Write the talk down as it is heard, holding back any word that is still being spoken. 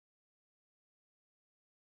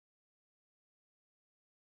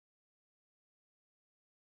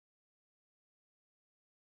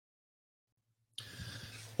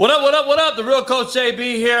What up, what up, what up? The real Coach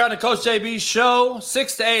JB here on the Coach JB Show,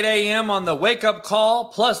 6 to 8 a.m. on the Wake Up Call,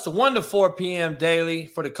 plus the 1 to 4 p.m. daily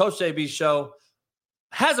for the Coach JB Show.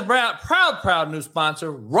 Has a proud new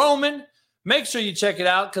sponsor, Roman. Make sure you check it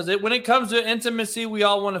out because when it comes to intimacy, we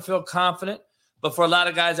all want to feel confident. But for a lot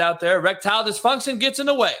of guys out there, erectile dysfunction gets in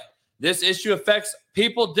the way. This issue affects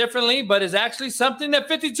people differently, but is actually something that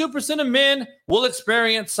 52% of men will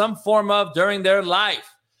experience some form of during their life.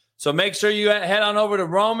 So make sure you head on over to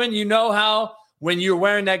Roman. You know how when you're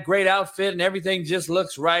wearing that great outfit and everything just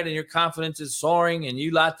looks right and your confidence is soaring and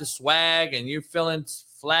you like the swag and you're feeling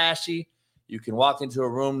flashy, you can walk into a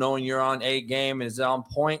room knowing you're on A game and is on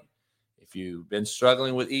point. If you've been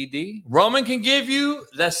struggling with ED, Roman can give you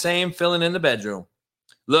that same feeling in the bedroom.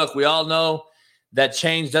 Look, we all know that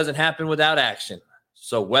change doesn't happen without action.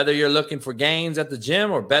 So whether you're looking for gains at the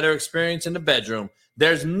gym or better experience in the bedroom,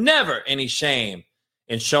 there's never any shame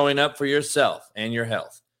in showing up for yourself and your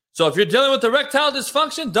health. So if you're dealing with erectile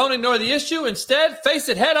dysfunction, don't ignore the issue. Instead, face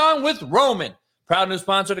it head on with Roman. Proud new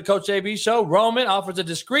sponsor of the Coach JB Show, Roman offers a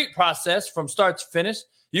discreet process from start to finish.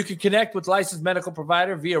 You can connect with licensed medical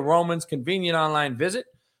provider via Roman's convenient online visit.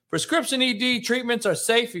 Prescription ED treatments are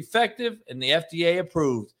safe, effective, and the FDA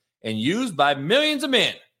approved and used by millions of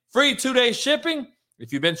men. Free 2-day shipping.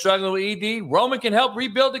 If you've been struggling with ED, Roman can help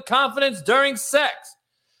rebuild the confidence during sex.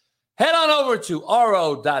 Head on over to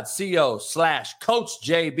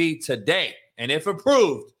ro.co/CoachJB today. And if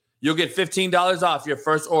approved, you'll get $15 off your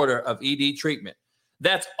first order of ED treatment.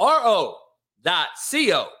 That's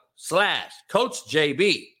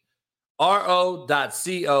ro.co/CoachJB.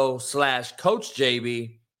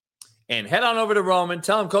 ro.co/CoachJB. And head on over to Roman.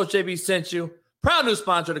 Tell him Coach JB sent you. Proud new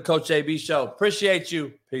sponsor of the Coach JB Show. Appreciate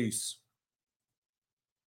you. Peace.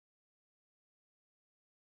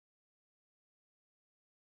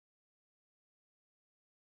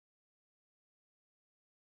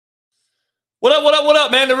 What up, what up, what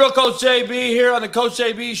up, man? The real Coach JB here on the Coach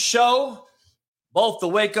JB Show. Both the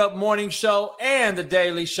Wake Up Morning Show and the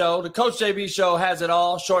Daily Show. The Coach JB Show has it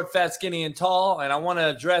all, short, fat, skinny, and tall. And I want to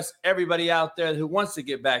address everybody out there who wants to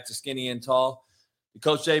get back to skinny and tall. The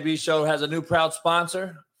Coach JB Show has a new proud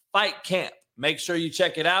sponsor, Fight Camp. Make sure you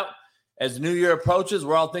check it out. As the new year approaches,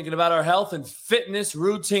 we're all thinking about our health and fitness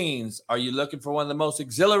routines. Are you looking for one of the most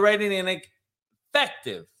exhilarating and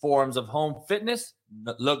effective forms of home fitness?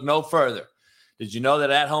 Look no further. Did you know that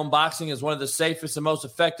at-home boxing is one of the safest and most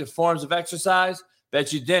effective forms of exercise?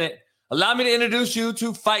 Bet you didn't. Allow me to introduce you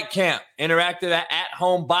to Fight Camp. Interactive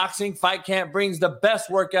at-home boxing. Fight Camp brings the best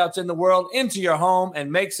workouts in the world into your home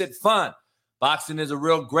and makes it fun. Boxing is a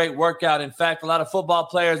real great workout. In fact, a lot of football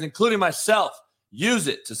players, including myself, use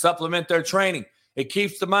it to supplement their training. It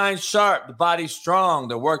keeps the mind sharp, the body strong.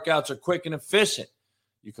 The workouts are quick and efficient.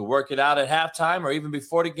 You can work it out at halftime or even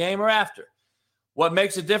before the game or after. What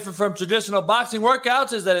makes it different from traditional boxing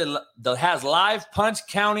workouts is that it has live punch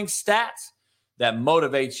counting stats that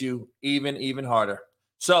motivates you even harder.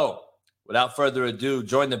 So, without further ado,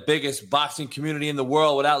 join the biggest boxing community in the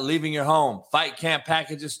world without leaving your home. Fight Camp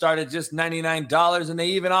packages start at just $99, and they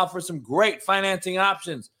even offer some great financing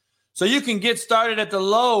options. So you can get started at the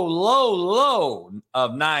low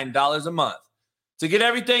of $9 a month. To get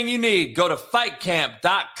everything you need, go to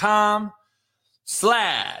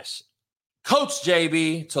fightcamp.com/Coach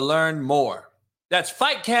JB to learn more. That's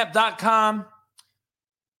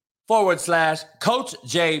fightcamp.com/Coach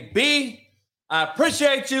JB. I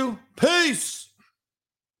appreciate you. Peace.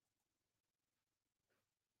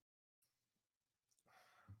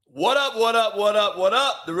 What up, what up, what up, what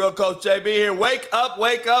up? The real Coach JB here. Wake up,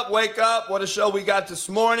 wake up, wake up. What a show we got this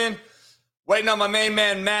morning. Waiting on my main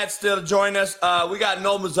man, Matt, still to join us. We got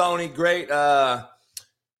Noel Mazzoni, great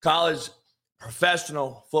college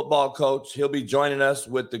professional football coach. He'll be joining us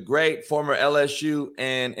with the great former LSU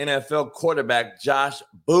and NFL quarterback, Josh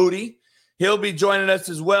Booty. He'll be joining us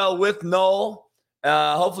as well with Noel.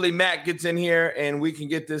 Hopefully Matt gets in here and we can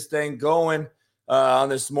get this thing going on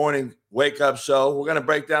this morning wake-up show. We're going to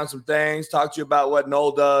break down some things, talk to you about what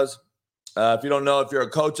Noel does. If you don't know, if you're a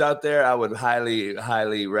coach out there, I would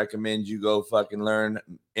highly recommend you go fucking learn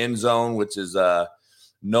End Zone, which is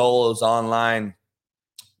Noel's online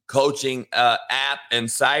coaching app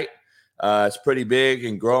and site. It's pretty big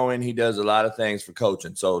and growing. He does a lot of things for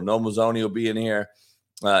coaching. So Noel Mazzoni will be in here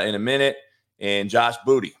in a minute, and Josh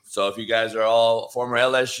Booty. So if you guys are all former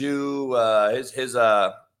LSU,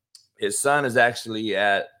 his son is actually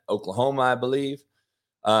at Oklahoma, I believe.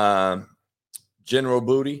 General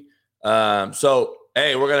Booty. So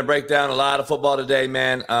hey, we're gonna break down a lot of football today,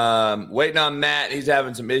 man. Waiting on Matt. He's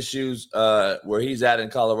having some issues where he's at in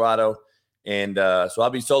Colorado. And so I'll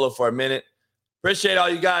be solo for a minute. Appreciate all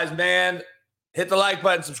you guys, man. Hit the like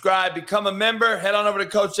button, subscribe, become a member. Head on over to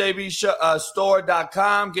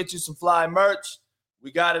CoachJBStore.com. Get you some fly merch.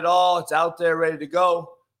 We got it all. It's out there ready to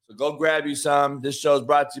go. So go grab you some. This show is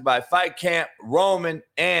brought to you by Fight Camp, Roman,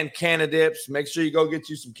 and Canadips. Make sure you go get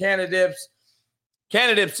you some Canadips.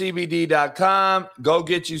 CanadipCBD.com. Go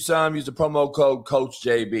get you some. Use the promo code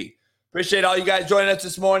CoachJB. Appreciate all you guys joining us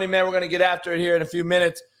this morning, man. We're going to get after it here in a few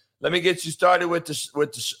minutes. Let me get you started with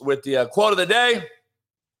the quote of the day.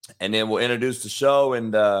 And then we'll introduce the show,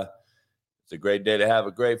 and it's a great day to have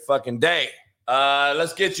a great fucking day.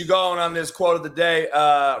 Let's get you going on this quote of the day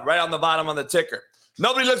right on the bottom on the ticker.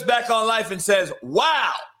 Nobody looks back on life and says,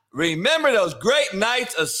 wow, remember those great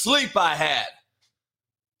nights of sleep I had.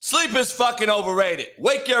 Sleep is fucking overrated.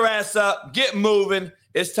 Wake your ass up. Get moving.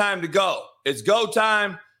 It's time to go. It's go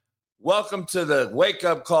time. Welcome to the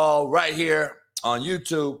wake-up call right here on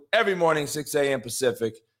YouTube every morning, 6 a.m.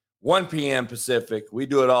 Pacific. 1 p.m. Pacific. We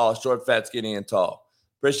do it all, short, fat, skinny, and tall.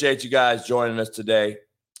 Appreciate you guys joining us today.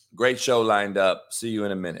 Great show lined up. See you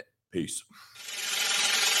in a minute. Peace.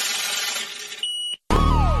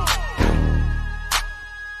 Because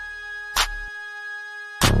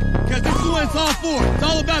this is what it's all for. It's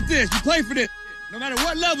all about this. You play for this. No matter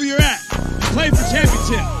what level you're at, you play for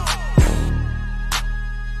championship.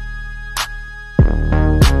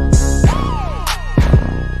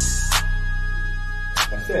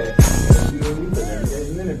 There's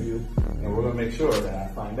an interview, and we're going to make sure that I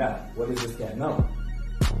find out what does this cat know.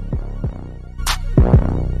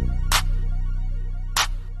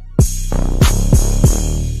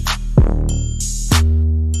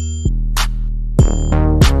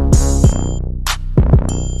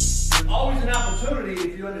 There's always an opportunity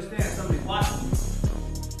if you understand somebody's watching you.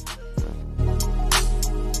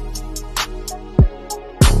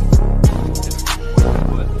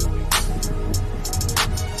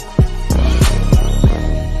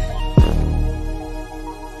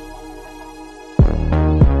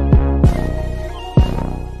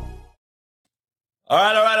 All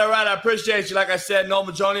right. I appreciate you. Like I said, Noel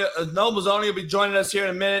Mazzoni will be joining us here in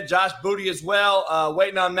a minute. Josh Booty as well.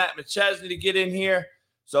 Waiting on Matt McChesney to get in here.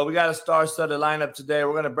 So we got a star-studded lineup today.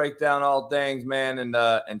 We're going to break down all things, man,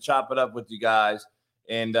 and chop it up with you guys.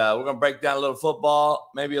 And we're going to break down a little football,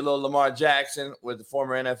 maybe a little Lamar Jackson with the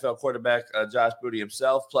former NFL quarterback Josh Booty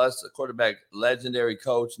himself, plus a quarterback legendary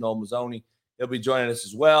coach, Noel Mazzoni. He'll be joining us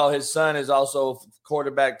as well. His son is also a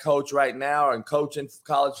quarterback coach right now and coaching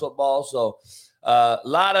college football. So a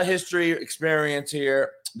lot of history experience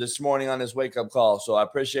here this morning on this wake-up call. So I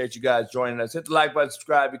appreciate you guys joining us. Hit the like button,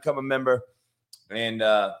 subscribe, become a member. And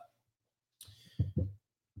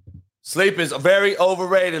sleep is very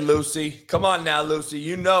overrated, Lucy. Come on now, Lucy.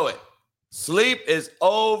 You know it. Sleep is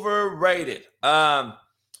overrated.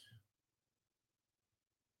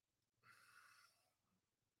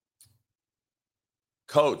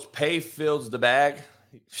 Coach, pay fills the bag.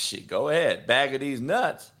 Shit, go ahead. Bag of these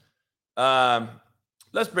nuts.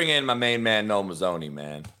 Let's bring in my main man, Noel Mazzoni,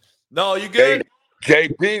 man. No, you good? Hey,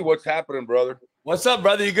 JP, what's happening, brother? What's up,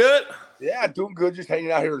 brother? You good? Yeah, doing good. Just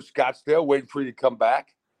hanging out here in Scottsdale, waiting for you to come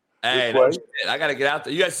back. Hey, no shit. I got to get out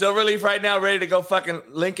there. You got Silver Leaf right now, ready to go fucking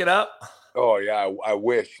link it up? Oh, yeah, I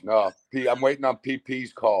wish. No, I'm waiting on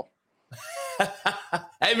PP's call.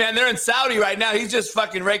 Hey, man, they're in Saudi right now. He's just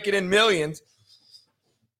fucking raking in millions.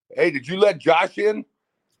 Hey, did you let Josh in?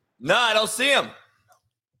 No, I don't see him.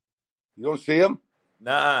 You don't see him?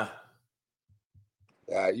 Nah.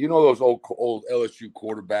 You know those old LSU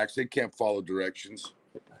quarterbacks, they can't follow directions.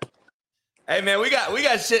 Hey, man, we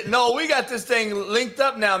got shit. No, we got this thing linked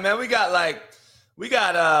up now, man. We got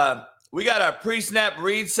our pre-snap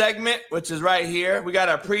read segment, which is right here. We got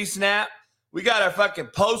our pre-snap. We got our fucking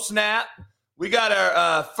post-snap. We got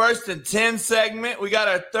our 1st and 10 segment. We got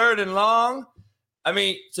our 3rd and long. I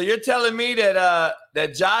mean, so you're telling me that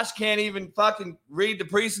that Josh can't even fucking read the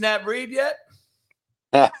pre-snap read yet?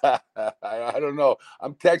 I don't know.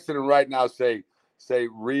 I'm texting him right now. Say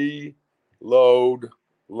reload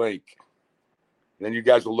link. Then you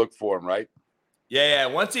guys will look for him, right? Yeah.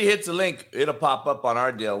 Once he hits the link, it'll pop up on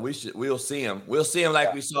our deal. We'll see him. We'll see him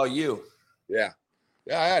like we saw you. Yeah.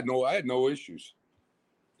 I had no issues.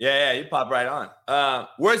 Yeah. You pop right on.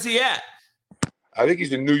 Where's he at? I think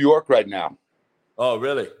he's in New York right now. Oh,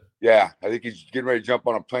 really? Yeah, I think he's getting ready to jump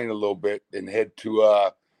on a plane a little bit and head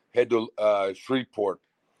to Shreveport.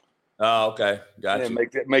 Oh, okay, gotcha. And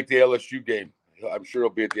make the LSU game. I'm sure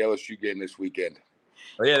he'll be at the LSU game this weekend.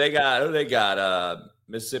 Oh yeah, they got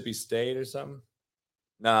Mississippi State or something.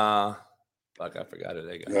 Nah, fuck, I forgot who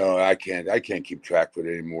they got. No, I can't keep track of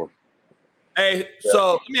it anymore. Hey,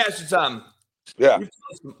 so let me ask you something. Yeah.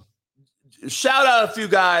 shout out a few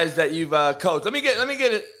guys that you've coached. Let me get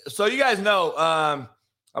it. So you guys know,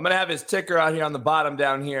 I'm gonna have his ticker out here on the bottom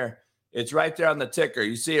down here. It's right there on the ticker.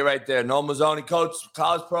 You see it right there. Noel Mazzoni, coach,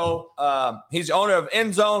 college pro. He's owner of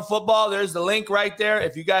End Zone Football. There's the link right there.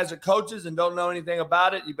 If you guys are coaches and don't know anything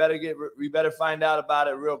about it, you better find out about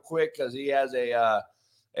it real quick, because he has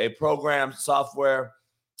a program software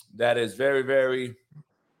that is very, very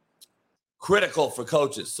critical for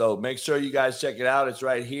coaches. So make sure you guys check it out. It's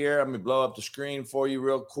right here. I'm gonna blow up the screen for you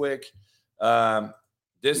real quick.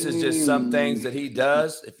 This is just some things that he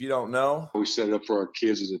does. If you don't know, we set it up for our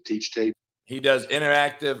kids as a teach tape. He does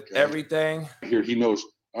interactive everything. Here he knows.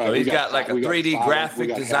 So he's got like a 3D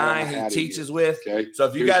graphic design he teaches with. Okay. So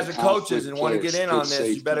if you guys are coaches and want to get in on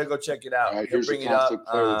this, you better go check it out. He'll bring it up.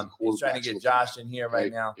 He's trying to get Josh in here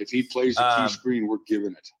right now. If he plays the key screen, we're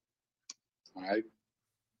giving it. All right.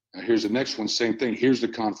 Now here's the next one. Same thing. Here's the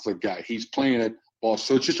conflict guy. He's playing it ball.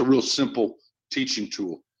 So it's just a real simple teaching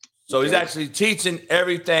tool. So he's actually teaching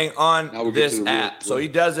everything on this app. So he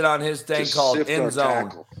does it on his thing called End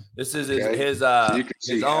Zone. This is his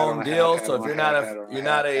own deal. So if if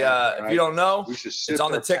you don't know, it's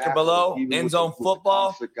on the ticker below. End Zone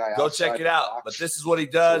Football. Go check it out. But this is what he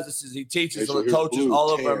does. He teaches the coaches all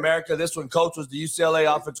over America. This one, coach was the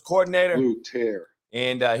UCLA offensive coordinator.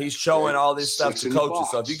 And he's showing all this stuff to coaches.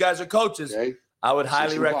 So if you guys are coaches, I would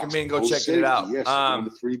highly recommend go checking it out. Yes, the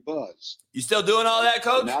 3 buzz. You still doing all that,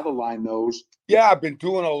 Coach? Now the line knows. Yeah, I've been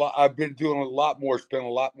doing a lot more. Spend a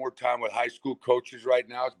lot more time with high school coaches right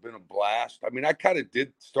now. It's been a blast. I mean, I kind of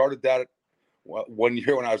started that one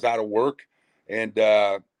year when I was out of work, and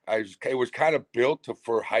it was kind of built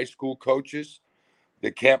for high school coaches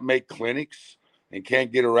that can't make clinics and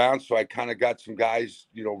can't get around. So I kind of got some guys,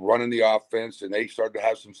 running the offense, and they started to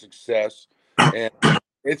have some success. And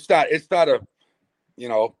it's not a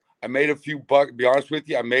I made a few bucks. Be honest with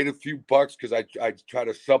you, I made a few bucks because I try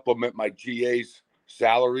to supplement my GA's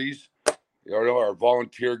salaries, our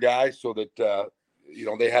volunteer guys, so that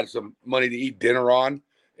they had some money to eat dinner on,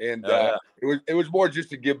 and it was more just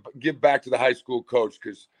to give back to the high school coach,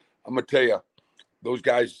 because I'm gonna tell you, those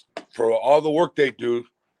guys, for all the work they do,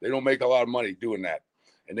 they don't make a lot of money doing that,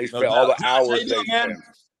 and they spend all the hours they spend.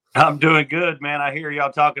 I'm doing good, man. I hear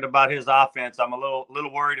y'all talking about his offense. I'm a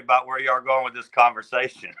little worried about where y'all are going with this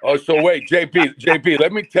conversation. Oh, so wait, JP,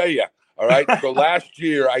 let me tell you. All right. So last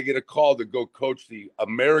year I get a call to go coach the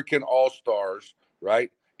American All-Stars,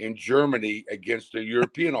 right, in Germany against the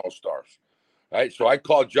European All-Stars. Right. So I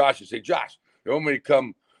called Josh and say, Josh, they want me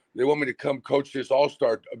to come coach this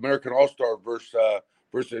American All-Star versus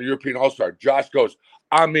the European All-Star. Josh goes,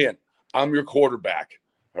 I'm in. I'm your quarterback.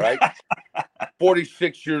 All right.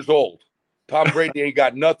 46 years old. Tom Brady ain't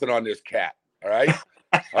got nothing on this cat. All right.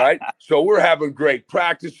 All right. So we're having great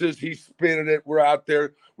practices. He's spinning it. We're out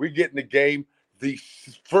there. We get in the game. The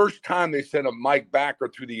first time they send a Mike Backer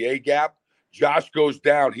through the A gap, Josh goes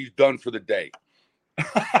down. He's done for the day.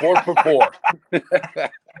 4 for 4. Hey,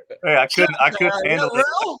 I couldn't handle it.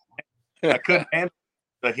 I couldn't handle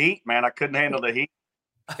the heat, man. I couldn't handle the heat.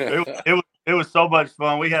 It was so much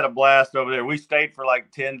fun. We had a blast over there. We stayed for like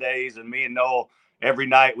 10 days, and me and Noel, every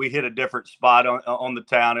night we hit a different spot on the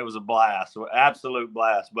town. It was a blast, absolute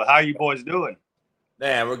blast. But how are you boys doing?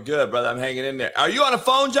 Man, we're good, brother. I'm hanging in there. Are you on the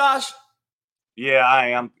phone, Josh? Yeah, I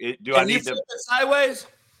am. Can you flip it sideways?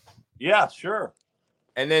 Yeah, sure.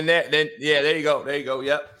 And then there you go. There you go.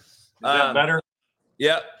 Yep. Is that better?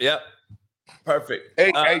 Yep. Perfect.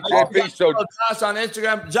 Hey, JP. So Josh on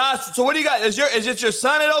Instagram. Josh, so what do you got? Is it your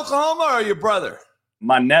son at Oklahoma or your brother?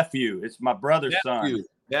 My nephew. It's my brother's son.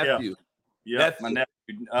 Nephew. Yeah, my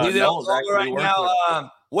nephew. He's in Oklahoma right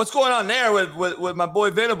now. What's going on there with my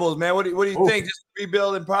boy Venables, man? What do you think? Just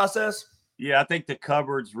rebuilding process? Yeah, I think the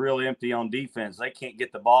cupboard's really empty on defense. They can't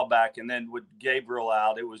get the ball back, and then with Gabriel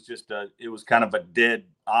out, it was kind of a dead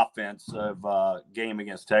offensive game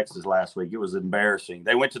against Texas last week. It was embarrassing.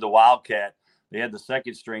 They went to the Wildcat. They had the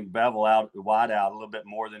second string Bevel wide out a little bit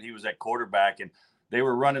more than he was at quarterback, and they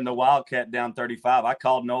were running the Wildcat down 35. I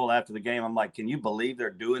called Noel after the game. I'm like, can you believe they're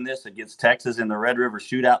doing this against Texas in the Red River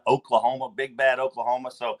Shootout, Oklahoma, big bad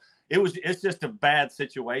Oklahoma? So it's just a bad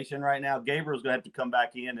situation right now. Gabriel's going to have to come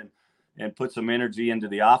back in and put some energy into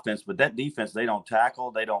the offense, but that defense, they don't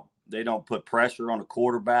tackle. They don't put pressure on the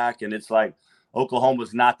quarterback, and it's like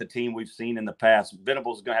Oklahoma's not the team we've seen in the past.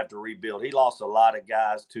 Venables going to have to rebuild. He lost a lot of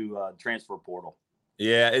guys to transfer portal.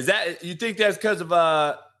 Yeah, you think that's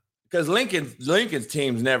because Lincoln's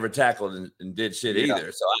teams never tackled and did shit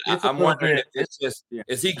either. So I'm wondering if it's just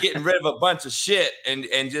is he getting rid of a bunch of shit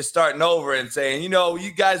and just starting over and saying,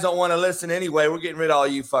 you guys don't want to listen anyway. We're getting rid of all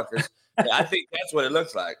you fuckers. I think that's what it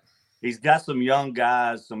looks like. he's got some young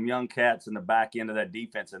guys, some young cats in the back end of that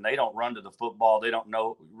defense, and they don't run to the football. They don't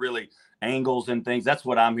know really angles and things. That's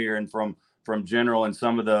what I'm hearing from General and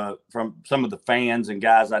some of the fans and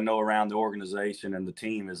guys I know around the organization and the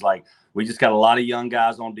team is like, we just got a lot of young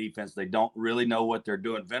guys on defense. They don't really know what they're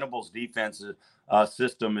doing. Venables' defense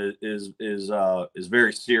system is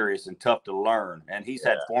very serious and tough to learn. And he's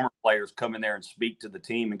had former players come in there and speak to the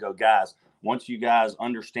team and go, guys, once you guys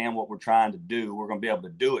understand what we're trying to do, we're going to be able to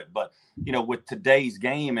do it. But, with today's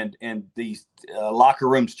game and these locker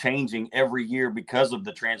rooms changing every year because of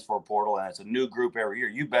the transfer portal, and it's a new group every year,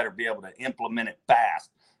 you better be able to implement it fast.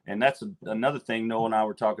 And that's another thing Noah and I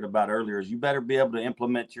were talking about earlier is you better be able to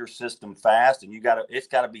implement your system fast. And it's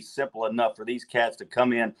got to be simple enough for these cats to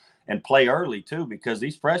come in and play early too, because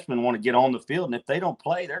these freshmen want to get on the field. And if they don't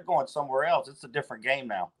play, they're going somewhere else. It's a different game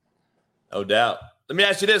now. No doubt. Let me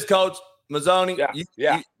ask you this, Coach Mazzoni.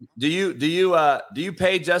 Do you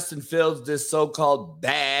pay Justin Fields this so-called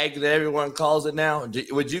bag that everyone calls it now?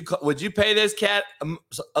 Would you pay this cat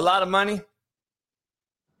a lot of money?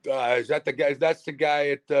 Is that the guy? That's the guy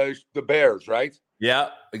at the Bears, right? Yeah,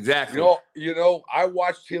 exactly. I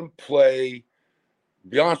watched him play. To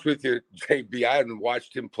be honest with you, JB, I haven't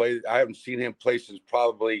watched him play. I haven't seen him play since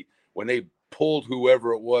probably when they pulled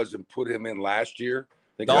whoever it was and put him in last year. I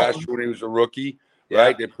think last year when he was a rookie,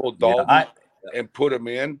 right? They pulled Dalton and put him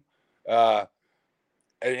in.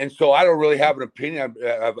 And so I don't really have an opinion.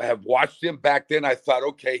 I have watched him back then. I thought,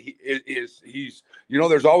 okay, he's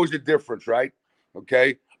there's always a difference, right?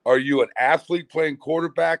 Okay. Are you an athlete playing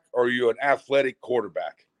quarterback or are you an athletic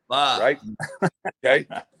quarterback? Right? Okay.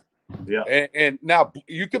 Yeah. And now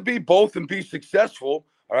you could be both and be successful.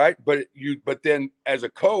 All right. But then as a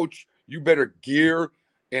coach, you better gear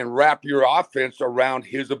and wrap your offense around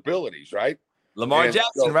his abilities, right? Lamar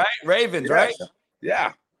Jackson, right? Ravens, yes, right?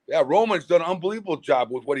 Yeah. Yeah. Roman's done an unbelievable job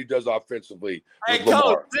with what he does offensively. Hey,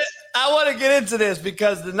 Coach, I want to get into this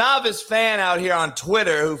because the novice fan out here on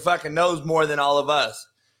Twitter who fucking knows more than all of us,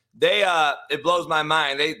 it blows my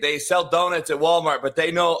mind. They sell donuts at Walmart, but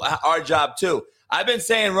they know our job too. I've been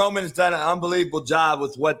saying Roman's done an unbelievable job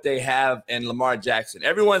with what they have in Lamar Jackson.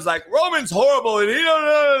 Everyone's like, Roman's horrible, and he don't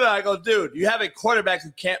know. I go, dude, you have a quarterback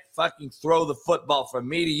who can't fucking throw the football from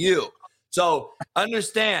me to you. So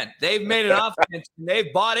understand, they've made an offense, and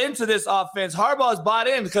they've bought into this offense. Harbaugh's bought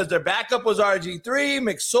in because their backup was RG3,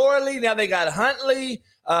 McSorley. Now they got Huntley.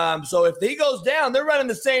 So if he goes down, they're running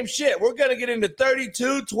the same shit. We're going to get into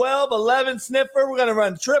 32, 12, 11 sniffer. We're going to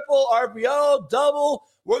run triple, RPO, double.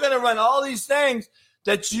 We're going to run all these things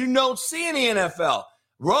that you don't see in the NFL.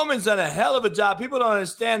 Roman's done a hell of a job. People don't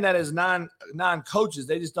understand that as non-coaches.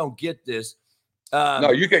 They just don't get this.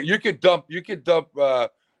 No, you could dump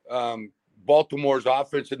Baltimore's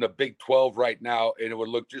offense in the Big 12 right now, and it would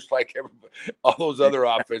look just like all those other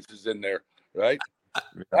offenses in there, right? I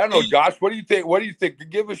don't know, Josh. What do you think? What do you think?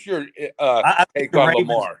 Give us your take on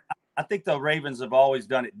Lamar. I think the Ravens have always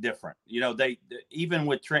done it different. They even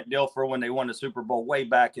with Trent Dilfer when they won the Super Bowl way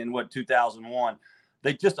back in 2001,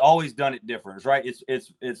 they just always done it different, right?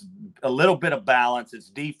 It's a little bit of balance. It's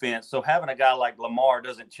defense. So having a guy like Lamar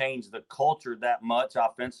doesn't change the culture that much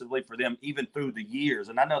offensively for them, even through the years.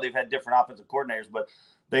 And I know they've had different offensive coordinators, but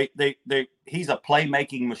he's a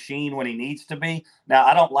playmaking machine when he needs to be. Now,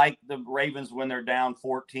 I don't like the Ravens when they're down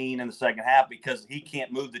 14 in the second half because he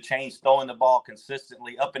can't move the chains, throwing the ball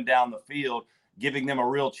consistently up and down the field, giving them a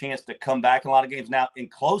real chance to come back in a lot of games. Now, in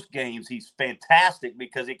close games, he's fantastic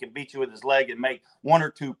because he can beat you with his leg and make one or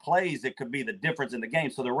two plays that could be the difference in the game.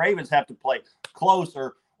 So the Ravens have to play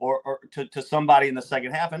closer or to somebody in the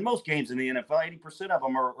second half. And most games in the NFL, 80% of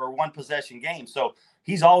them are one-possession games. So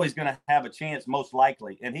he's always going to have a chance, most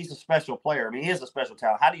likely. And he's a special player. I mean, he is a special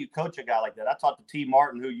talent. How do you coach a guy like that? I talked to T.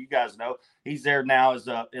 Martin, who you guys know. He's there now as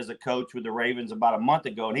a coach with the Ravens about a month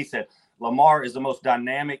ago. And he said, Lamar is the most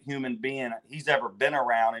dynamic human being he's ever been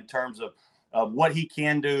around in terms of what he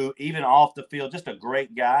can do, even off the field. Just a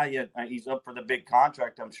great guy. He's up for the big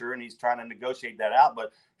contract, I'm sure, and he's trying to negotiate that out.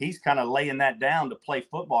 But he's kind of laying that down to play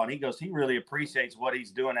football. And he goes, he really appreciates what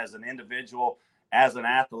he's doing as an individual, as an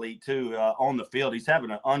athlete, too, on the field. He's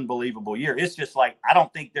having an unbelievable year. It's just like, I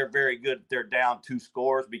don't think they're very good if they're down 2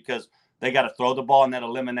 scores because they got to throw the ball, and that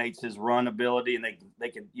eliminates his run ability, and they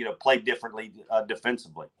can play differently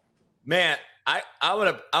defensively. Man, I'm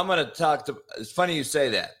gonna talk to. It's funny you say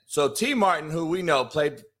that. So T. Martin, who we know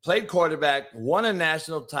played quarterback, won a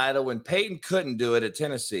national title when Peyton couldn't do it at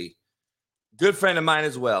Tennessee. Good friend of mine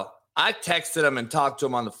as well. I texted him and talked to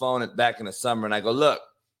him on the phone back in the summer, and I go, look,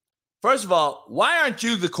 first of all, why aren't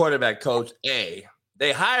you the quarterback coach? A,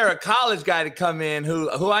 They hire a college guy to come in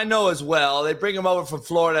who I know as well. They bring him over from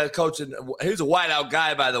Florida, coaching. He's a whiteout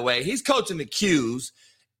guy, by the way. He's coaching the Qs.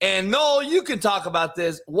 And Noel, you can talk about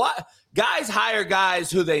this. What guys hire guys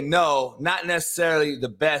who they know, not necessarily the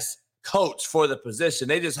best coach for the position.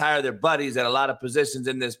 They just hire their buddies at a lot of positions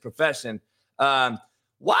in this profession.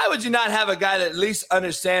 Why would you not have a guy that at least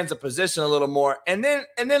understands the position a little more? And then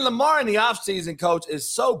Lamar in the offseason, coach, is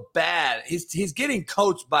so bad. He's getting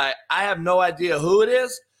coached by, I have no idea who it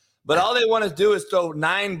is, but all they want to do is throw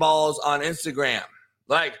 9 balls on Instagram.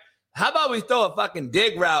 Like, how about we throw a fucking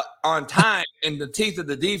dig route on time in the teeth of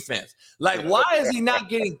the defense? Like, why is he not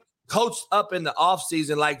getting coached up in the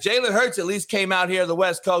offseason? Like, Jalen Hurts at least came out here to the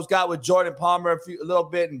West Coast, got with Jordan Palmer a little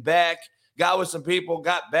bit and Beck, got with some people,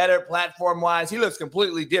 got better platform-wise. He looks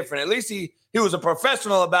completely different. At least he was a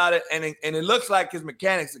professional about it, and it looks like his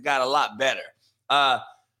mechanics have got a lot better.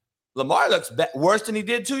 Lamar looks worse than he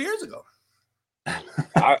did 2 years ago.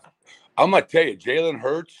 I'm going to tell you, Jalen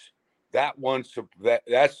Hurts, that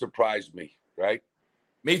surprised me, right?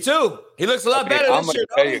 Me too. He looks a lot better I'm this going year.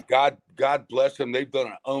 to tell you, God bless him. They've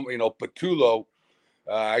done Patullo.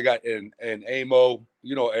 I got and Amo,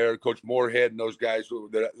 Eric, Coach Moorhead, and those guys who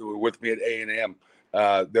were with me at A&M.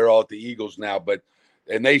 They're all at the Eagles now,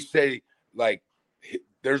 and they say like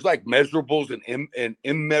there's like measurables and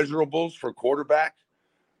immeasurables for quarterback.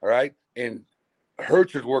 All right, and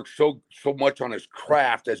Hurts has worked so much on his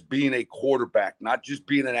craft as being a quarterback, not just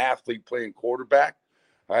being an athlete playing quarterback.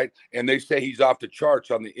 All right, and they say he's off the charts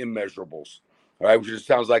on the immeasurables. All right, which just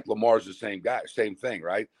sounds like Lamar's the same guy, same thing,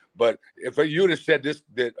 right? But if you would have said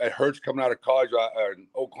that Hurts coming out of college or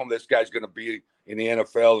Oklahoma, this guy's going to be in the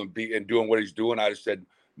NFL and doing what he's doing, I'd have said,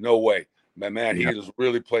 no way. Man, he is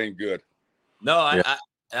really playing good. No,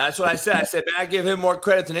 that's what I said. I said, man, I give him more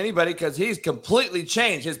credit than anybody because he's completely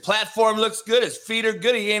changed. His platform looks good. His feet are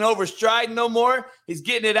good. He ain't overstriding no more. He's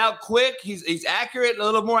getting it out quick. He's accurate, a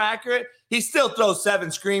little more accurate. He still throws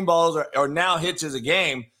 7 screen balls or now hitches a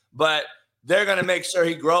game, but they're going to make sure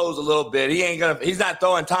he grows a little bit. He's not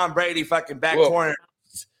throwing Tom Brady fucking back corner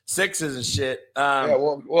 6s and shit.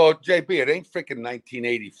 Well, JB, it ain't freaking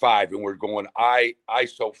 1985 and we're going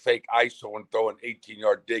fake ISO and throwing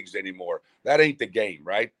 18-yard digs anymore. That ain't the game,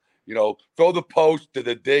 right? Throw the post to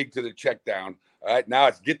the dig to the check down. All right, now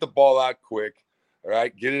it's get the ball out quick. All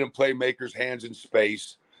right, get it in playmakers' hands in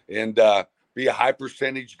space and be a high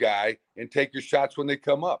percentage guy and take your shots when they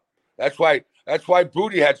come up. That's why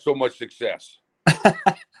Booty had so much success.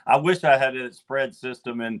 I wish I had a spread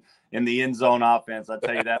system in the end zone offense. I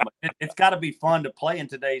tell you that. It's got to be fun to play in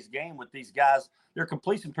today's game with these guys. Their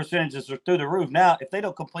completion percentages are through the roof. Now, if they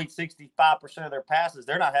don't complete 65% of their passes,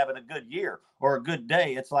 they're not having a good year or a good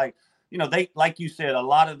day. It's like, they, like you said, a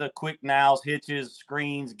lot of the quick nows, hitches,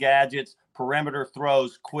 screens, gadgets, perimeter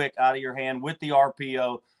throws quick out of your hand with the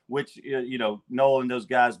RPO, which, Noel and those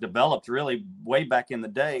guys developed really way back in the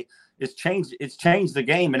day. It's changed the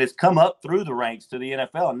game, and it's come up through the ranks to the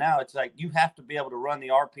NFL. Now it's like you have to be able to run the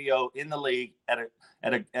RPO in the league at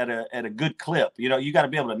a good clip. You got to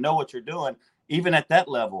be able to know what you're doing, even at that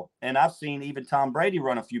level. And I've seen even Tom Brady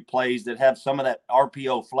run a few plays that have some of that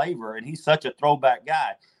RPO flavor, and he's such a throwback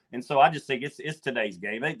guy. And so I just think it's today's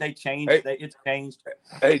game. They changed. It's changed.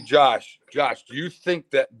 Hey, Josh, do you think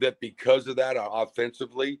that because of that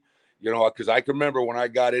offensively, because I can remember when I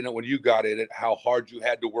got in it, when you got in it, how hard you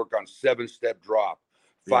had to work on 7-step drop,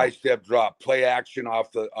 5-step drop, play action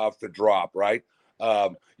off the drop, right?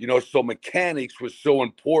 So mechanics was so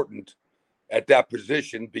important at that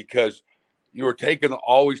position because you were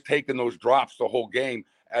always taking those drops the whole game,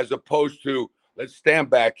 as opposed to let's stand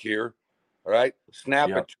back here, all right, snap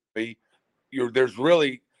it to me. There's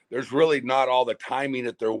really not all the timing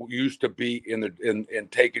that there used to be in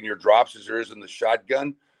taking your drops as there is in the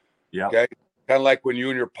shotgun. Yeah. Okay. Kind of like when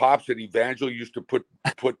you and your pops at Evangel used to put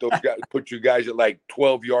those guys, put you guys at like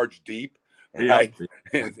 12 yards deep, right?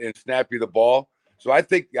 And snap you the ball. So I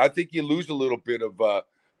think you lose a little bit of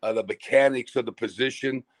the mechanics of the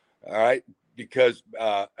position, all right? Because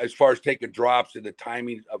as far as taking drops and the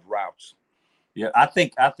timing of routes. Yeah, I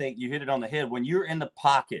think you hit it on the head. When you're in the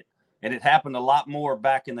pocket, and it happened a lot more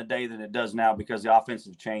back in the day than it does now because the offense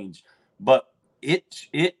has changed. But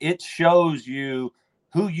it shows you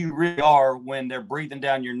who you really are when they're breathing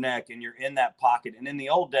down your neck and you're in that pocket. And in the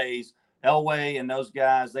old days, Elway and those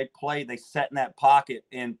guys, they sat in that pocket,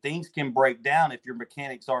 and things can break down if your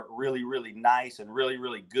mechanics aren't really, really nice and really,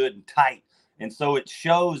 really good and tight. And so it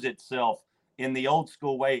shows itself in the old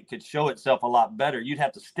school way. It could show itself a lot better. You'd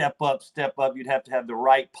have to step up. You'd have to have the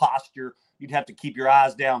right posture. You'd have to keep your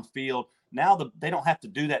eyes downfield. Now they don't have to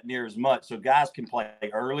do that near as much. So guys can play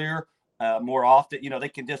earlier more often. They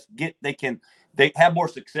can just they have more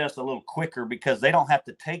success a little quicker because they don't have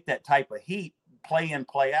to take that type of heat play in,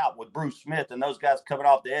 play out with Bruce Smith and those guys coming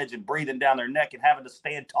off the edge and breathing down their neck and having to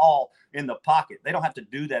stand tall in the pocket. They don't have to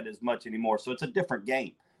do that as much anymore. So it's a different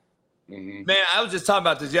game. Mm-hmm. Man, I was just talking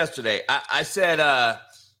about this yesterday. I said,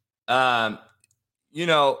 I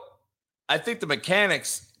think the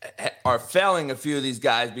mechanics are failing a few of these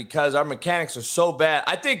guys because our mechanics are so bad.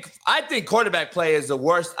 I think quarterback play is the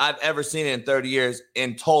worst I've ever seen in 30 years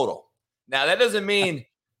in total. Now, that doesn't mean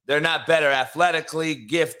they're not better athletically,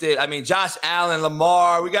 gifted. I mean, Josh Allen,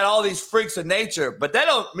 Lamar, we got all these freaks of nature, but that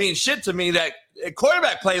don't mean shit to me. That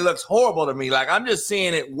quarterback play looks horrible to me. Like, I'm just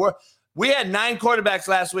seeing it work. We had 9 quarterbacks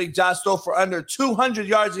last week. Josh threw for under 200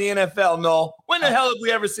 yards in the NFL. No, when the hell have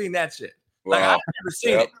we ever seen that shit? Like, I've never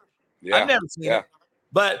seen it. Yeah. I've never seen it.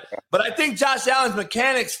 But I think Josh Allen's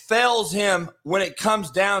mechanics fails him when it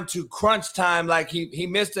comes down to crunch time. Like he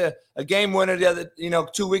missed a game winner the other,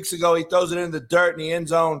 2 weeks ago. He throws it in the dirt in the end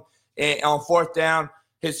zone on 4th down.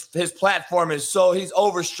 His platform is he's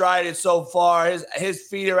overstrided so far. His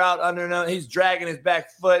feet are out under him. He's dragging his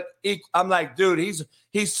back foot. I'm like, dude,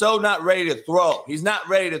 he's so not ready to throw. He's not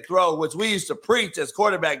ready to throw, which we used to preach as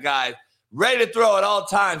quarterback guys. Ready to throw at all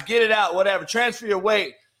times. Get it out, whatever. Transfer your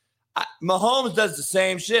weight. Mahomes does the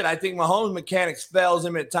same shit. I think Mahomes' mechanics fails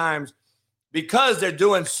him at times because they're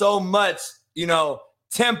doing so much,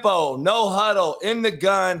 tempo, no huddle, in the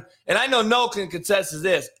gun. And I know Noah can contest to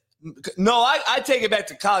this. No, I take it back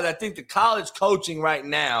to college. I think the college coaching right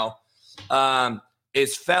now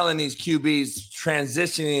is failing these QBs,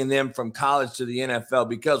 transitioning them from college to the NFL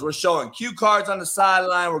because we're showing cue cards on the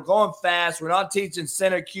sideline. We're going fast. We're not teaching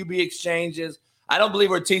center QB exchanges. I don't believe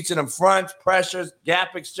we're teaching them fronts, pressures,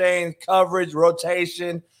 gap exchange, coverage,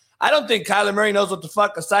 rotation. I don't think Kyler Murray knows what the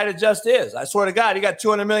fuck a side adjust is. I swear to God, he got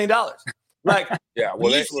 $200 million. Like, yeah,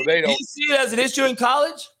 well, they don't. Do you see it as an issue in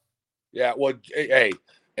college? Yeah, well, hey,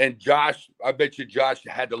 and Josh, I bet you Josh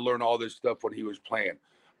had to learn all this stuff when he was playing.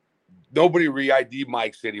 Nobody re-ID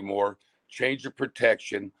mics anymore. Change the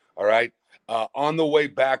protection, all right? On the way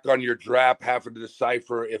back on your draft, having to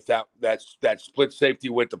decipher if that split safety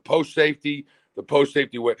went to post safety. The post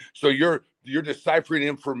safety way. So you're deciphering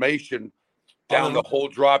information down the whole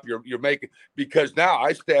drop. You're making, because now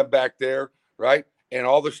I stand back there, right? And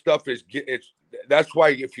all the stuff that's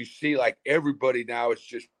why if you see like everybody now,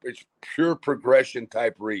 it's pure progression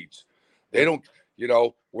type reads. They don't,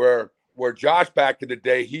 where Josh back in the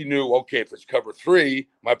day, he knew, okay, if it's cover 3,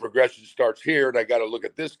 my progression starts here, and I got to look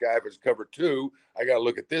at this guy. If it's cover 2, I got to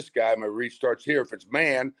look at this guy. My read starts here. If it's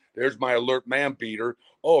man, there's my alert man beater.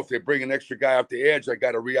 Oh, if they bring an extra guy off the edge, I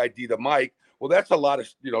got to re-ID the mic. Well, that's a lot of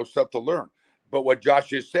stuff to learn. But what Josh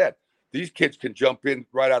just said, these kids can jump in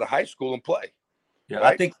right out of high school and play. Yeah,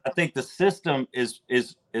 right? I think the system is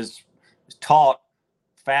taught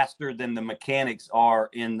faster than the mechanics are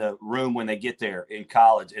in the room when they get there in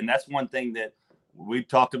college. And that's one thing that we've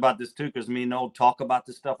talked about this too, because me and Noel talk about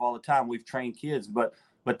this stuff all the time. We've trained kids, but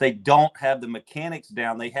they don't have the mechanics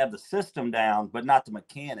down. They have the system down, but not the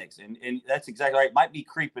mechanics. And that's exactly right. It might be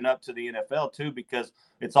creeping up to the NFL too, because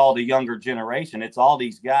it's all the younger generation. It's all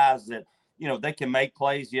these guys that, they can make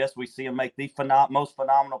plays. Yes, we see them make the most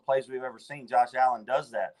phenomenal plays we've ever seen. Josh Allen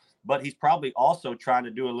does that. But he's probably also trying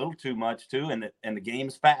to do a little too much too, and the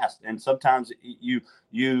game's fast. And sometimes you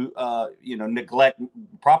neglect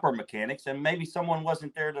proper mechanics, and maybe someone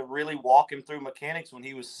wasn't there to really walk him through mechanics when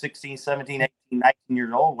he was 16, 17, 18, 19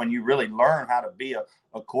 years old, when you really learn how to be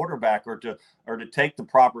a quarterback or to take the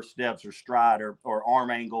proper steps or stride or arm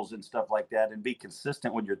angles and stuff like that and be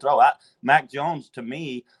consistent with your throw. Mac Jones, to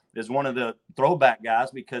me, is one of the throwback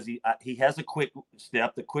guys because he has a quick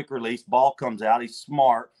step, the quick release, ball comes out, he's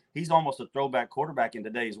smart. He's almost a throwback quarterback in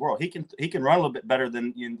today's world. He can run a little bit better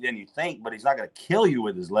than you think, but he's not going to kill you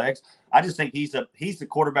with his legs. I just think he's the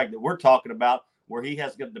quarterback that we're talking about, where he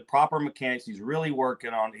has got the proper mechanics. He's really working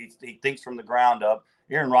on. He thinks from the ground up.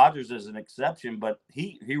 Aaron Rodgers is an exception, but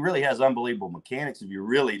he really has unbelievable mechanics if you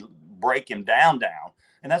really break him down.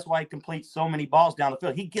 And that's why he completes so many balls down the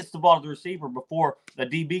field. He gets the ball to the receiver before the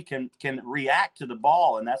DB can react to the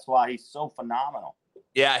ball, and that's why he's so phenomenal.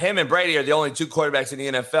 Yeah, him and Brady are the only 2 quarterbacks in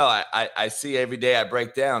the NFL I see every day I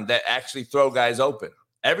break down that actually throw guys open.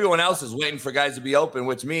 Everyone else is waiting for guys to be open,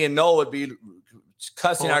 which me and Noah would be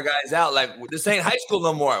cussing our guys out like, this ain't high school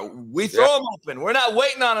no more. We throw them open. We're not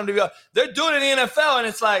waiting on them to be open. They're doing it in the NFL, and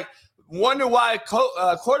it's like, wonder why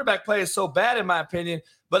quarterback play is so bad, in my opinion.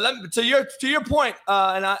 But to your point,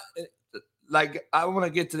 and I want to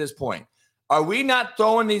get to this point. Are we not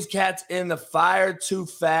throwing these cats in the fire too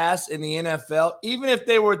fast in the NFL? Even if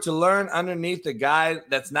they were to learn underneath a guy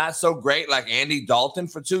that's not so great like Andy Dalton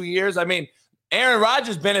for 2 years. I mean, Aaron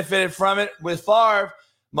Rodgers benefited from it with Favre.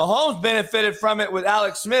 Mahomes benefited from it with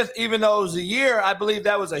Alex Smith, even though it was a year. I believe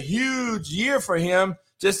that was a huge year for him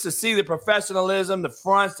just to see the professionalism, the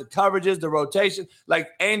fronts, the coverages, the rotation. Like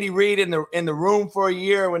Andy Reid in the room for a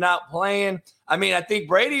year without playing. I mean, I think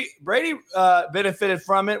Brady benefited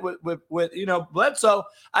from it with Bledsoe.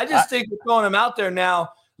 I just think we're throwing him out there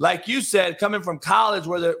now, like you said, coming from college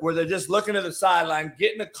where they're just looking at the sideline,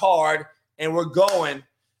 getting a card, and we're going,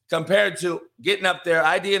 compared to getting up there,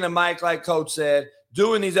 ID in the mic, like Coach said,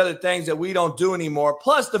 doing these other things that we don't do anymore.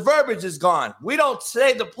 Plus, the verbiage is gone. We don't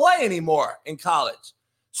say the play anymore in college.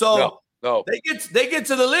 So no. They get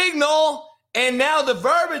to the league, Noel, and now the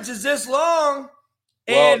verbiage is this long.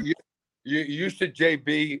 Well, And you said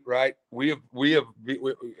JB, right? We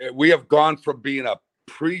have gone from being a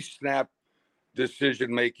pre-snap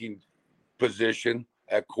decision-making position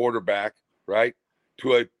at quarterback, right,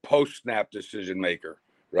 to a post-snap decision maker,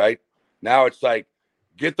 right? Now it's like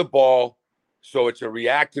get the ball. So it's a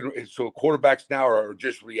reacting. So quarterbacks now are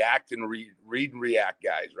just react and read and react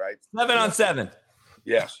guys, right? 7 on 7.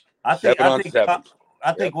 Yes. I think 7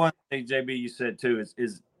 I think one thing, JB, you said too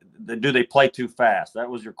is do they play too fast? That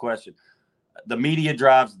was your question. The media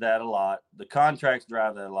drives that a lot. The contracts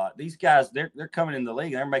drive that a lot. These guys, they're coming in the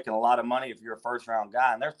league and they're making a lot of money if you're a first-round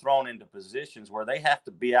guy, and they're thrown into positions where they have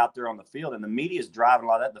to be out there on the field, and the media is driving a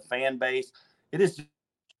lot of that, the fan base. It is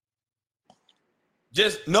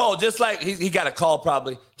just like he got a call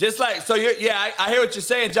probably. Just like, so I hear what you're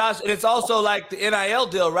saying, Josh. And it's also like the NIL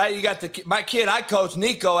deal, right? You got my kid I coach,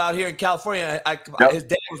 Nico, out here in California. His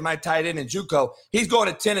dad was my tight end in JUCO. He's going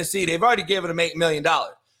to Tennessee. They've already given him $8 million.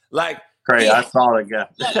 Like, crazy. I saw that guy.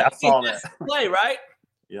 I saw that play, right?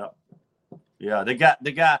 Yeah.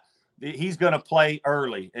 The guy. He's going to play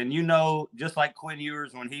early, and just like Quinn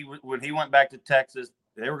Ewers when he went back to Texas,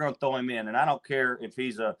 they were going to throw him in. And I don't care if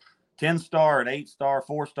he's a 10-star, an 8-star,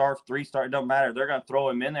 4-star, 3-star, it doesn't matter. They're going to throw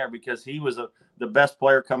him in there because he was the best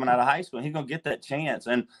player coming out of high school. And he's going to get that chance.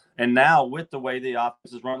 And now with the way the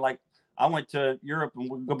offense is run, like I went to Europe, and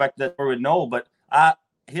we'll go back to that story with Noel, but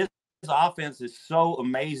his offense is so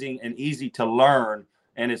amazing and easy to learn,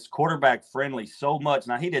 and it's quarterback friendly so much.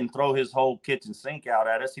 Now, he didn't throw his whole kitchen sink out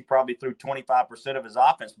at us. He probably threw 25% of his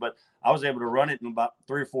offense, but I was able to run it in about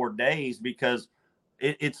 3 or 4 days because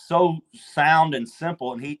it's so sound and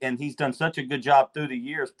simple, and he's done such a good job through the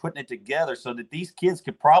years putting it together so that these kids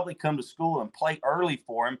could probably come to school and play early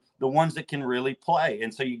for him, the ones that can really play.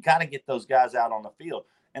 And so you got to get those guys out on the field,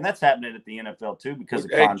 and that's happening at the NFL too because of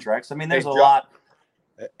contracts. I mean, there's a lot.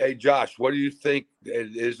 Hey, Josh, what do you think?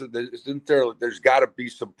 Isn't there's got to be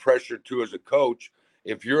some pressure too as a coach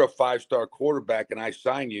if you're a 5-star quarterback and I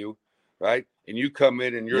sign you, right, and you come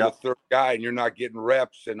in and you're the third guy and you're not getting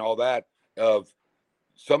reps and all that of.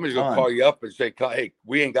 Somebody's going to call you up and say, hey,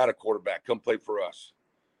 we ain't got a quarterback. Come play for us.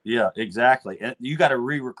 Yeah, exactly. And you got to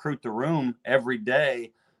re-recruit the room every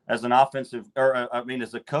day as an offensive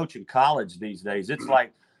as a coach in college these days. It's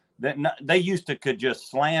like they used to could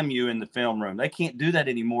just slam you in the film room. They can't do that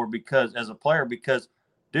anymore because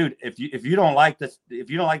dude, if you don't like this,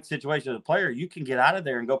 if you don't like the situation as a player, you can get out of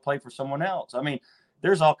there and go play for someone else. I mean,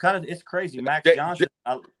 there's all kind of, it's crazy. Max Johnson.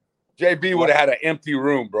 JB would have had an empty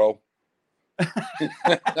room, bro. Hey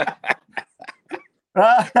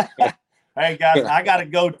guys, I gotta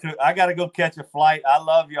go catch a flight. I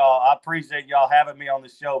love y'all. I appreciate y'all having me on the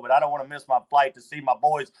show, but I don't want to miss my flight to see my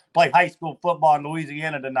boys play high school football in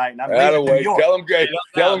Louisiana tonight. And I'm leaving New York. Tell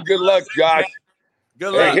them good luck, Josh.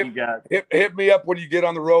 Good luck, you guys. Hit me up when you get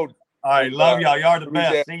on the road. All right, love y'all. Y'all are the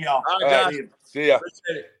best. See y'all. All right, Josh. See ya.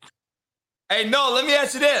 Hey, no, let me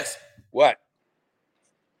ask you this. What?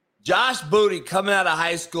 Josh Booty coming out of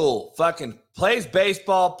high school, fucking plays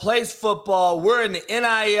baseball, plays football. We're in the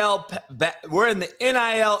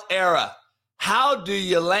NIL era. How do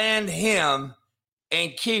you land him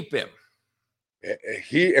and keep him?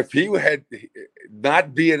 If he had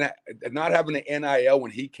not having the NIL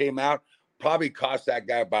when he came out, probably cost that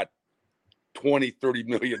guy about $20-30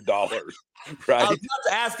 million. Right? I was about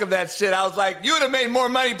to ask him that shit. I was like, you would have made more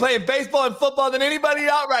money playing baseball and football than anybody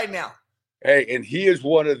out right now. Hey, and he is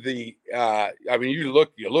one of the. You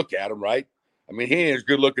look at him, right? I mean, he ain't as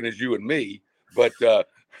good looking as you and me, but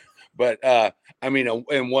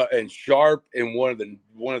and sharp and one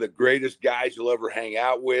of the greatest guys you'll ever hang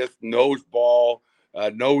out with. Knows ball,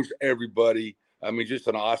 knows everybody. I mean, just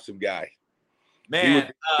an awesome guy.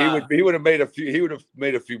 Man, he would have made a few. He would have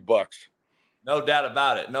made a few bucks. No doubt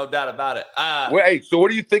about it. No doubt about it. Hey, so what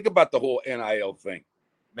do you think about the whole NIL thing?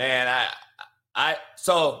 Man,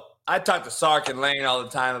 so I talk to Sark and Lane all the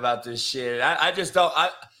time about this shit. I just don't.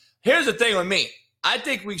 Here's the thing with me. I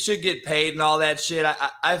think we should get paid and all that shit.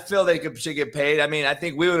 I feel they should get paid. I mean, I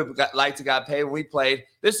think we would have liked to got paid when we played.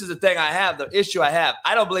 This is the thing I have, the issue I have.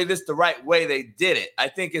 I don't believe this is the right way they did it. I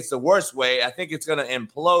think it's the worst way. I think it's going to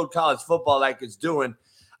implode college football like it's doing.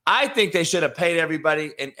 I think they should have paid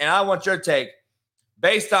everybody, and I want your take,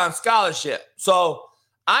 based on scholarship. So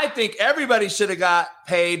I think everybody should have got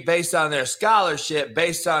paid based on their scholarship,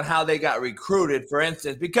 based on how they got recruited, for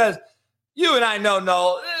instance, because you and I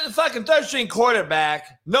know, fucking third-string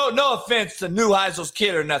quarterback, no offense to Neuheisel's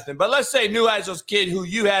kid or nothing, but let's say Neuheisel's kid who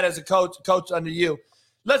you had as a coach under you,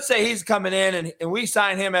 let's say he's coming in and we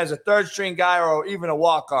sign him as a third-string guy or even a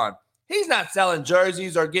walk-on. He's not selling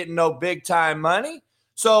jerseys or getting no big-time money.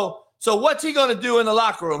 So what's he going to do in the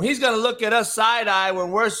locker room? He's going to look at us side-eye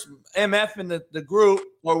when we're MFing the group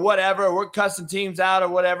or whatever, we're cussing teams out or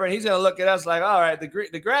whatever, and he's going to look at us like, all right,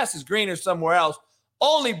 the grass is greener somewhere else.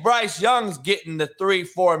 Only Bryce Young's getting the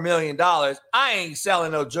 $3-4 million. I ain't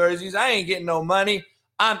selling no jerseys. I ain't getting no money.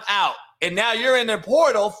 I'm out. And now you're in the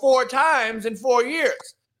portal 4 times in 4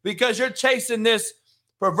 years because you're chasing this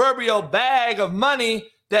proverbial bag of money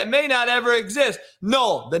that may not ever exist.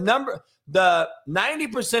 No, the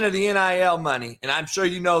 90% of the NIL money, and I'm sure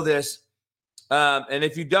you know this, and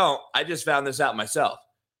if you don't, I just found this out myself.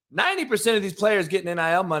 90% of these players getting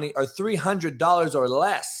NIL money are $300 or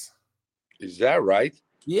less. Is that right?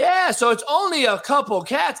 Yeah, so it's only a couple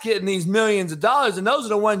cats getting these millions of dollars, and those are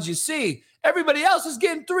the ones you see. Everybody else is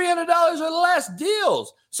getting $300 or less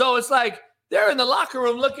deals. So it's like they're in the locker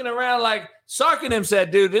room looking around like Sark and him said,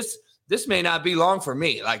 dude, this may not be long for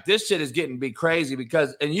me. Like this shit is getting to be crazy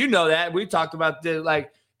because, and you know that, we talked about this,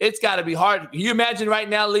 like it's got to be hard. Can you imagine right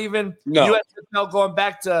now leaving USFL, going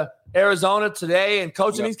back to Arizona today and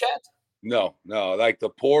coaching these cats? No, like the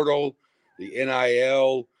portal, the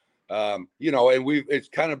NIL, and it's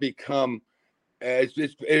kind of become,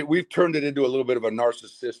 we've turned it into a little bit of a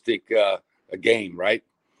narcissistic a game, right?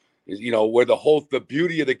 Where the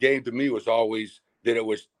beauty of the game to me was always that it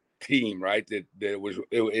was team, right? That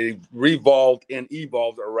it revolved and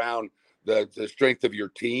evolved around the strength of your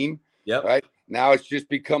team. Yep. Right. Now it's just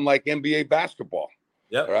become like NBA basketball.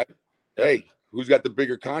 Yep. Right. Yep. Hey, who's got the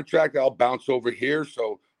bigger contract? I'll bounce over here.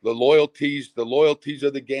 So the loyalties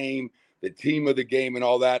of the game, the team of the game and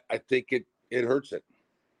all that, I think it hurts it.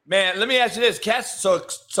 Man, let me ask you this, Cats. So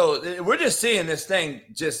we're just seeing this thing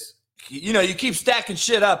just, you keep stacking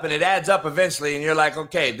shit up and it adds up eventually. And you're like,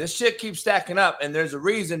 okay, this shit keeps stacking up and there's a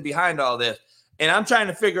reason behind all this. And I'm trying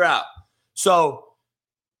to figure out. So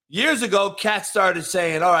years ago, Cats started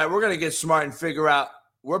saying, all right, we're going to get smart and figure out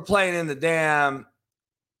we're playing in the damn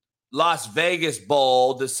Las Vegas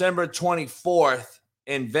Bowl, December 24th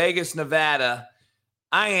in Vegas, Nevada.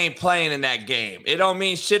 I ain't playing in that game. It don't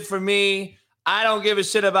mean shit for me. I don't give a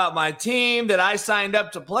shit about my team that I signed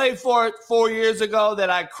up to play for 4 years ago, that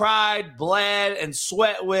I cried, bled, and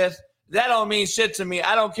sweat with. That don't mean shit to me.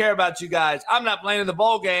 I don't care about you guys. I'm not playing in the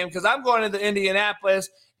bowl game because I'm going to the Indianapolis,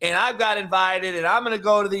 and I've got invited, and I'm going to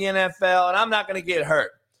go to the NFL, and I'm not going to get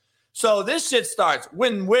hurt. So this shit starts.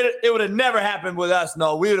 It would have never happened with us,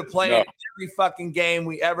 no. We would have played every fucking game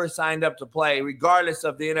we ever signed up to play, regardless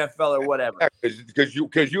of the NFL or whatever. Because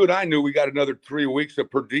you and I knew we got another 3 weeks of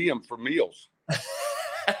per diem for meals.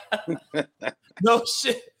 No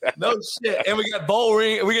shit. And we got bowl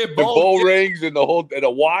ring. We get bowl rings and and a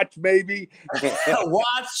watch, maybe.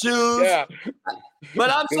 Watch, shoes. Yeah. But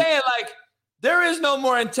I'm saying, like, there is no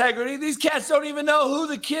more integrity. These cats don't even know who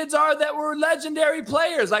the kids are that were legendary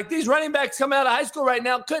players. Like these running backs coming out of high school right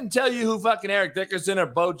now couldn't tell you who fucking Eric Dickerson or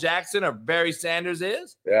Bo Jackson or Barry Sanders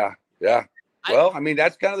is. Yeah. Well, I mean,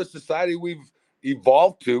 that's kind of the society we've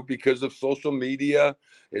evolved to because of social media.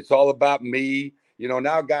 It's all about me.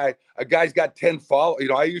 Now a guy's got 10 followers.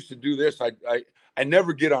 I used to do this. I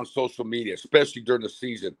never get on social media, especially during the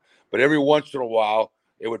season. But every once in a while,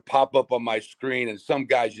 it would pop up on my screen, and some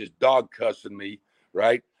guy's just dog cussing me,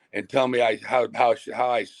 right, and tell me how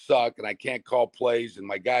I suck and I can't call plays and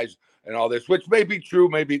my guys and all this, which may be true,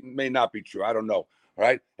 may not be true. I don't know,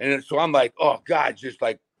 right? And so I'm like, oh God, it's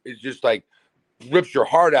just like rips your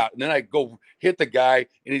heart out. And then I go hit the guy,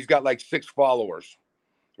 and he's got like 6 followers,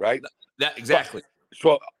 right? That exactly.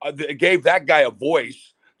 So it gave that guy a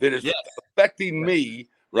voice that is affecting me,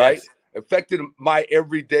 right? Yes. Affected my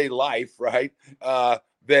everyday life, right?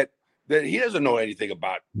 That he doesn't know anything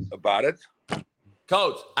about it.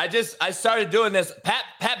 Coach, I started doing this. Pat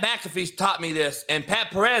McAfee taught me this, and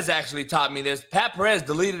Pat Perez actually taught me this. Pat Perez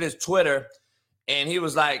deleted his Twitter, and he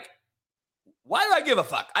was like, why do I give a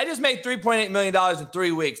fuck? I just made $3.8 million in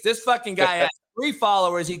 3 weeks. This fucking guy has free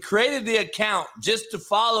followers. He created the account just to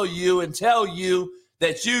follow you and tell you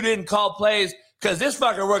that you didn't call plays because this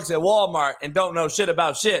fucker works at Walmart and don't know shit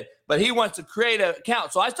about shit. But he wants to create an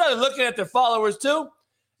account. So I started looking at their followers too.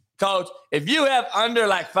 Coach, if you have under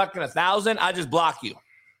like fucking 1,000, I just block you.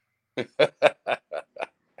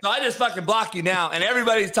 So I just fucking block you now, and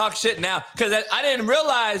everybody's talk shit now because I didn't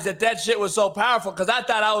realize that shit was so powerful because I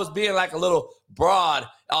thought I was being like a little broad.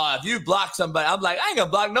 If you block somebody, I'm like, I ain't gonna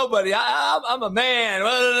block nobody. I'm a man.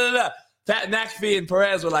 Pat McAfee and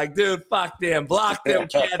Perez were like, dude, fuck them. Block them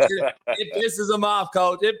cats. It pisses them off,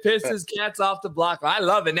 Coach. It pisses cats off to block. I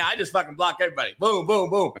love it now. I just fucking block everybody. Boom, boom,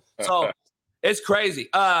 boom. So it's crazy.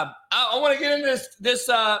 I want to get into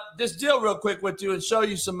this deal real quick with you and show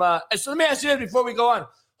you some. So let me ask you this before we go on.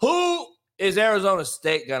 Who is Arizona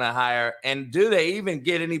State going to hire? And do they even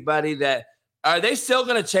get anybody that – are they still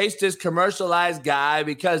going to chase this commercialized guy?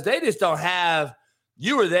 Because they just don't have –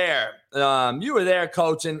 you were there. You were there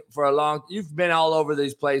coaching for a long – you've been all over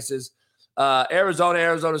these places.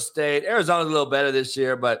 Arizona State. Arizona's a little better this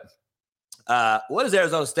year, but what does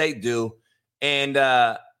Arizona State do? And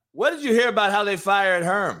what did you hear about how they fired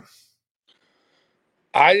Herm?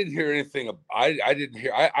 I didn't hear anything. I didn't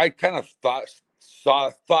hear. I kind of thought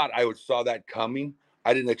I saw that coming.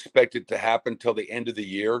 I didn't expect it to happen till the end of the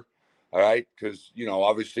year. All right. Because,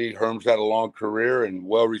 obviously Herm's had a long career and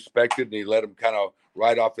well respected, and he let him kind of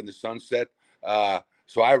ride off in the sunset.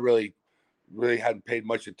 So I really hadn't paid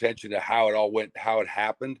much attention to how it all went, how it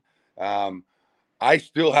happened. I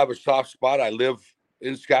still have a soft spot. I live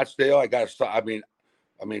in Scottsdale.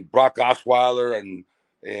 I mean, Brock Osweiler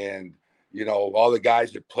and all the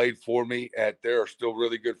guys that played for me there are still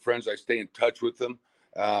really good friends. I stay in touch with them.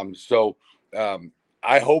 So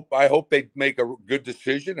I hope they make a good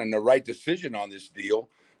decision and the right decision on this deal,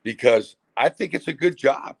 because I think it's a good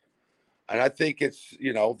job. And I think it's,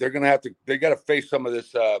 they got to face some of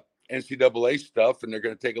this NCAA stuff, and they're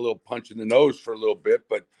going to take a little punch in the nose for a little bit.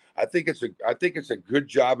 But I think it's a good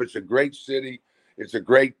job. It's a great city.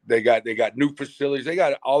 They got new facilities. They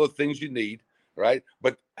got all the things you need. Right.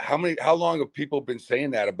 But how long have people been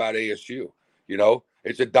saying that about ASU?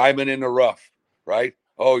 It's a diamond in the rough. Right.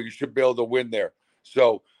 Oh, you should be able to win there.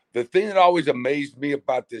 So the thing that always amazed me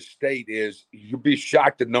about this state is you'd be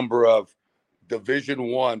shocked the number of Division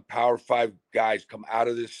I Power 5 guys come out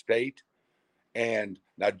of this state. And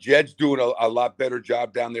now Jed's doing a lot better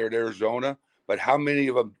job down there at Arizona, but how many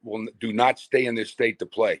of them do not stay in this state to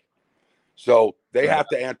play? So they have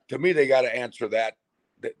to me, they got to answer that.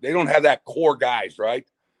 They don't have that core guys, right?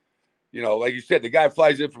 Like you said, the guy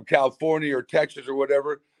flies in from California or Texas or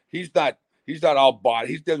whatever. He's not all bought.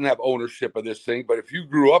 He doesn't have ownership of this thing. But if you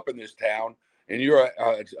grew up in this town and you're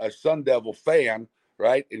a Sun Devil fan,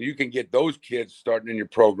 right, and you can get those kids starting in your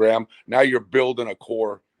program, now you're building a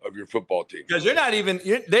core of your football team. Because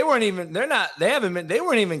they weren't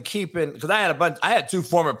even keeping, because I had two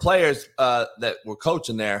former players that were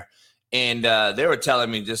coaching there, and they were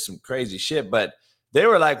telling me just some crazy shit, but they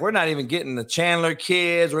were like, we're not even getting the Chandler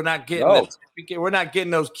kids. We're not getting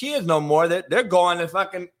those kids no more. They're going to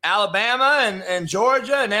fucking Alabama and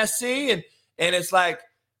Georgia and SC. And it's like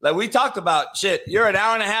we talked about shit. You're an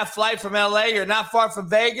hour and a half flight from LA. You're not far from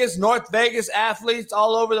Vegas, North Vegas athletes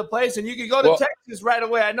all over the place. And you can go to Texas right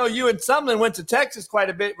away. I know you and Sumlin went to Texas quite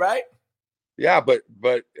a bit, right? Yeah, but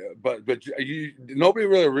nobody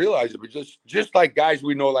really realized it. But just like guys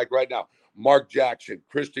we know, like right now, Mark Jackson,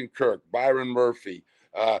 Kristen Kirk, Byron Murphy,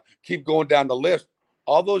 keep going down the list.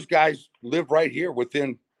 All those guys live right here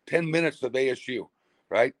within 10 minutes of ASU,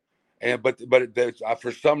 right? And but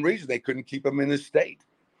for some reason they couldn't keep them in the state.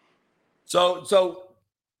 So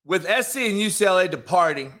with SC and UCLA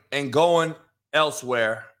departing and going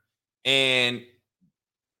elsewhere, and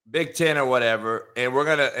Big Ten or whatever,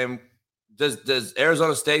 and does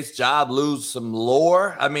Arizona State's job lose some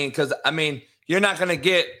lore? Because you're not gonna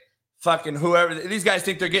get fucking whoever. These guys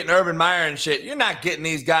think they're getting Urban Meyer and shit. You're not getting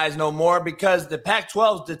these guys no more, because the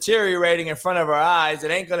Pac-12 is deteriorating in front of our eyes. It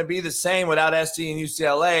ain't going to be the same without SC and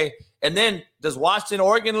UCLA. And then does Washington,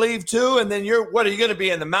 Oregon leave too? And then what are you going to be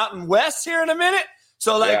in the Mountain West here in a minute?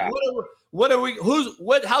 So how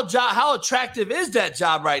attractive is that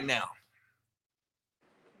job right now?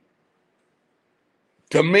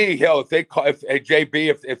 To me, hell,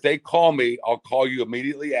 if they call me, I'll call you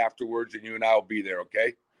immediately afterwards, and you and I will be there.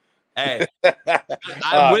 Okay. Hey,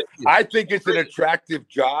 I'm with you. I think it's an attractive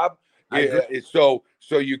job. So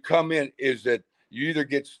you come in, is that you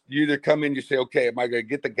either come in, you say, okay, am I going to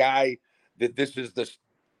get the guy that this is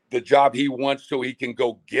the job he wants so he can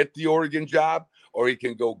go get the Oregon job, or he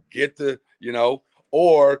can go get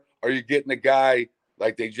or are you getting a guy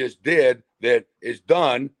like they just did that is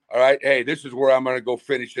done. All right. Hey, this is where I'm going to go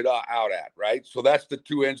finish it out at. Right. So that's the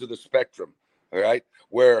two ends of the spectrum. All right.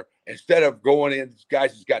 Where instead of going in,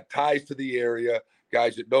 guys has got ties to the area,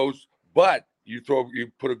 guys that knows, but you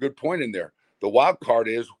put a good point in there. The wild card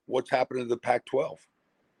is what's happening to the Pac-12.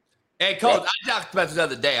 Hey, Coach, right? I talked about this the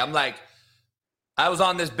other day. I'm like, I was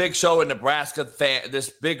on this big show in Nebraska,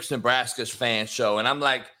 this big Nebraska fan show, and I'm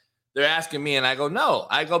like, they're asking me, and I go, no.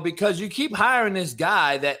 I go, because you keep hiring this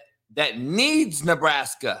guy that needs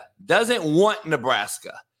Nebraska, doesn't want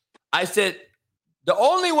Nebraska. I said, the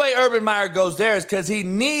only way Urban Meyer goes there is because he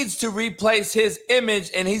needs to replace his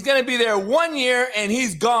image, and he's going to be there 1 year, and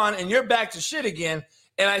he's gone, and you're back to shit again.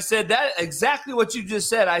 And I said that exactly what you just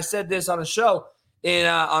said. I said this on a show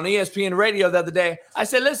on ESPN radio the other day. I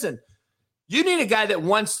said, listen, you need a guy that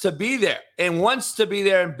wants to be there and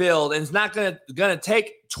build, and is not going to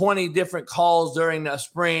take 20 different calls during the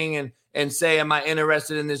spring and say, am I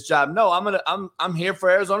interested in this job? No, I'm here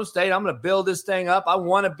for Arizona State. I'm going to build this thing up. I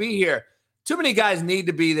want to be here. Too many guys need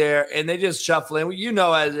to be there, and they just shuffle in. You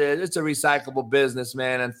know, it's a recyclable business,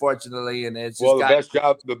 man, unfortunately. And it's just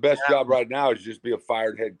the best job right now is just be a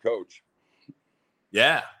fired head coach.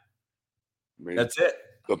 Yeah, I mean, that's it.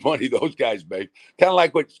 The money those guys make, kind of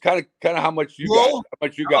like what's kind of how much you got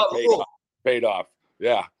paid off.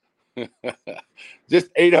 Yeah,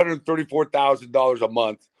 just $834,000 a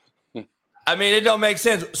month. I mean, it don't make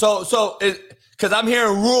sense. So because I'm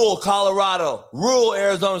hearing rural Colorado, rural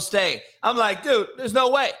Arizona State. I'm like, dude, there's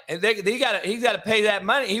no way. And he's got to pay that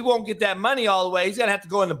money. He won't get that money all the way. He's gonna have to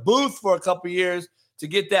go in the booth for a couple of years to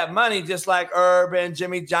get that money, just like Urban,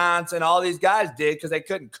 Jimmy Johnson, all these guys did, because they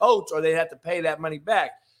couldn't coach or they'd have to pay that money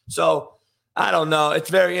back. So I don't know.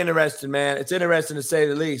 It's very interesting, man. It's interesting to say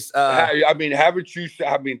the least.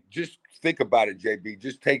 Just think about it, JB.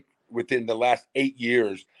 Just take within the last 8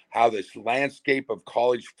 years how this landscape of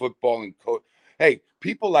college football and hey,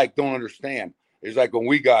 people don't understand. It's like when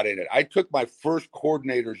we got in it. I took my first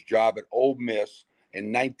coordinator's job at Ole Miss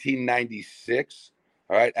in 1996.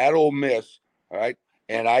 All right, at Ole Miss. All right,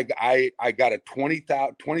 and I got a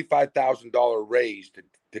 $25,000 raise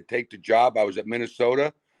to take the job. I was at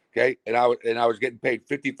Minnesota. Okay, and I was getting paid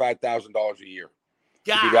 $55,000 a year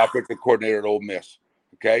to be the offensive coordinator at Ole Miss.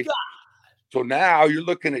 Okay, so now you're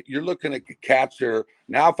looking at cats here.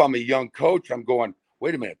 Now, if I'm a young coach, I'm going,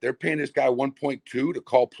 wait a minute, they're paying this guy 1.2 to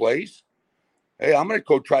call plays. Hey, I'm going to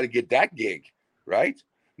go try to get that gig, right?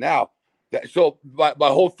 Now, so my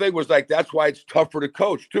whole thing was like, that's why it's tougher to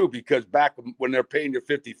coach too, because back when they're paying you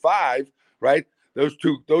 55, right? Those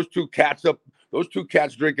two cats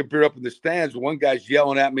drinking beer up in the stands. One guy's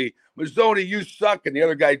yelling at me, Mazzoni, you suck. And the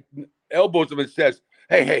other guy elbows him and says,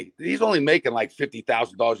 hey, he's only making like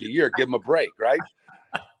 $50,000 a year. Give him a break, right?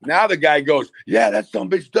 Now the guy goes, yeah, that son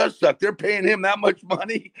of a bitch does suck. They're paying him that much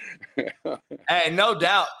money. Hey, no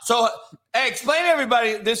doubt. So, hey, explain to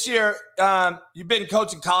everybody this year. You've been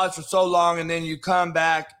coaching college for so long, and then you come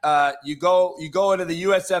back. You go into the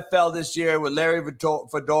USFL this year with Larry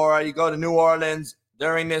Fedora. You go to New Orleans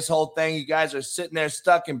during this whole thing. You guys are sitting there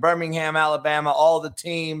stuck in Birmingham, Alabama, all the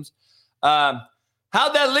teams.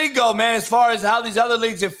 How'd that league go, man, as far as how these other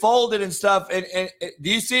leagues have folded and stuff? And do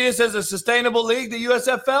you see this as a sustainable league, the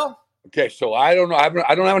USFL? Okay, so I don't know. I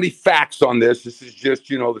don't have any facts on this. This is just,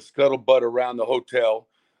 the scuttlebutt around the hotel.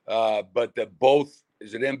 But that both,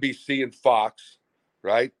 is it NBC and Fox,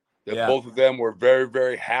 right? That both of them were very,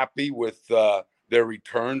 very happy with their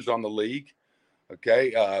returns on the league.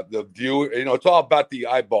 Okay, the view, it's all about the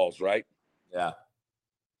eyeballs, right? Yeah.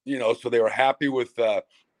 So they were happy with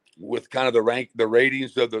kind of the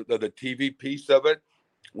ratings of the TV piece of it,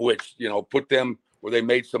 which, put them where they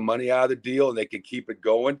made some money out of the deal and they could keep it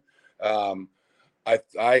going. I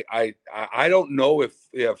don't know if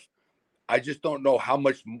I just don't know how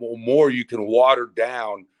much more you can water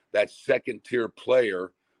down that second tier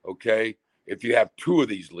player. Okay. If you have two of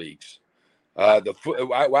these leagues, I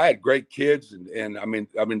had great kids and I mean,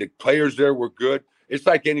 the players there were good. It's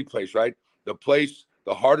like any place, right?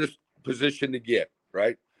 The hardest position to get,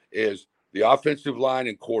 right, is the offensive line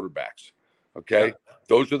and quarterbacks. Okay. Yeah.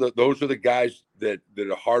 Those are the guys that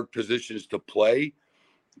are hard positions to play.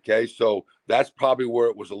 Okay. So that's probably where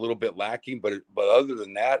it was a little bit lacking, but other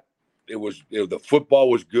than that, it was, the football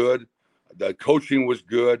was good. The coaching was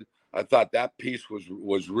good. I thought that piece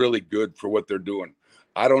was really good for what they're doing.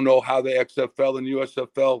 I don't know how the XFL and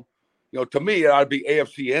USFL, to me, it ought to be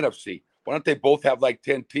AFC, NFC. Why don't they both have like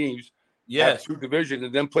 10 teams, have two divisions,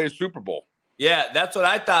 and then play a Super Bowl? Yeah, that's what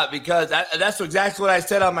I thought, because that's exactly what I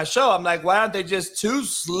said on my show. I'm like, why aren't they just two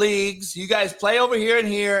leagues? You guys play over here,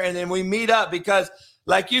 and then we meet up, because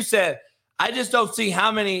like you said, I just don't see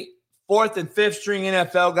how many fourth and fifth string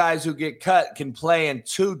NFL guys who get cut can play in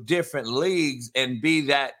 2 different leagues and be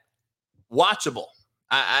that watchable.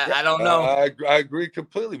 I don't know. I agree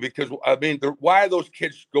completely because I mean, why are those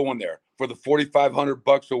kids going there for the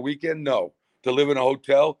 $4,500 a weekend? No, to live in a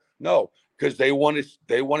hotel? No, because they want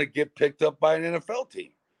to get picked up by an NFL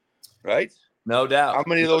team, right? No doubt. How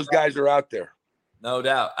many of those guys are out there? No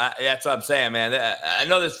doubt. That's what I'm saying, man. I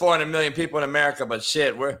know there's 400 million people in America, but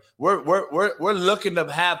shit, we're looking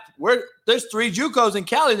to have. There's 3 JUCOs in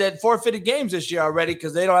Cali that forfeited games this year already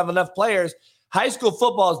because they don't have enough players. High school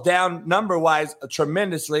football is down number-wise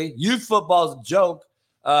tremendously. Youth football is a joke.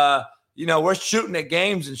 We're shooting at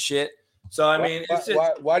games and shit. So, I mean, it's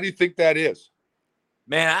just, why do you think that is?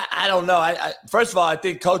 Man, I don't know. First of all, I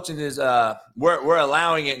think coaching is we're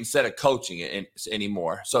allowing it instead of coaching it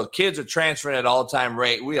anymore. So kids are transferring at all-time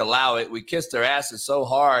rate. We allow it. We kiss their asses so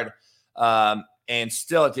hard, and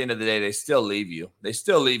still at the end of the day, they still leave you. They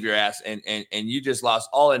still leave your ass, and you just lost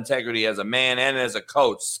all integrity as a man and as a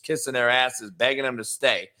coach, kissing their asses, begging them to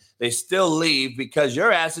stay. They still leave because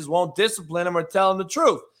your asses won't discipline them or tell them the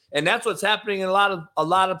truth, and that's what's happening in a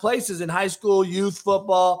lot of places in high school, youth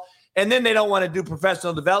football. And then they don't want to do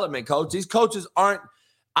professional development, coach. These coaches aren't.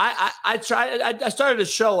 I started to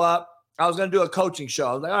show up. I was going to do a coaching show.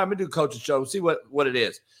 I was like, all right, I'm going to do a coaching show. See what it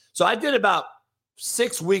is. So I did about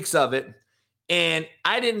 6 weeks of it, and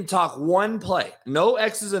I didn't talk one play, no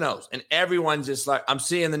X's and O's. And everyone's just like, I'm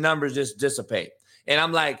seeing the numbers just dissipate. And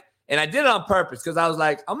I'm like, and I did it on purpose because I was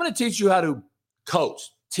like, I'm going to teach you how to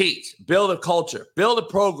coach, teach, build a culture, build a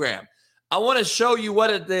program. I want to show you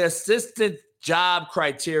what the assistant job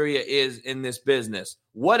criteria is in this business,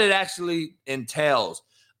 what it actually entails.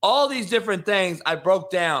 All these different things I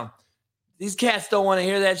broke down. These cats don't want to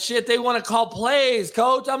hear that shit. They want to call plays,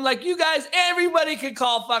 coach. I'm like, you guys, everybody can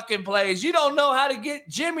call fucking plays. You don't know how to get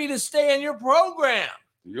Jimmy to stay in your program.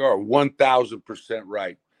 You're 1,000%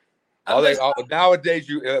 right. Nowadays,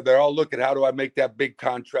 they're all looking, how do I make that big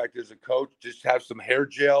contract as a coach? Just have some hair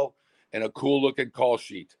gel and a cool looking call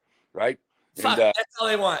sheet, right? Fuck, that's all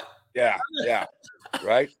they want. Yeah,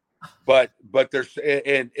 right. But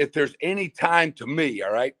if there's any time to me,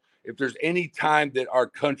 all right, if there's any time that our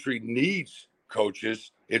country needs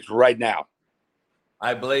coaches, it's right now.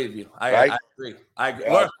 I believe you. I agree. I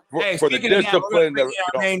agree. For the discipline,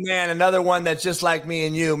 main man, another one that's just like me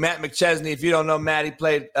and you, Matt McChesney. If you don't know Matt, he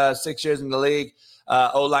played 6 years in the league.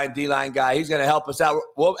 O-line, D-line guy. He's going to help us out.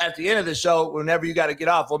 Well, at the end of the show, whenever you got to get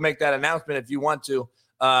off, we'll make that announcement if you want to.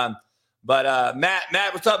 But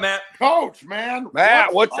Matt, what's up, Matt? Coach, man.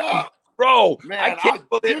 Matt, what's up? Bro, Man, I can't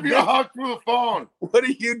give you a hug through the phone. What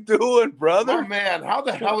are you doing, brother? Oh, man, how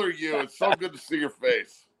the hell are you? It's so good to see your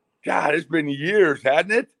face. God, it's been years,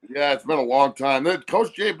 hasn't it? Yeah, it's been a long time.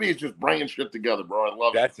 Coach JB is just bringing shit together, bro. I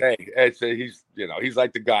love it. He's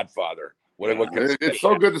like the Godfather. It's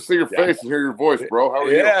so good to see your face and hear your voice, bro. How are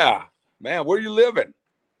you? Yeah, man. Where are you living?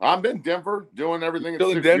 I'm in Denver, doing everything at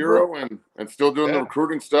Still in 6-0 and still doing the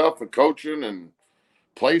recruiting stuff and coaching and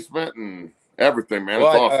placement and everything, man.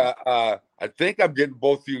 Well, it's awesome. I think I'm getting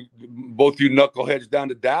both you knuckleheads down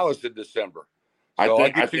to Dallas in December. So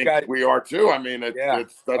I think we are too. I mean, that's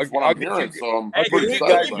what I'm hearing. So I'm pretty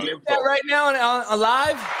excited about it. That right now on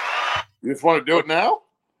live? You just want to do it now?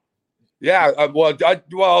 Yeah. I'm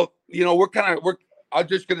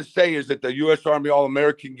just going to say is that the U.S. Army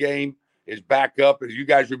All-American game is back up, as you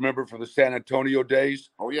guys remember from the San Antonio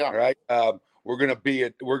days. Oh yeah, all right. We're gonna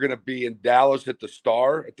be in Dallas at the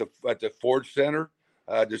Star at the Ford Center,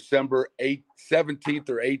 December 17th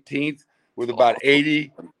or 18th, with about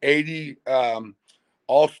 80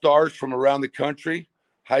 all-stars from around the country,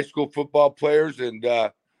 high school football players, and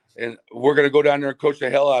we're gonna go down there and coach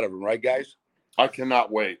the hell out of them, right, guys? I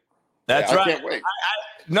cannot wait. That's right. I can't wait.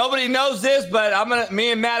 Nobody knows this, but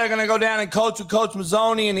me and Matt are gonna go down and coach with Coach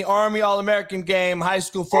Mazzoni in the Army All-American game, high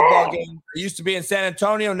school football game. It used to be in San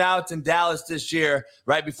Antonio, now it's in Dallas this year,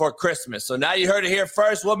 right before Christmas. So now you heard it here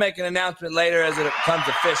first. We'll make an announcement later as it becomes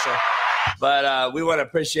official. But we want to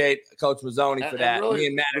appreciate Coach Mazzoni for that. Really, me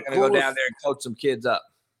and Matt are gonna go down there and coach some kids up.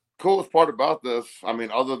 Coolest part about this, I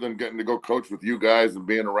mean, other than getting to go coach with you guys and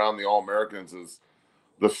being around the All-Americans, is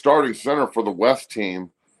the starting center for the West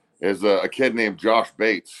team is a kid named Josh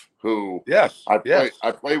Bates, who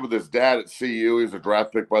I played with his dad at CU. He was a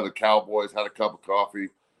draft pick by the Cowboys, had a cup of coffee,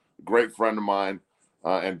 great friend of mine.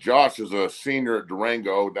 And Josh is a senior at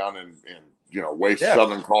Durango down in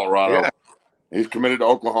southern Colorado. Yeah. He's committed to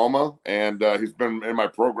Oklahoma, and he's been in my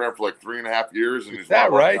program for like 3.5 years, and he's one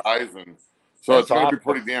of our guys. And so it's going to be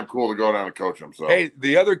pretty damn cool to go down and coach him. So hey,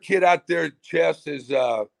 the other kid out there, Chess, is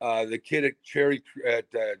the kid at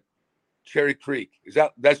Cherry Creek.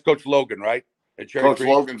 That's Coach Logan, right? At Cherry Coach Creek?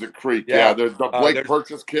 Logan's at Creek. Yeah. Yeah, there's the Blake there's-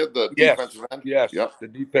 Purchase kid, the Yes, defensive end. yes, Yep. the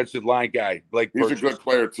defensive line guy, Blake He's Purchase. a good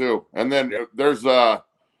player too. And then Yep. there's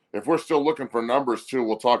if we're still looking for numbers too,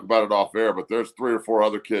 we'll talk about it off air. But there's 3 or 4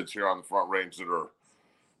 other kids here on the Front Range that are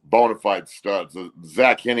bona fide studs. The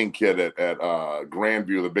Zach Henning kid at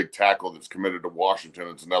Grandview, the big tackle that's committed to Washington,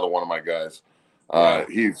 it's another one of my guys. Yeah.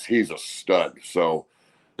 He's a stud. So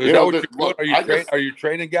Is you that know, what look, are you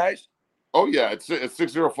training guys? oh yeah, it's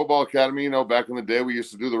 6-0 Football Academy. You know, back in the day, we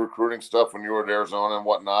used to do the recruiting stuff when you were at Arizona and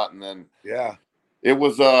whatnot, and then Yeah. it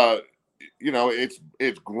was you know,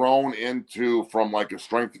 it's grown into from like a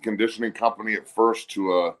strength and conditioning company at first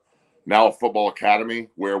to now a football academy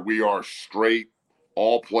where we are straight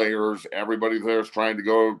all players. Everybody there is trying to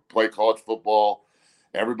go play college football.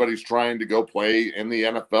 Everybody's trying to go play in the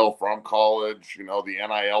NFL from college. You know, the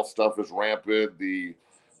NIL stuff is rampant. The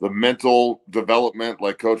mental development,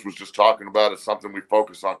 like Coach was just talking about, is something we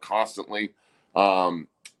focus on constantly. I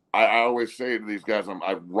always say to these guys,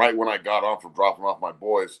 I right when I got on from dropping off my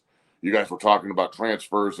boys, you guys were talking about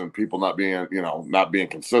transfers and people not being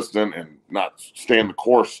consistent and not staying the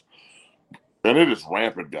course. And it is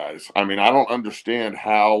rampant, guys. I mean, I don't understand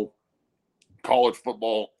how college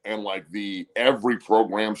football and like every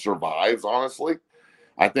program survives, honestly.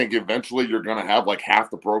 I think eventually you're going to have like half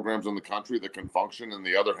the programs in the country that can function and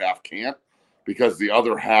the other half can't because the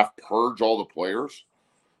other half purge all the players.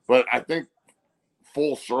 But I think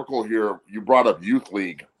full circle here, you brought up youth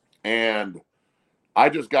league, and I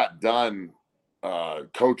just got done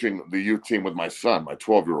coaching the youth team with my son, my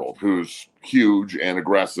 12-year-old, who's huge and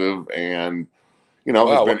aggressive, and you know,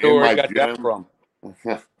 has been in my got gym. that from?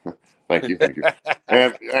 Thank you.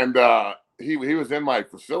 and he was in my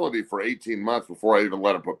facility for 18 months before I even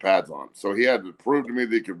let him put pads on. So he had to prove to me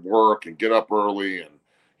that he could work and get up early, and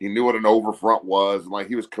he knew what an overfront was, and like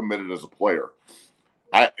he was committed as a player.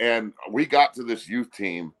 And we got to this youth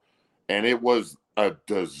team, and it was a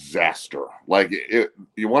disaster. Like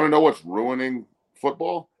you want to know what's ruining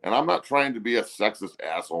football? And I'm not trying to be a sexist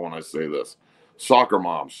asshole when I say this. Soccer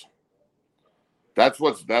moms. That's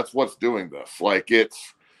what's doing this. Like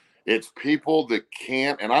it's people that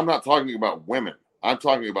can't, and I'm not talking about women. I'm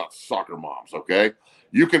talking about soccer moms. Okay,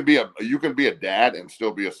 you can be a dad and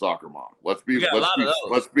still be a soccer mom. Let's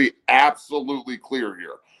be absolutely clear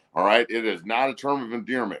here. All right, it is not a term of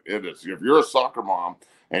endearment. It is if you're a soccer mom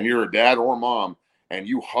and you're a dad or mom and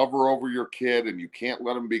you hover over your kid and you can't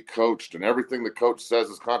let them be coached and everything the coach says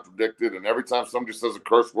is contradicted, and every time somebody says a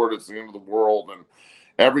curse word, it's the end of the world, and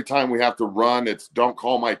every time we have to run, it's don't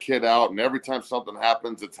call my kid out. And every time something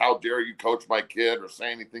happens, it's how dare you coach my kid or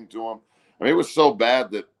say anything to him. I mean, it was so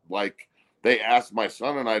bad that like they asked my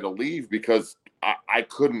son and I to leave because I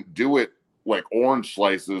couldn't do it like orange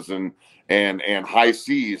slices and high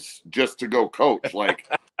C's just to go coach. Like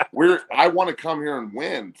I want to come here and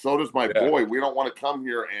win. So does my boy. We don't want to come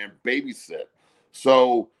here and babysit.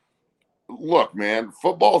 So look, man,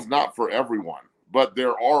 football's not for everyone. But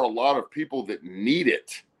there are a lot of people that need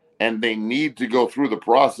it, and they need to go through the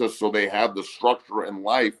process so they have the structure in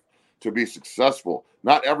life to be successful.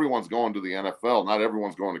 Not everyone's going to the NFL. Not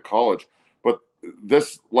everyone's going to college. But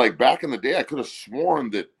this, like back in the day, I could have sworn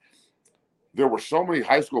that there were so many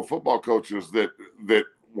high school football coaches that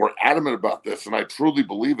were adamant about this, and I truly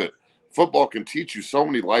believe it. Football can teach you so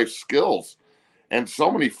many life skills. And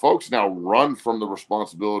so many folks now run from the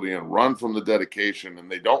responsibility and run from the dedication,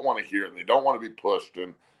 and they don't want to hear it, and they don't want to be pushed,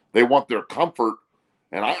 and they want their comfort.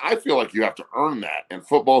 And I feel like you have to earn that, and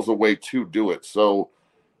football's a way to do it. So,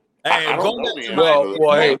 hey, I don't know the answer to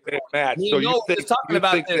well, that. hey, Matt. You So know, you think we're talking you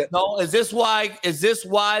about think this? that, No, is this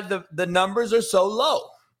why the numbers are so low?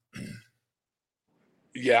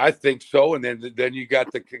 Yeah, I think so. And then you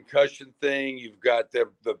got the concussion thing. You've got the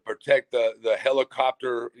protect the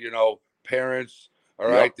helicopter, parents, all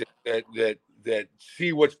right, that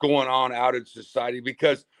see what's going on out in society,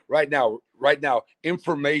 because right now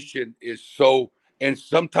information is so, and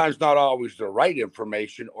sometimes not always the right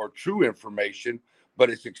information or true information,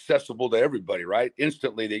 but it's accessible to everybody, right?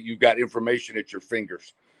 Instantly, that you got information at your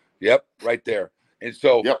fingers. Yep, right there. And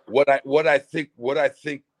so what I think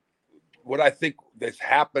that's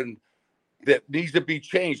happened that needs to be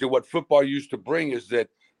changed, and what football used to bring, is that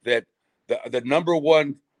the number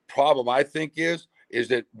one problem, I think, is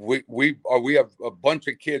that we have a bunch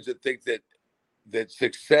of kids that think that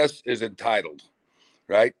success is entitled,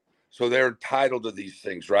 right? So they're entitled to these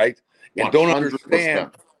things, right? And 100%.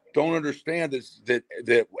 don't understand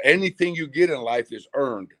that anything you get in life is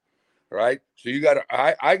earned, right? So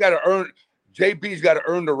I got to earn. JB's got to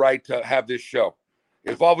earn the right to have this show.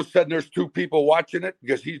 If all of a sudden there's 2 people watching it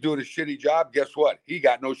because he's doing a shitty job, guess what? He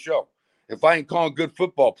got no show. If I ain't calling good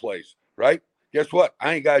football plays, right? guess what?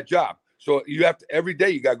 I ain't got a job. So you have to, every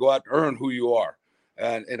day you got to go out and earn who you are.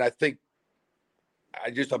 And I think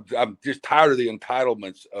I'm just tired of the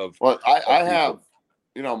entitlements of. Well, I have,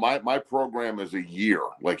 my program is a year.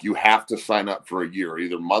 Like you have to sign up for a year,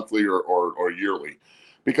 either monthly or yearly,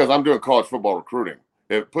 because I'm doing college football recruiting.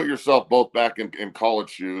 Put yourself both back in college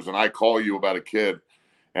shoes, and I call you about a kid,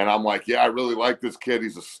 and I'm like, yeah, I really like this kid.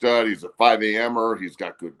 He's a stud. He's a 5 a.m.er. He's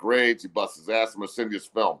got good grades. He busts his ass. I'm going to send you his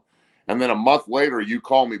film. And then a month later, you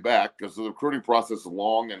call me back because the recruiting process is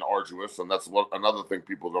long and arduous, and that's another thing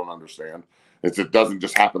people don't understand. It doesn't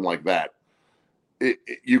just happen like that.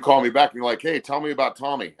 You call me back and you're like, hey, tell me about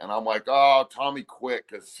Tommy. And I'm like, oh, Tommy quit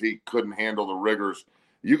because he couldn't handle the rigors.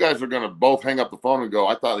 You guys are going to both hang up the phone and go,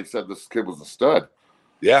 I thought he said this kid was a stud.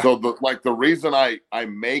 Yeah. So the reason I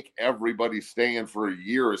make everybody stay in for a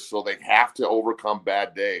year is so they have to overcome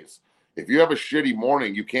bad days. If you have a shitty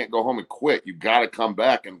morning, you can't go home and quit. You got to come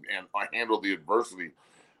back and handle the adversity.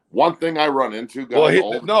 One thing I run into, guys.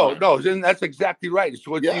 No, that's exactly right.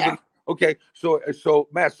 So it's even okay. So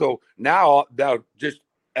Matt, so now just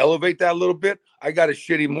elevate that a little bit. I got a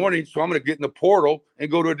shitty morning, so I'm going to get in the portal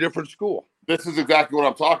and go to a different school. This is exactly what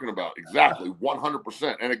I'm talking about. Exactly,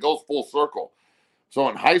 100%, and it goes full circle. So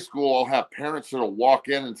in high school, I'll have parents that'll walk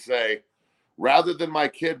in and say, rather than my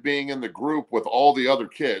kid being in the group with all the other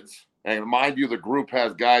kids, and mind you, the group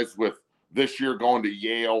has guys with this year going to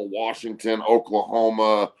Yale, Washington,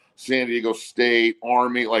 Oklahoma, San Diego State,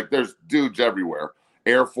 Army, like there's dudes everywhere,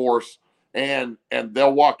 Air Force, and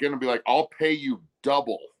they'll walk in and be like, I'll pay you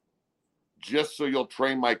double just so you'll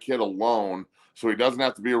train my kid alone so he doesn't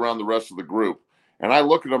have to be around the rest of the group. And I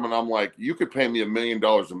look at them and I'm like, you could pay me $1 million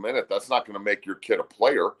a minute. That's not going to make your kid a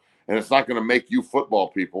player, and it's not going to make you football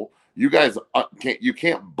people. You guys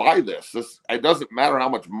can't buy this. It doesn't matter how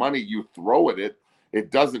much money you throw at it.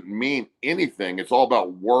 It doesn't mean anything. It's all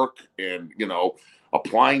about work and,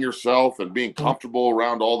 applying yourself and being comfortable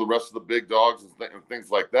around all the rest of the big dogs and things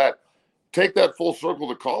like that. Take that full circle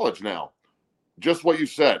to college now. Just what you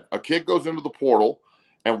said. A kid goes into the portal,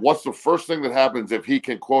 and what's the first thing that happens if he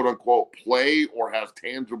can, quote unquote, play or has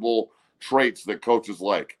tangible traits that coaches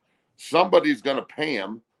like? Somebody's going to pay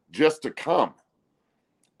him just to come.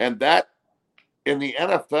 And that in the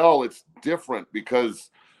NFL, it's different because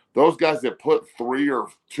those guys that put 3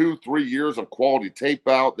 years of quality tape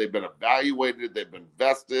out, they've been evaluated, they've been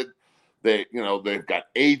vested, they've got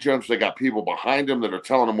agents, they got people behind them that are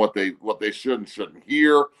telling them what they should and shouldn't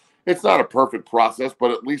hear. It's not a perfect process,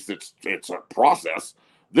 but at least it's a process.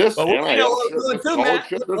 This there's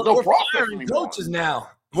no process anymore. Coaches now.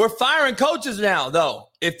 We're firing coaches now, though.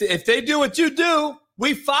 If they do what you do,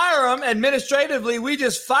 we fire them administratively. We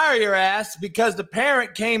just fire your ass because the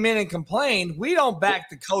parent came in and complained. We don't back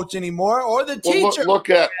the coach anymore or the teacher. Look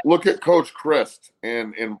at Coach Christ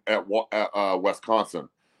at Wisconsin.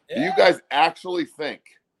 Yeah. Do you guys actually think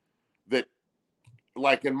that,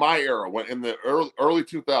 like in my era, when in the early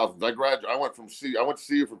 2000s, I went to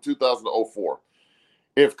CU from 2000 to 2004.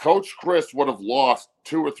 If Coach Chris would have lost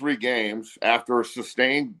 2 or 3 games after a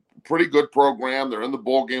sustained pretty good program, they're in the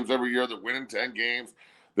bowl games every year, they're winning 10 games,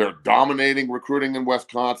 they're dominating recruiting in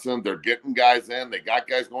Wisconsin, they're getting guys in, they got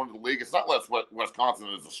guys going to the league. It's not less what Wisconsin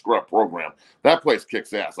is a scrub program. That place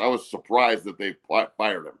kicks ass. I was surprised that they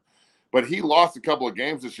fired him. But he lost a couple of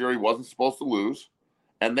games this year he wasn't supposed to lose,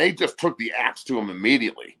 and they just took the axe to him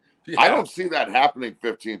immediately. Yeah. I don't see that happening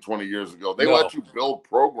 15, 20 years ago. They let you build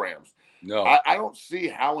programs. No, I don't see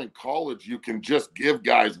how in college you can just give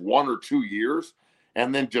guys 1 or 2 years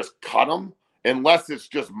and then just cut them unless it's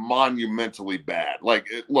just monumentally bad.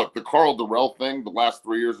 Look, the Carl Durrell thing the last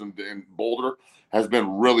 3 years in Boulder has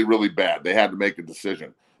been really, really bad. They had to make a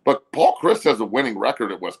decision. But Paul Chryst has a winning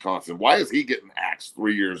record at Wisconsin. Why is he getting axed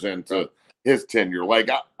 3 years into his tenure?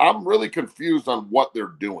 I'm really confused on what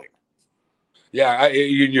they're doing. Yeah,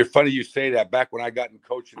 you're funny you say that. Back when I got in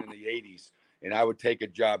coaching in the 80s, and I would take a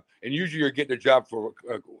job, and usually you're getting a job for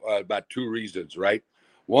about 2 reasons, right?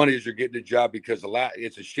 One is you're getting a job because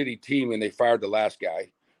it's a shitty team and they fired the last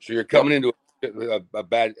guy. So you're coming into a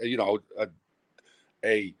bad,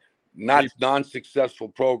 a non-successful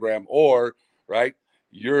program, or right,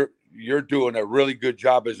 you're doing a really good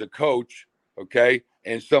job as a coach, okay?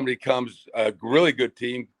 And somebody comes, a really good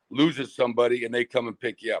team loses somebody and they come and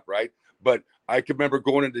pick you up, right? But I can remember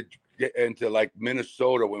going into like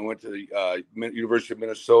Minnesota when we went to the University of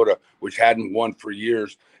Minnesota, which hadn't won for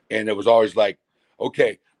years. And it was always like,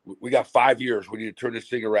 okay, we got 5 years. We need to turn this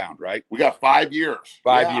thing around, right? We got 5 years.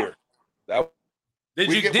 5 years.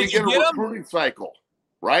 We get a recruiting cycle,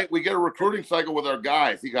 right? We get a recruiting cycle with our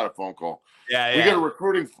guys. He got a phone call. Yeah. We get a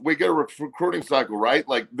recruiting cycle, right?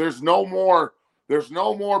 Like there's no more There's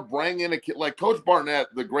no more bringing a kid like Coach Barnett,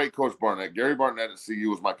 the great Coach Barnett. Gary Barnett at CU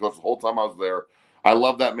was my coach the whole time I was there. I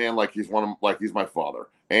love that man like he's my father.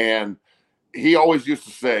 And he always used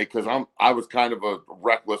to say, because I was kind of a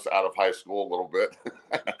reckless out of high school a little bit,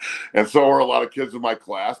 and so were a lot of kids in my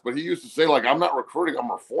class. But he used to say, like, I'm not recruiting,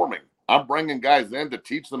 I'm reforming. I'm bringing guys in to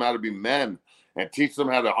teach them how to be men and teach them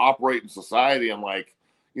how to operate in society and, like,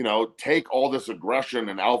 you know, take all this aggression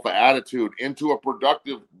and alpha attitude into a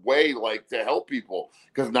productive way, like to help people,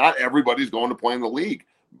 because not everybody's going to play in the league.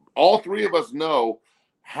 All three of us know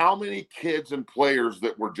how many kids and players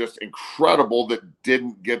that were just incredible that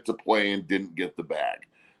didn't get to play and didn't get the bag.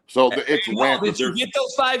 So it's rampant. Did you get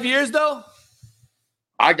those 5 years though?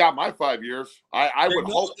 I got my 5 years. I would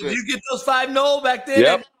hope that. Did you get those 5, Noel, back then?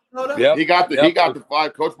 Yep. Yep. He got the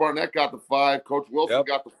 5. Coach Barnett got the 5. Coach Wilson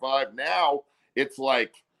got the 5. Now it's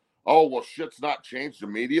like, oh, well, shit's not changed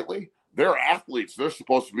immediately. They're athletes. They're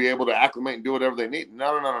supposed to be able to acclimate and do whatever they need.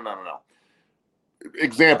 No.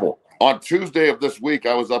 Example. On Tuesday of this week,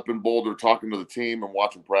 I was up in Boulder talking to the team and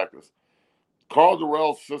watching practice. Carl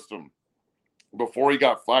Durrell's system, before he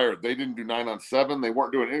got fired, they didn't do 9-on-7. They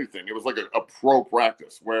weren't doing anything. It was like a pro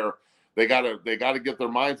practice where they gotta get their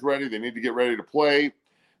minds ready. They need to get ready to play.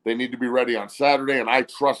 They need to be ready on Saturday, and I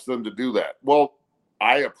trust them to do that. Well,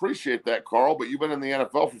 I appreciate that, Carl, but you've been in the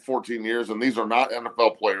NFL for 14 years, and these are not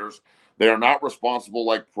NFL players. They are not responsible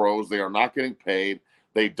like pros. They are not getting paid.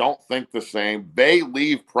 They don't think the same. They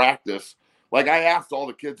leave practice. Like, I asked all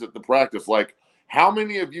the kids at the practice, like, how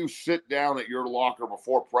many of you sit down at your locker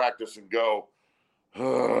before practice and go,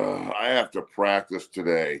 I have to practice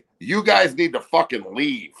today? You guys need to fucking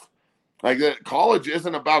leave. Like, college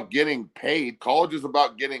isn't about getting paid. College is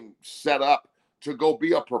about getting set up to go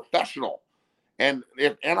be a professional. And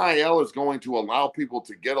if NIL is going to allow people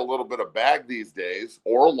to get a little bit of bag these days,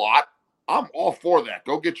 or a lot, I'm all for that.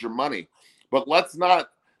 Go get your money. But let's not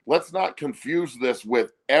confuse this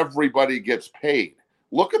with everybody gets paid.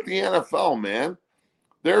 Look at the NFL, man.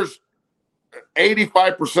 There's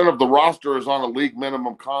 85% of the roster is on a league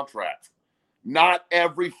minimum contract. Not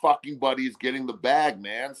every fucking buddy is getting the bag,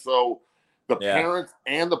 man. So the parents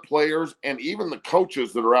and the players and even the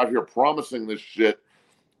coaches that are out here promising this shit,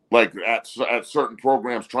 like at certain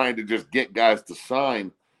programs trying to just get guys to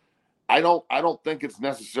sign, I don't think it's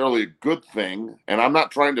necessarily a good thing. And I'm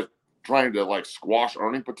not trying to like squash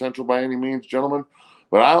earning potential by any means, gentlemen,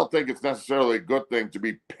 but I don't think it's necessarily a good thing to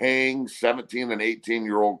be paying 17 and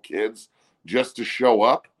 18-year-old kids just to show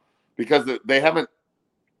up, because they haven't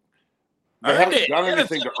done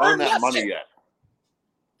anything to earn that money yet.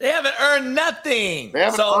 They haven't earned nothing. They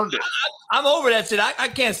haven't earned it. I'm over that shit. I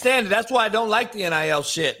can't stand it. That's why I don't like the NIL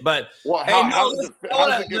shit. But well,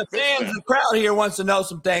 the fans, the crowd here wants to know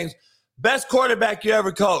some things. Best quarterback you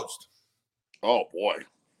ever coached? Oh boy.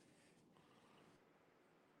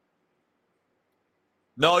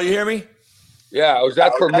 No, you hear me? Yeah, was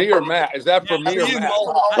that for me or Matt? Is that for me or Matt?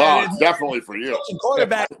 Oh, it's definitely for you.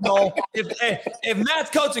 Quarterback, no. If Matt's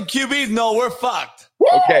coaching QBs, no, we're fucked.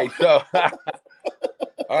 Okay, so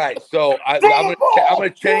all right, so I'm gonna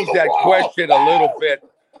change that question a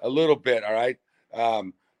little bit. All right,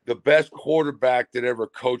 the best quarterback that ever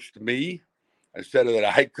coached me, instead of that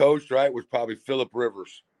I coached, right, was probably Phillip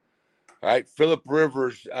Rivers. All right, Phillip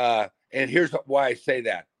Rivers, and here's why I say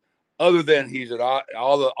that. Other than he's at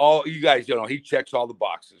all you guys, you know, he checks all the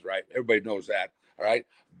boxes, right? Everybody knows that, all right?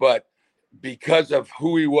 But because of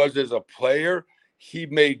who he was as a player, he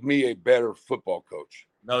made me a better football coach.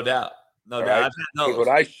 No doubt. No doubt. Right? When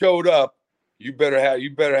I showed up, you better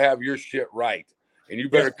have your shit right. And you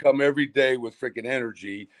better come every day with freaking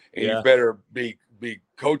energy, and you better be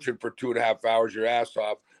coaching for 2.5 hours your ass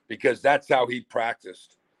off, because that's how he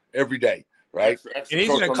practiced every day. Right, and he's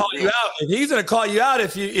going to call you out. And he's going to call you out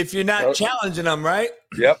if you're not challenging him, right?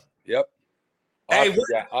 Yep. Hey,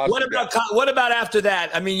 what about after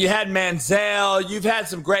that? I mean, you had Manziel. You've had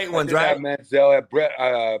some great ones, right? Manziel, had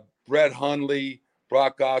Brett Hundley,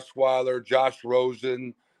 Brock Osweiler, Josh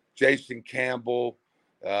Rosen, Jason Campbell.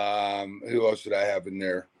 Who else did I have in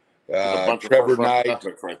there? Trevor Knight,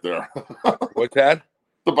 right there. What's that?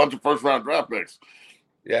 A bunch of first-round draft picks.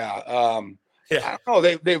 Yeah. I don't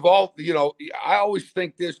know. They've all, you know, I always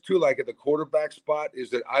think this too, like at the quarterback spot, is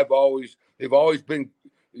that they've always been,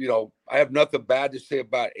 you know, I have nothing bad to say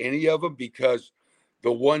about any of them, because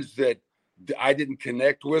the ones that I didn't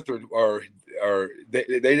connect with or they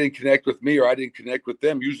didn't connect with me, or I didn't connect with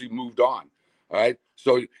them, usually moved on. All right.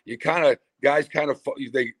 So you guys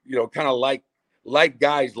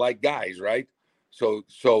like guys, right?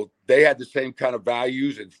 So they had the same kind of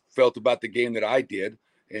values and felt about the game that I did.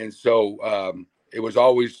 And so it was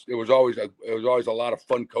always a lot of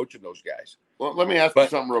fun coaching those guys. Well, let me ask you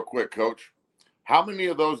something real quick, Coach. How many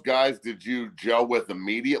of those guys did you gel with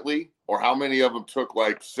immediately, or how many of them took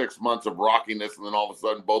like 6 months of rockiness, and then all of a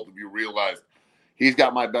sudden both of you realized he's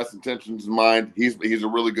got my best intentions in mind. He's a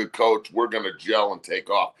really good coach. We're going to gel and take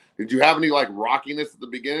off. Did you have any like rockiness at the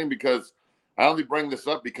beginning? Because I only bring this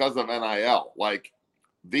up because of NIL. Like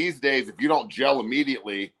these days, if you don't gel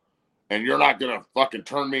immediately and you're not going to fucking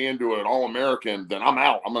turn me into an All-American, then I'm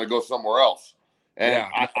out. I'm going to go somewhere else. And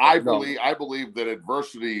yeah, I believe that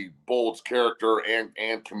adversity builds character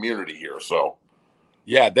and community here. So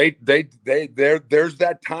yeah, there's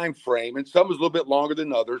that time frame, and some is a little bit longer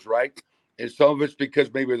than others, right? And some of it's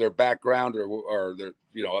because maybe their background or their,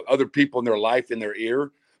 you know, other people in their life in their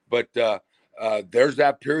ear. But there's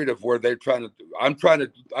that period of where they're trying to earn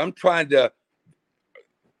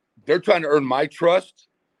my trust,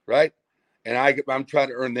 right? And I'm trying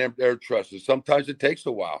to earn their trust. And sometimes it takes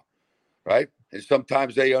a while, right? And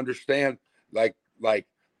sometimes they understand, like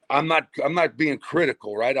I'm not being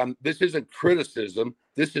critical, right? This isn't criticism.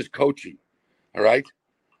 This is coaching, all right?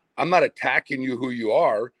 I'm not attacking you who you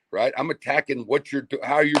are, right? I'm attacking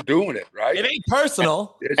how you're doing it, right? It ain't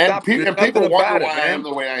personal. And people wonder why I am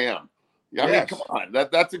the way I am. Yeah, I mean, come on.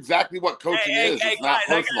 That's exactly what coaching is. It's not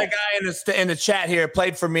personal. I got a guy in the chat here,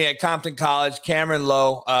 played for me at Compton College, Cameron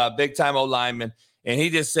Lowe, big time old lineman, and he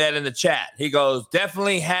just said in the chat, he goes,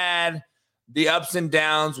 definitely had the ups and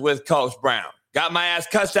downs with Coach Brown. Got my ass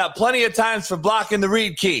cussed out plenty of times for blocking the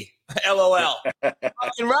read key. LOL.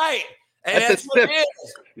 Fucking right. And that's what it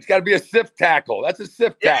is. It's got to be a sift tackle. That's a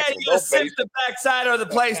sift tackle. Yeah, you got to sift the backside or the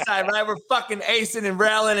play side, right? We're fucking acing and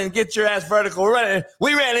railing and get your ass vertical.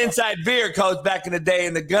 We ran inside veer, Coach, back in the day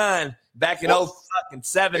in the gun, back in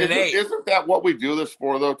 07 and 8. Isn't that what we do this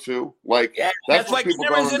for, though, too? Like, yeah, that's why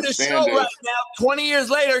Cameron's in the show right now. 20 years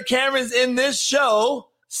later, Cameron's in this show,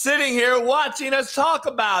 sitting here watching us talk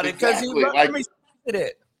about it because he respected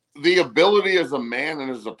it. The ability as a man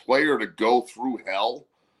and as a player to go through hell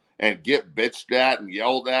and get bitched at and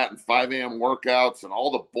yelled at and 5 a.m. workouts and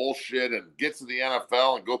all the bullshit and get to the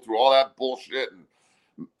NFL and go through all that bullshit. And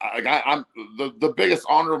I'm the biggest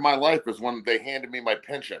honor of my life is when they handed me my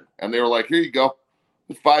pension and they were like, here you go.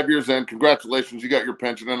 It's 5 years in. Congratulations. You got your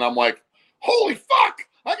pension. And I'm like, holy fuck.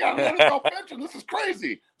 I got an NFL pension. This is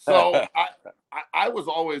crazy. So I was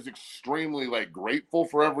always extremely like grateful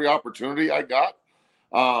for every opportunity I got.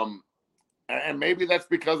 And maybe that's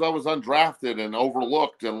because I was undrafted and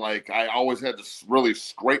overlooked, and like I always had to really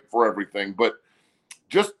scrape for everything. But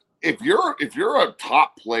just if you're a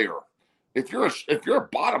top player, if you're a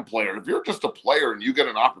bottom player, if you're just a player and you get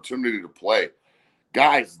an opportunity to play,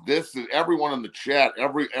 guys, this is everyone in the chat,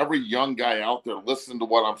 every young guy out there, listen to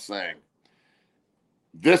what I'm saying.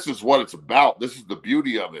 This is what it's about. This is the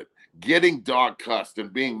beauty of it. Getting dog cussed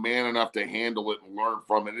and being man enough to handle it and learn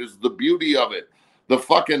from it is the beauty of it. The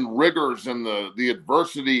fucking rigors and the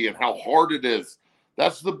adversity and how hard it is.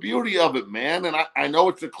 That's the beauty of it, man. And I know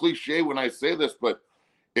it's a cliche when I say this, but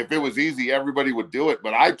if it was easy, everybody would do it.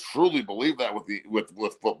 But I truly believe that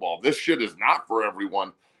with football. This shit is not for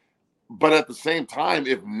everyone. But at the same time,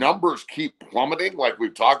 if numbers keep plummeting, like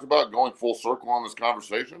we've talked about, going full circle on this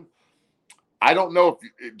conversation, I don't know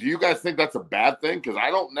do you guys think that's a bad thing? Because I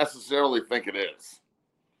don't necessarily think it is.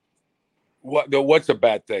 What's a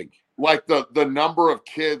bad thing? Like the number of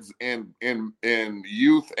kids in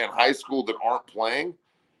youth and high school that aren't playing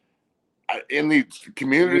in the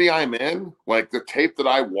community I'm in, like the tape that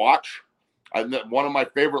I watch, one of my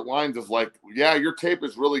favorite lines is like, yeah, your tape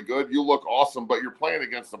is really good. You look awesome, but you're playing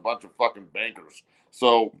against a bunch of fucking bankers.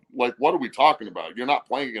 So like, what are we talking about? You're not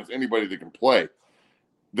playing against anybody that can play.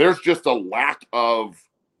 There's just a lack of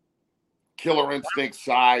killer instinct,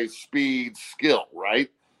 size, speed, skill, right?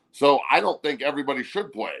 So I don't think everybody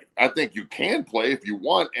should play. I think you can play if you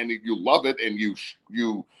want and you love it and you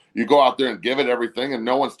go out there and give it everything and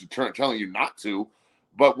no one's telling you not to.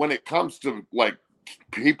 But when it comes to like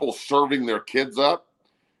people serving their kids up,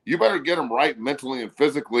 you better get them right mentally and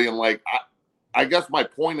physically. And like, I guess my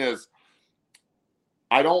point is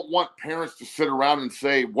I don't want parents to sit around and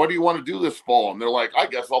say, what do you want to do this fall? And they're like, I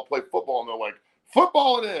guess I'll play football. And they're like,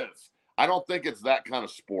 football it is. I don't think it's that kind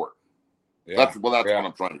of sport. Yeah, that's what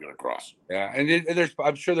I'm trying to get across. Yeah, and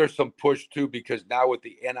I'm sure there's some push too because now with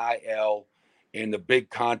the NIL and the big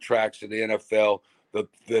contracts in the NFL,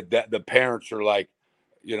 the parents are like,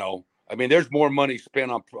 you know, I mean, there's more money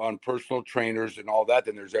spent on personal trainers and all that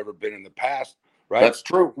than there's ever been in the past, right? That's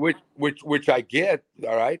true. Which I get.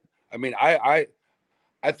 All right. I mean, I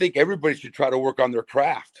think everybody should try to work on their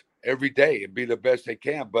craft every day and be the best they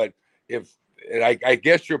can. But I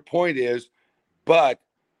guess your point is, but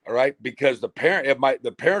All right, because the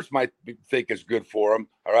parents might think it's good for them.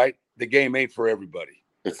 All right, the game ain't for everybody.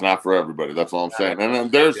 It's not for everybody. That's all I'm saying. And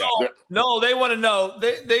then there's no, they want to know.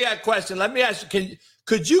 They got a question. Let me ask you: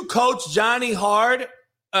 could you coach Johnny hard?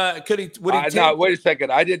 Would he? No, wait a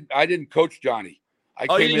second. I didn't coach Johnny. I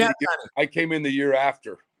came in the year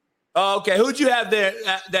after. Oh, okay. Who'd you have there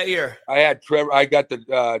that year? I had Trevor. I got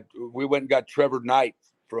we went and got Trevor Knight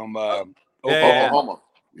from Oklahoma.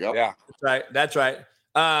 Yep. Yeah, that's right.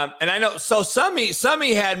 And I know. So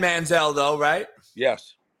Summy had Manziel though, right?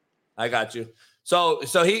 Yes. I got you. So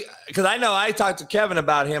he, because I know I talk to Kevin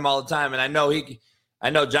about him all the time, and I know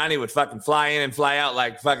Johnny would fucking fly in and fly out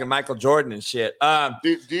like fucking Michael Jordan and shit. Do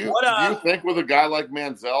you think with a guy like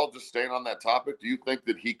Manziel, just staying on that topic, do you think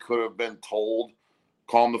that he could have been told,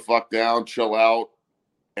 calm the fuck down, chill out,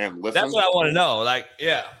 and listen? That's what I want to know. Like,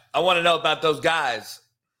 yeah, I want to know about those guys.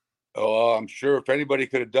 Oh, I'm sure if anybody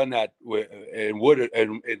could have done that and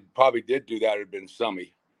probably did do that, it'd have been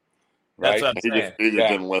Summy. Right? That's what I'm saying. He just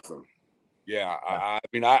didn't listen. Yeah, I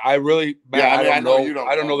mean, I really, man, I don't know. You don't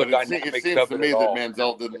I don't know the dynamics. It seems to me that all.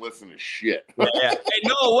 Manziel didn't listen to shit. Yeah. Hey,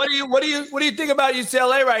 Noah, what do you think about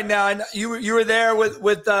UCLA right now? And you were there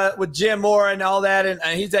with Jim Moore and all that, and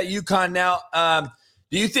he's at UConn now.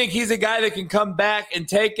 Do you think he's a guy that can come back and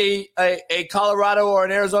take a Colorado or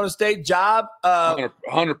an Arizona State job?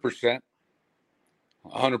 100%.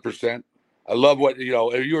 100%. I love what you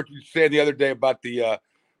were saying the other day about the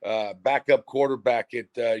backup quarterback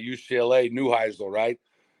at UCLA, Neuheisel, right?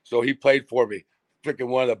 So he played for me. Freaking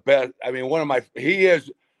one of the best. I mean, he's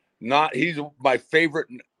my favorite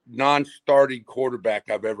non-starting quarterback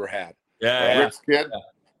I've ever had. Yeah. Rich kid?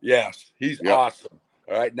 Yes, he's awesome.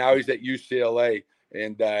 All right, now he's at UCLA,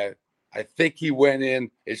 and I think he went in.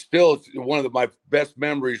 It's still one of my best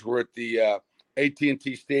memories. We're at the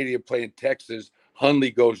AT&T Stadium playing Texas. Hundley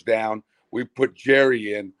goes down. We put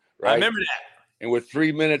Jerry in. Right? I remember that. And with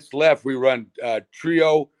 3 minutes left, we run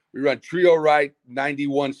trio. We run trio right,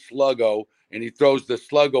 91 sluggo, and he throws the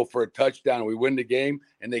sluggo for a touchdown. And we win the game,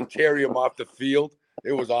 and they carry him off the field.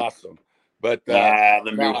 It was awesome. But the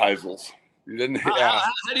Neuheisels. How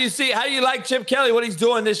do you like Chip Kelly? What he's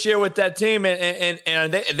doing this year with that team, and are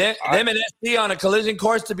them and SC on a collision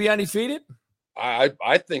course to be undefeated?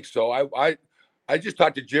 I think so. I just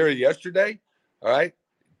talked to Jerry yesterday. All right.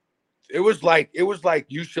 It was like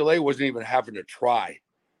UCLA wasn't even having to try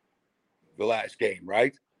the last game,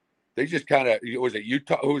 right? They just kind of was it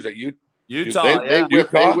Utah? Who was it? Utah.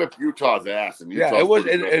 They whipped Utah's ass, and Utah's it was.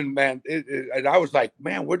 And man, and I was like,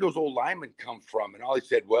 man, where'd those old linemen come from? And all he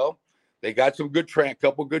said, well, they got some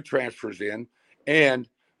couple good transfers in, and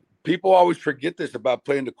people always forget this about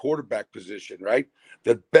playing the quarterback position, right?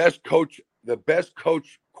 The best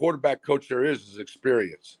quarterback coach there is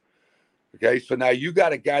experience. Okay, so now you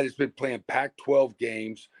got a guy that's been playing Pac-12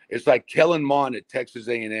 games. It's like Kellen Mond at Texas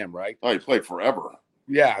A&M, right? Oh, he played forever.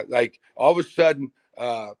 Yeah, like all of a sudden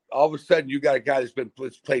you got a guy that's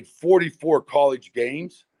played 44 college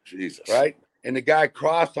games. Jesus, right? And the guy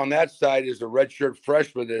across on that side is a redshirt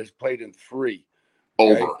freshman that has played in 3.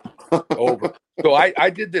 Okay? Over. So I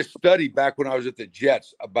did this study back when I was at the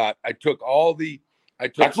Jets about. That's right,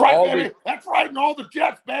 and all the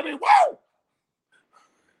Jets, baby. Whoa!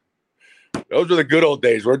 Those were the good old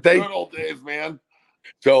days, weren't they? Good old days, man.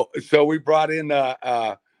 So we brought in.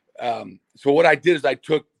 So what I did is I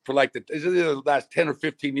took for like the last 10 or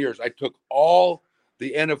 15 years, I took all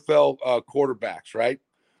the NFL quarterbacks, right,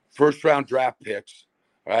 first round draft picks,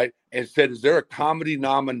 right, and said, is there a common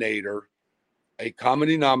denominator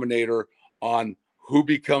on who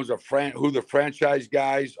becomes who the franchise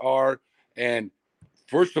guys are, and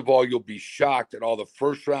first of all, you'll be shocked at all the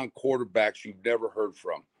first round quarterbacks you've never heard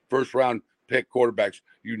from. First round pick quarterbacks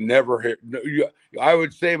you never hear. I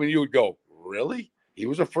would say them and you would go, really? He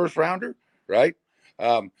was a first rounder, right?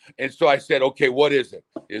 And so I said, okay, what is it?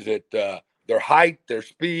 Is it their height, their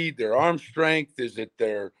speed, their arm strength? Is it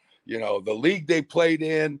their, the league they played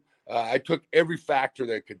in? I took every factor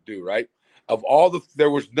they could do, right? Of all there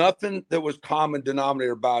was nothing that was common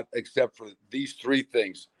denominator about except for these 3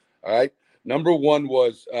 things. All right. Number 1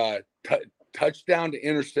 was touchdown to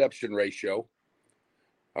interception ratio.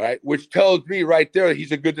 All right, which tells me right there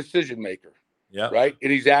he's a good decision maker. Yeah. Right, and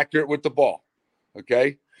he's accurate with the ball.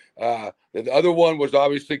 Okay. The other one was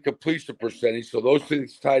obviously completion percentage. So those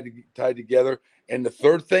things tied together. And the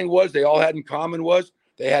third thing was they all had in common was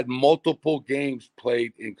they had multiple games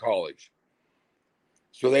played in college.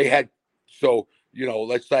 So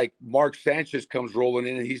let's like Mark Sanchez comes rolling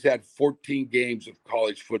in and he's had 14 games of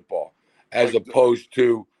college football, as opposed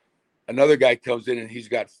to another guy comes in and he's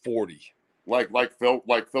got 40. like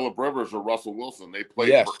Phillip Rivers or Russell Wilson. They played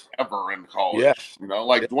Yes. forever in college. Yes. You know,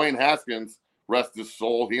 like Yeah. Dwayne Haskins, rest his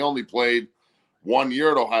soul. He only played 1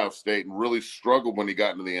 year at Ohio State and really struggled when he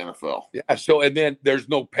got into the NFL. Yeah. So, and then there's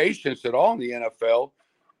no patience at all in the NFL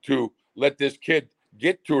to let this kid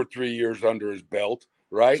get 2 or 3 years under his belt,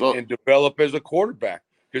 right? So- and develop as a quarterback.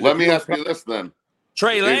 'Cause Let if me you ask don't you this then.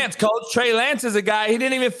 Trey Lance, coach. Trey Lance is a guy. He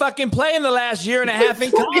didn't even fucking play in the last year and a half in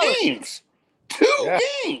college. Games. Two Yeah.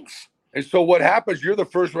 games. And so what happens? You're the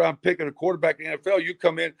first round pick of a quarterback in the NFL. You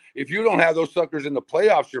come in. If you don't have those suckers in the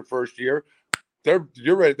playoffs your first year, they're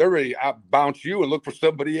ready to out bounce you and look for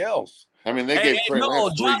somebody else. I mean, they gave Trey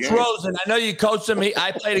Lance 3 Josh games. Rosen. I know you coached him.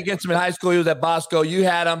 I played against him in high school. He was at Bosco. You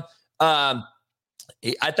had him.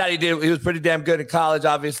 I thought he was pretty damn good in college,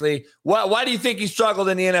 obviously. Why do you think he struggled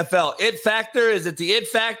in the NFL? It factor? Is it the it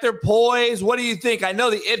factor? Poise? What do you think? I know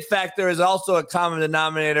the it factor is also a common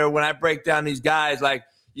denominator when I break down these guys. Like,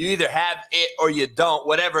 you either have it or you don't,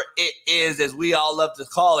 whatever it is, as we all love to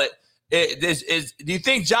call it. Do you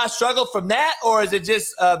think Josh struggled from that, or is it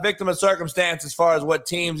just a victim of circumstance as far as what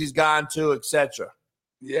teams he's gone to, etc.?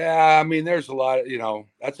 Yeah, I mean, there's a lot of,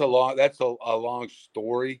 that's a long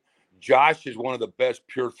story. Josh is one of the best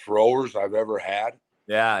pure throwers I've ever had.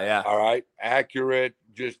 Yeah. All right. Accurate,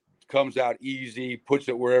 just comes out easy, puts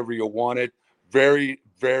it wherever you want it. Very,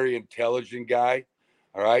 very intelligent guy.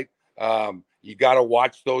 All right. You got to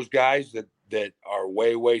watch those guys that are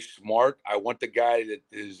way, way smart. I want the guy that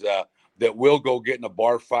is that will go get in a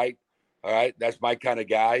bar fight. All right. That's my kind of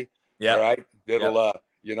guy. Yeah. All right. That'll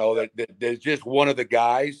that's just one of the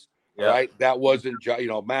guys. Yep. All right. That wasn't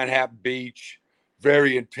Manhattan Beach.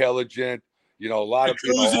 Very intelligent, a lot of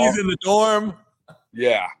people in the dorm.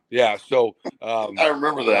 Yeah. So I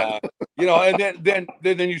remember that. And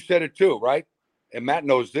then you said it too, right? And Matt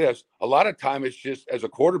knows this. A lot of time it's just as a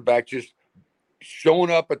quarterback, just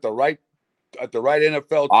showing up at the right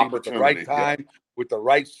NFL team at the right time with the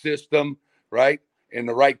right system, right, and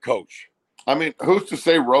the right coach. I mean, who's to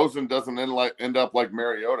say Rosen doesn't end up like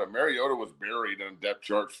Mariota? Mariota was buried in depth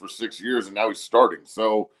charts for 6 years, and now he's starting.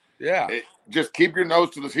 So. Yeah, just keep your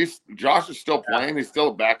nose to this. Josh is still playing. He's still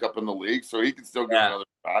a backup in the league, so he can still get another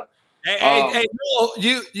shot. Hey, Noel,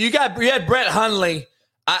 you had Brett Hundley.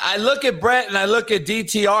 I look at Brett and I look at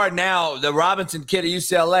DTR now, the Robinson kid at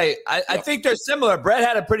UCLA. I think they're similar. Brett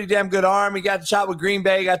had a pretty damn good arm. He got the shot with Green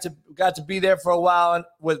Bay. Got to be there for a while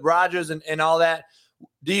with Rodgers and all that.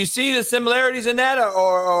 Do you see the similarities in that,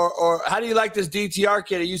 or how do you like this DTR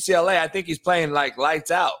kid at UCLA? I think he's playing like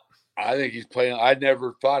lights out. I think he's playing. I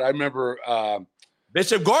never thought. I remember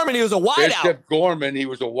Bishop Gorman. He was a wideout. Bishop Gorman. He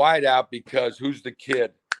was a wideout because who's the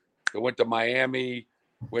kid that went to Miami?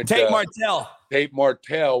 Tate Martell. Tate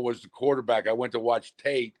Martell was the quarterback. I went to watch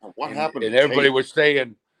Tate. What happened? And everybody was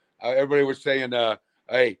saying,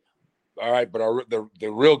 hey, all right, but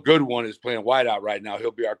the real good one is playing wideout right now.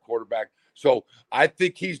 He'll be our quarterback. So I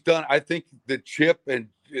think he's done. I think the Chip and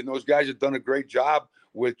those guys have done a great job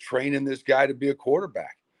with training this guy to be a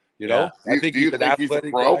quarterback. I think he's an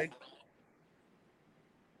athletic guy.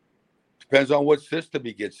 Depends on what system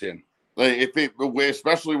he gets in.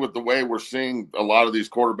 Especially with the way we're seeing a lot of these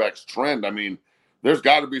quarterbacks trend. I mean, there's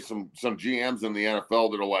got to be some GMs in the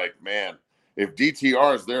NFL that are like, man, if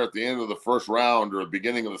DTR is there at the end of the first round or the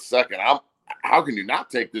beginning of the second, how can you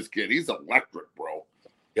not take this kid? He's electric, bro.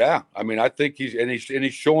 Yeah, I mean, I think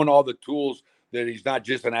he's showing all the tools that he's not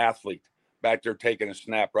just an athlete back there taking a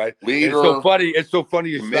snap, right? Leader, it's so funny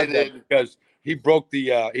you committed. said that because he broke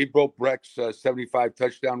Brecht's 75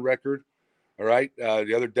 touchdown record, all right,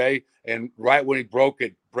 the other day, and right when he broke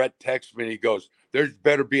it, Brett texted me and he goes, "There's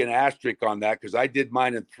better be an asterisk on that because I did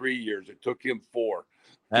mine in 3 years. It took him 4."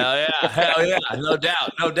 Hell yeah, no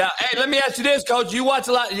doubt. Hey, let me ask you this, Coach. You watch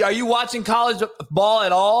a lot. Are you watching college ball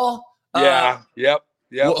at all? Yeah. Yep.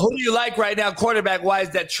 Well, who do you like right now, quarterback-wise,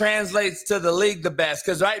 that translates to the league the best?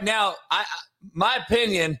 Because right now, my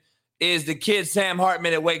opinion is the kid Sam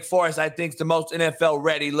Hartman at Wake Forest. I think is the most NFL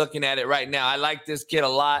ready. Looking at it right now, I like this kid a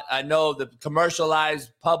lot. I know the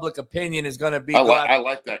commercialized public opinion is going to be. I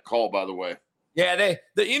like that call, by the way. Yeah, they're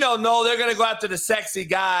going to go after the sexy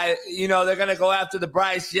guy. They're going to go after the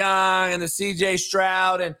Bryce Young and the C.J.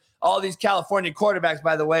 Stroud and all these California quarterbacks,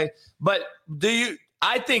 by the way. But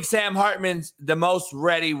I think Sam Hartman's the most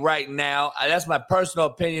ready right now. That's my personal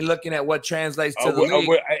opinion, looking at what translates to the league.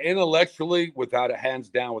 Intellectually, hands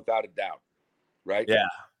down, without a doubt, right? Yeah,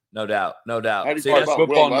 no doubt. How do you feel about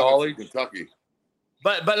football Will knowledge? Levis in Kentucky?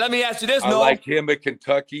 But let me ask you this, I Noel. like him at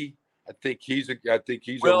Kentucky. I think he's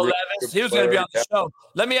Will Levis. He was going to be on the show.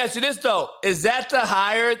 Let me ask you this though: is that the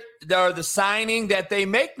hire or the signing that they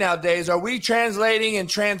make nowadays? Are we translating and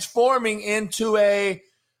transforming into a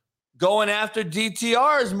going after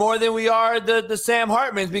DTRs more than we are the Sam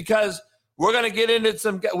Hartmans, because we're going to get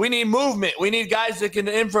into we need movement. We need guys that can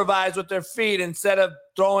improvise with their feet instead of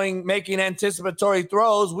making anticipatory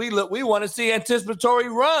throws. We want to see anticipatory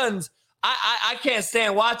runs. I can't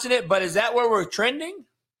stand watching it, but is that where we're trending?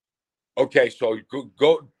 Okay, so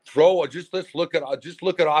go throw. Let's look at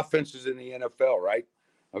offenses in the NFL, right?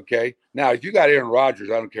 Okay. Now, if you got Aaron Rodgers,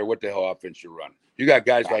 I don't care what the hell offense you run. You got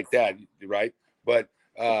guys like that, right? But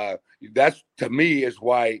that's, to me, is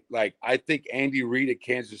why, like, I think Andy Reid at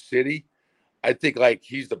Kansas City, I think, like,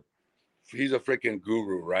 he's a freaking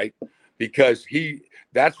guru, right? Because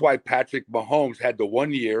that's why Patrick Mahomes had the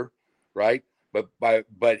 1 year, right?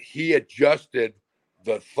 But he adjusted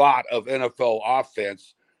the thought of NFL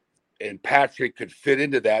offense, and Patrick could fit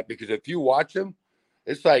into that, because if you watch him,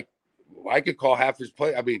 it's like, I could call half his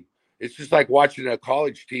play. I mean, it's just like watching a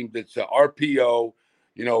college team that's a RPO,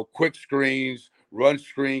 quick screens, run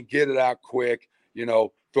screen, get it out quick,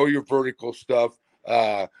 throw your vertical stuff.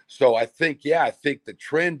 So I think the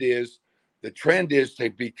trend is to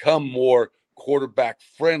become more quarterback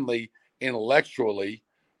friendly intellectually,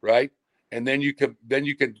 right? And then you can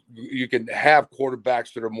have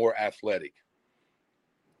quarterbacks that are more athletic.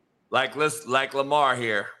 Like Lamar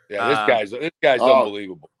here. Yeah, this guy's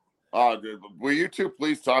unbelievable. Dude, will you two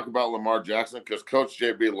please talk about Lamar Jackson? Because Coach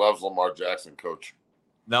JB loves Lamar Jackson, Coach.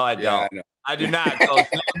 No, I don't. Yeah, I know. I do not, Coach.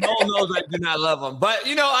 No one knows I do not love him. But,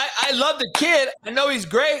 I love the kid. I know he's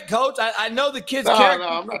great, Coach. I know the kid's character. No,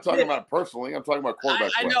 I'm not talking about it personally. I'm talking about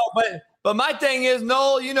quarterback. I know, but my thing is,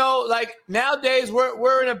 Noel, like nowadays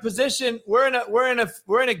we're in a position, we're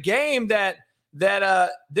in a game that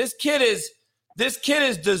this kid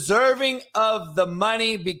is deserving of the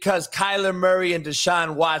money because Kyler Murray and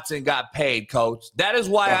Deshaun Watson got paid, Coach. That is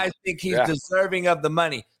why I think he's deserving of the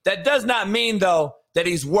money. That does not mean, though, that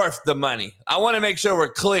he's worth the money. I want to make sure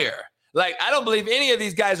we're clear. Like, I don't believe any of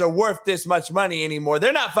these guys are worth this much money anymore.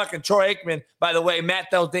 They're not fucking Troy Aikman. By the way, Matt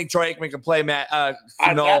don't think Troy Aikman can play, Matt. I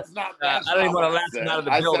don't even want to laugh him out of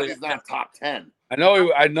the building. He's not top 10. I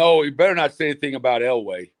know. You better not say anything about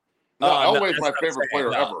Elway. No, Elway's my favorite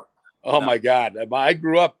player ever. Oh, my God. I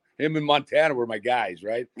grew up, him and Montana were my guys,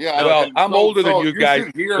 right? Yeah. Well, I'm older than you guys.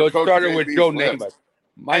 So it started with Joe Namath.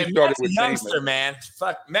 Mine started with youngster, Namath. Man.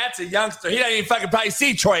 Fuck, Matt's a youngster. He doesn't even fucking probably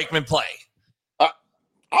see Troy Aikman play.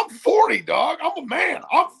 I'm 40, dog. I'm a man.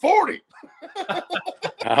 I'm 40.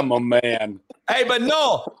 I'm a man. Hey, but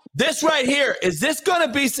no, this right here, is this going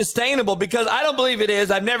to be sustainable? Because I don't believe it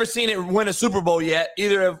is. I've never seen it win a Super Bowl yet.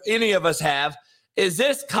 Any of us have. Is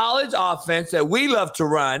this college offense that we love to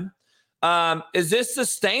run? Is this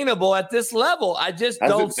sustainable at this level? I just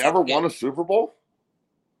don't. Has it ever won a Super Bowl?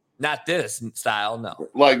 Not this style, no.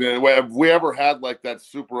 Like, have we ever had like that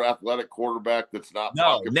super athletic quarterback that's not?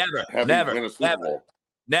 No, never. Win a Super Bowl?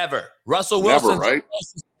 Never. Russell Wilson, never, right?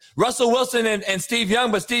 Russell Wilson and Steve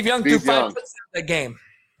Young, but Steve Young threw 5 touchdowns that game.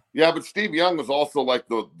 Yeah, but Steve Young was also like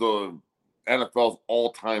the NFL's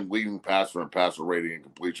all-time leading passer in passer rating and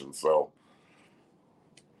completion. So,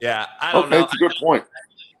 yeah, I don't know. That's a good point.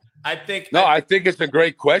 I think it's a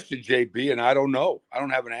great question, JB, and I don't know. I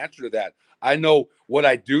don't have an answer to that. I know what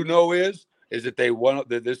I do know is that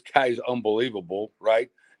that this guy is unbelievable, right?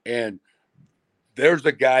 And there's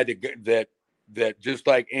a guy that just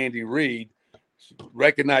like Andy Reid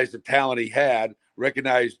recognized the talent he had,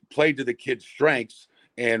 played to the kid's strengths,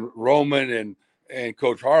 and Roman and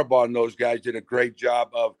Coach Harbaugh and those guys did a great job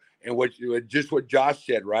of, and what Josh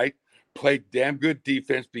said, right? Play damn good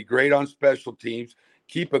defense, be great on special teams,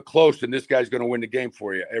 keep it close, and this guy's going to win the game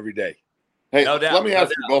for you every day. Hey, let me ask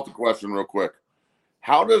you both a question real quick.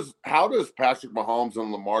 How does Patrick Mahomes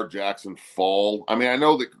and Lamar Jackson fall? I mean, I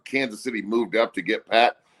know that Kansas City moved up to get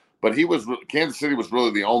Pat, but Kansas City was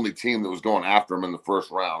really the only team that was going after him in the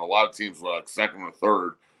first round. A lot of teams were like second or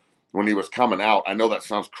third when he was coming out. I know that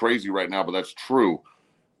sounds crazy right now, but that's true.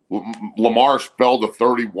 Lamar fell to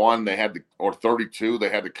 31. Or 32. They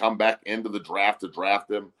had to come back into the draft to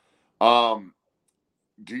draft him.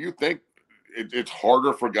 Do you think it's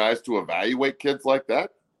harder for guys to evaluate kids like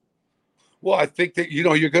that? Well, I think that,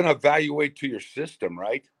 you're going to evaluate to your system,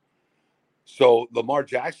 right? So Lamar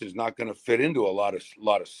Jackson is not going to fit into a lot of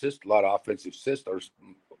offensive systems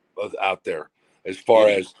out there as far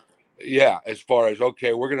as,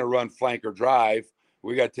 okay, we're going to run flank or drive.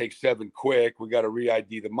 We got to take 7 quick. We got to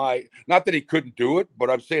re-ID the mic. Not that he couldn't do it, but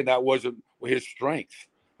I'm saying that wasn't his strength.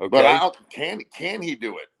 Okay. But can he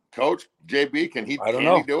do it? Coach JB, can he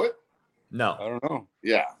do it? No. I don't know.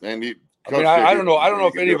 Yeah. And I don't know. I don't know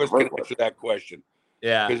if any of us can answer that question.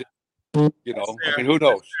 Yeah. You know, I mean, who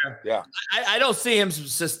knows? Yeah. I don't see him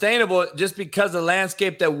sustainable just because the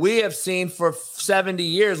landscape that we have seen for 70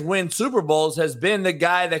 years win Super Bowls has been the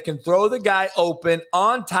guy that can throw the guy open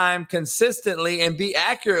on time consistently and be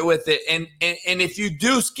accurate with it. And if you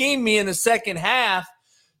do scheme me in the second half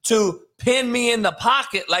to pin me in the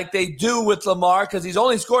pocket like they do with Lamar, because he's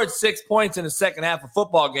only scored 6 points in the second half of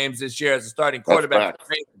football games this year as a starting quarterback.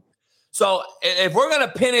 So if we're going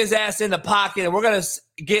to pin his ass in the pocket and we're going to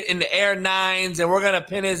get in the air nines and we're going to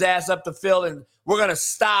pin his ass up the field and we're going to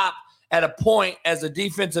stop at a point as a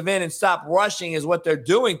defensive end and stop rushing is what they're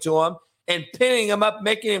doing to him and pinning him up,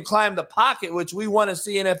 making him climb the pocket, which we want to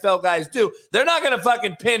see NFL guys do. They're not going to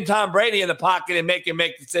fucking pin Tom Brady in the pocket and make him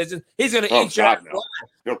make decisions. He's going to eat your ass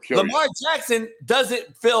alive. Lamar Jackson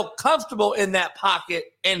doesn't feel comfortable in that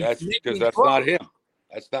pocket. And that's because that's not him.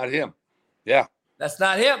 That's not him. Yeah. That's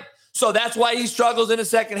not him. So that's why he struggles in the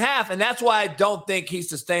second half, and that's why I don't think he's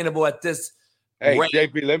sustainable at this rate.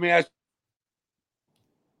 JP, let me ask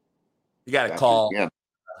you. Got a call. Yeah.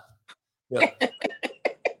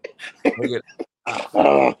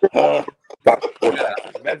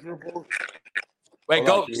 Measurables. Wait,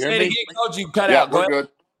 go. Say it again, Coach. You cut out. We're good.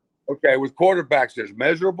 Okay, with quarterbacks, there's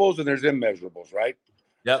measurables and there's immeasurables, right?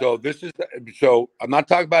 Yeah. So I'm not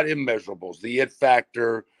talking about immeasurables, the it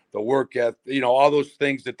factor, the work ethic, all those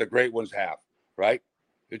things that the great ones have, right?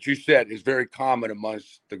 That you said is very common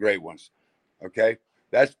amongst the great ones. Okay,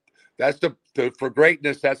 that's for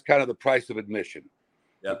greatness. That's kind of the price of admission.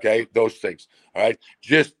 Yep. Okay, those things. All right,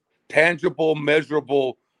 just tangible,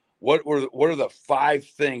 measurable. What are the 5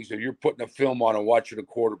 things that you're putting a film on and watching a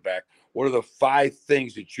quarterback? What are the 5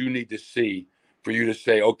 things that you need to see for you to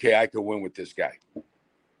say, okay, I can win with this guy?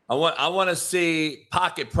 I want to see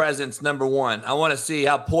pocket presence, number one. I want to see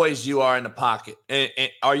how poised you are in the pocket. And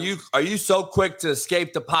are you so quick to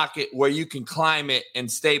escape the pocket where you can climb it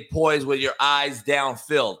and stay poised with your eyes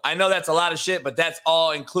downfield? I know that's a lot of shit, but that's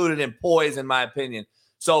all included in poise, in my opinion.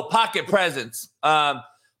 So pocket presence, and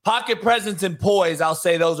poise, I'll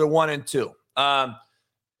say those are 1 and 2.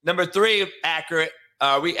 Number 3, accurate.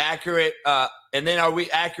 Are we accurate? And then are we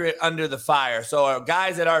accurate under the fire? So our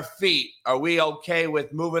guys at our feet, are we okay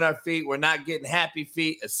with moving our feet? We're not getting happy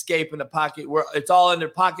feet, escaping the pocket. It's all under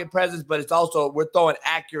pocket presence, but it's also we're throwing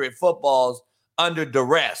accurate footballs under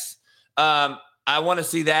duress. I want to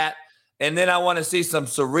see that. And then I want to see some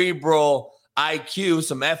cerebral IQ,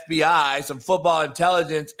 some FBI, some football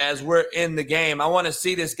intelligence as we're in the game. I want to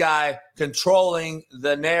see this guy controlling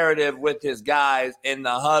the narrative with his guys in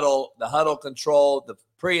the huddle control, the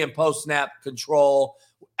pre and post snap control.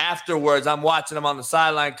 Afterwards, I'm watching him on the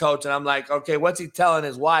sideline, coach, and I'm like, okay, what's he telling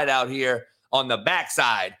his wide out here on the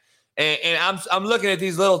backside? And I'm looking at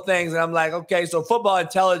these little things, and I'm like, okay, so football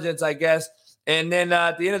intelligence, I guess. And then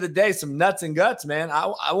at the end of the day, some nuts and guts, man.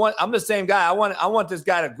 I'm the same guy. I want this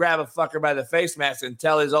guy to grab a fucker by the face mask and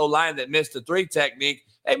tell his O-line that missed the 3 technique,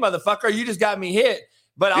 hey, motherfucker, you just got me hit.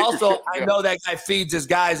 But also, I know that guy feeds his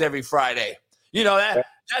guys every Friday.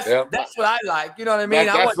 That's what I like. You know what I mean?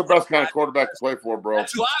 That's the best kind of quarterback to play for, bro.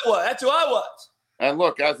 That's who I was. And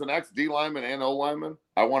look, as an ex-D lineman and O lineman,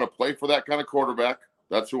 I want to play for that kind of quarterback.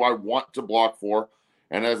 That's who I want to block for.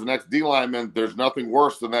 And as an ex-D lineman, there's nothing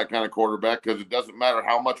worse than that kind of quarterback because it doesn't matter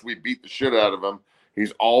how much we beat the shit out of him.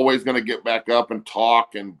 He's always going to get back up and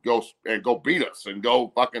talk and go beat us and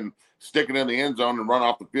go fucking stick it in the end zone and run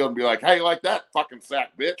off the field and be like, hey, you like that fucking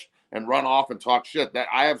sack, bitch, and run off and talk shit. That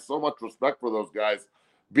I have so much respect for those guys.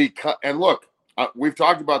 And look, we've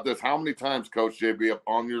talked about this how many times, Coach JB,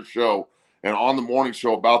 on your show and on the morning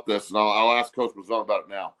show about this, and I'll ask Coach Mazzone about it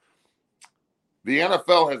now. The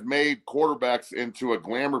NFL has made quarterbacks into a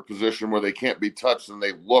glamour position where they can't be touched and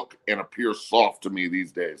they look and appear soft to me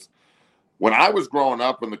these days. When I was growing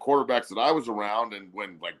up and the quarterbacks that I was around and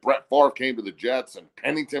when like Brett Favre came to the Jets and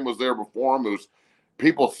Pennington was there before him,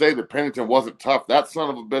 people say that Pennington wasn't tough. That son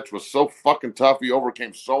of a bitch was so fucking tough. He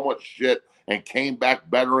overcame so much shit and came back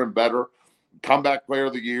better and better, comeback player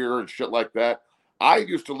of the year and shit like that. I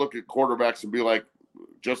used to look at quarterbacks and be like,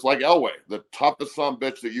 just like Elway, the toughest son of a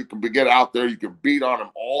bitch that you can get out there. You can beat on him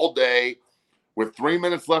all day. With 3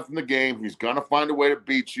 minutes left in the game, he's going to find a way to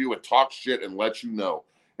beat you and talk shit and let you know.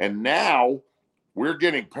 And now we're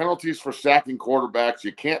getting penalties for sacking quarterbacks.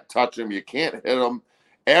 You can't touch them. You can't hit them.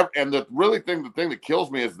 And the thing that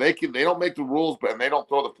kills me is they don't make the rules, and they don't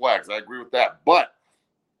throw the flags. I agree with that. But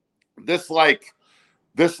this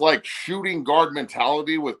shooting guard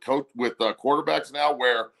mentality with quarterbacks now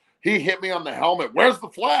where he hit me on the helmet. Where's the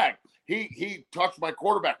flag? He touched my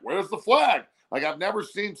quarterback. Where's the flag? Like, I've never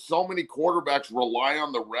seen so many quarterbacks rely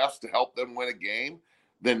on the refs to help them win a game.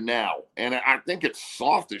 than now. And I think it's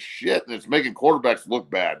soft as shit, and it's making quarterbacks look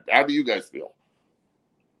bad. How do you guys feel?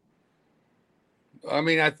 I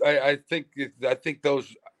mean, I think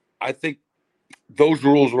those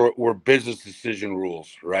rules were business decision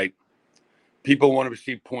rules, right? People want to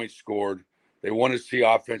see points scored. They want to see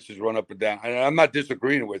offenses run up and down. And I'm not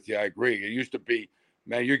disagreeing with you. I agree. It used to be,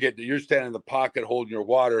 man, you're standing in the pocket holding your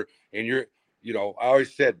water, and I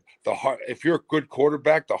always said if you're a good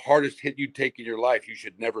quarterback, the hardest hit you take in your life, you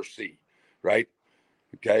should never see, right?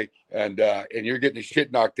 Okay, and you're getting the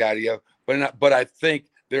shit knocked out of you. But I think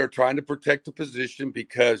they're trying to protect the position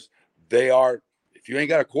because they are. If you ain't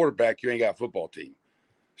got a quarterback, you ain't got a football team,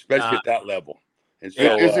 especially at that level. And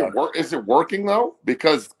so, is it working though?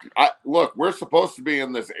 Because we're supposed to be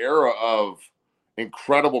in this era of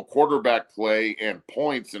incredible quarterback play and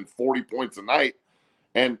points and 40 points a night,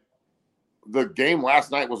 and the game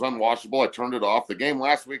last night was unwatchable. I turned it off. The game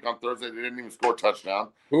last week on Thursday, they didn't even score a touchdown.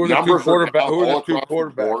 Who are the two quarterbacks?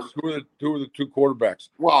 Who are the two quarterbacks?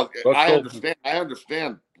 Well, I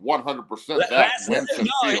understand 100% that.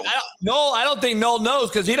 I don't think Noel knows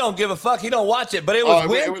because he don't give a fuck. He don't watch it. But it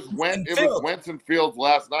was Wentz and Fields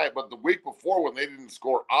last night. But the week before, when they didn't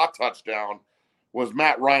score a touchdown, was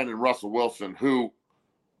Matt Ryan and Russell Wilson, who,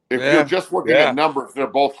 if you're just looking at numbers, they're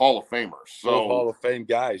both Hall of Famers. So both Hall of Fame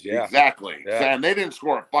guys, yeah. Exactly. Yeah. And they didn't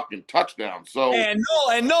score a fucking touchdown. So we're in an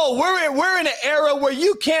era where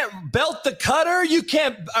you can't belt the cutter, you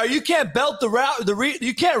can't belt the route,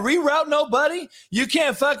 you can't reroute nobody, you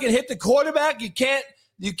can't fucking hit the quarterback, you can't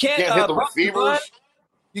hit the receivers.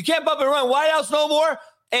 You can't bump and run wideouts no more,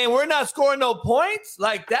 and we're not scoring no points.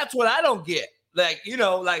 Like, that's what I don't get. That's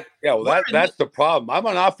the problem. I'm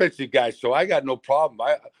an offensive guy, so I got no problem.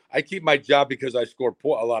 I keep my job because I score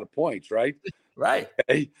a lot of points, right? Right.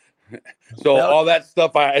 Okay? So all that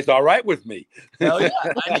stuff, it's all right with me. Hell yeah,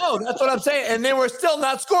 I know. That's what I'm saying. And then we're still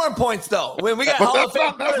not scoring points, though. When we got that's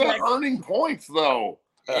not earning points, though.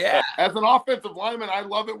 Yeah. As an offensive lineman, I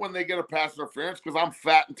love it when they get a pass interference because I'm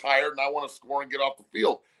fat and tired and I want to score and get off the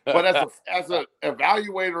field. But as an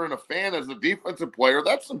evaluator and a fan, as a defensive player,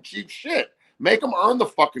 that's some cheap shit. Make them earn the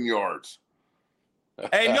fucking yards.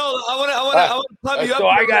 Hey, no, I want to pump you up. So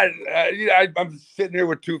I'm sitting here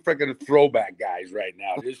with two freaking throwback guys right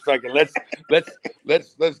now. Just fucking let's get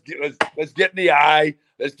in the eye.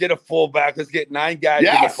 Let's get a fullback. Let's get 9 guys in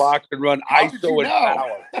the box and run ISO and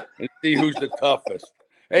power and see who's the toughest.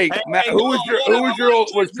 Hey, Matt,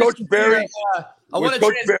 was Coach Barry? I want to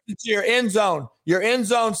transition to your end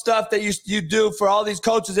zone stuff that you do for all these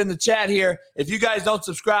coaches in the chat here. If you guys don't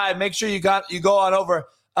subscribe, make sure you go on over.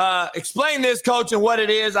 Explain this, Coach, and what it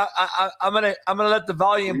is. I'm gonna let the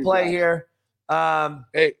volume play here.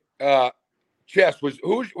 Chess,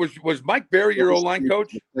 was Mike Barry your O-line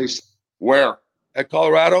coach? Where? At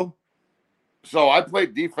Colorado? So I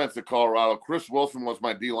played defense at Colorado. Chris Wilson was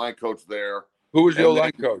my D-line coach there. Who was the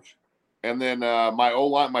O-line coach? And then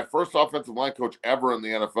my first offensive line coach ever in the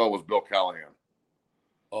NFL was Bill Callahan.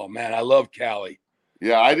 Oh man, I love Callie.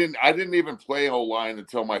 Yeah, I didn't even play O-line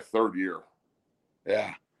until my 3rd year.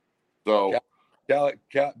 Yeah. So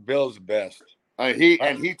Bill's the best.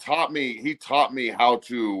 He taught me how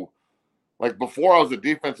to, like, before I was a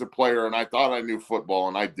defensive player and I thought I knew football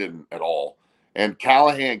and I didn't at all. And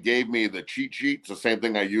Callahan gave me the cheat sheets, the same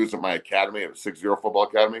thing I used at my academy at 6-0 Football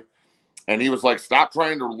Academy. And he was like, stop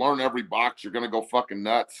trying to learn every box. You're going to go fucking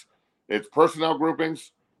nuts. It's personnel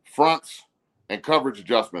groupings, fronts, and coverage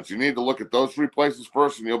adjustments. You need to look at those 3 places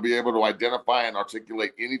first, and you'll be able to identify and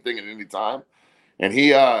articulate anything at any time. And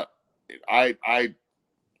I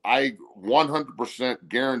 100%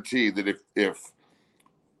 guarantee that if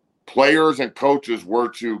players and coaches were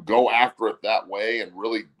to go after it that way and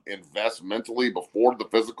really invest mentally before the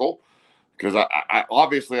physical, because I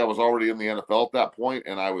obviously I was already in the NFL at that point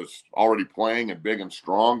and I was already playing and big and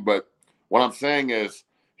strong. But what I'm saying is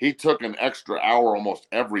he took an extra hour almost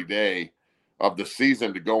every day of the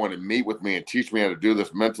season to go in and meet with me and teach me how to do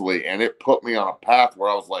this mentally. And it put me on a path where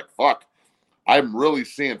I was like, fuck, I'm really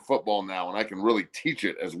seeing football now and I can really teach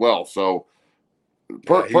it as well. So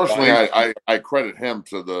personally, I credit him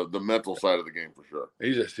to the mental side of the game for sure.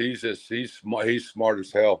 He's smart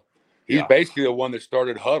as hell. He's basically the one that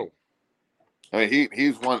started Huddle. I mean,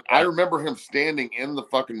 he's one. I remember him standing in the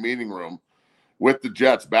fucking meeting room with the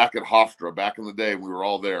Jets back at Hofstra back in the day. We were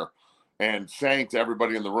all there and saying to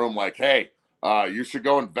everybody in the room, like, hey, you should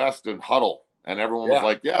go invest in Huddle. And everyone was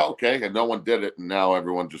like, yeah, okay. And no one did it. And now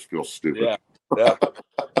everyone just feels stupid. Yeah.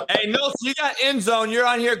 Hey, no, so you got End Zone. You're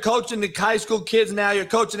on here coaching the high school kids now. You're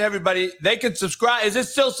coaching everybody. They can subscribe. Is it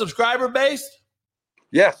still subscriber based?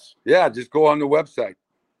 Yes. Yeah. Just go on the website.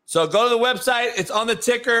 So go to the website. It's on the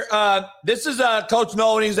ticker. This is Coach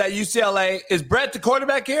Nolan. He's at UCLA. Is Brett the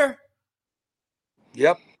quarterback here?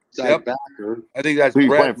 Yep. Side backer. I think that's Who you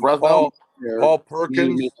Brett, playing, Fresno? Paul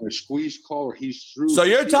Perkins. He's making a squeeze call, or he's through. So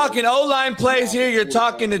you're talking O-line plays here. You're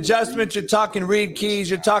talking adjustments. You're talking read keys.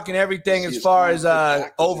 You're talking everything as far as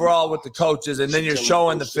overall with the coaches, and then you're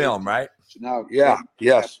showing the film, right? So now, Yeah.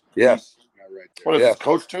 Yes. What is Yeah. this,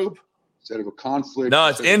 Coach Tube? Instead of a conflict. No,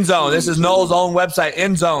 it's End Zone. This is Noel's own website,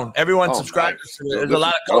 End Zone. Everyone Oh, subscribes nice. to it. There's a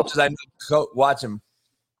lot of coaches I know watch him.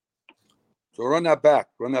 So run that back.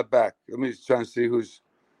 Let me just try and see who's.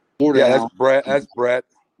 Florida Yeah, now. that's Brett.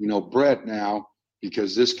 You know, Brett now,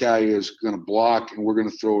 because this guy is going to block, and we're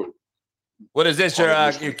going to throw it. What is this?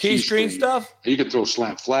 Your key screen stuff? You can throw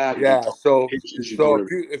slant flat. you Yeah. can So pitches, you so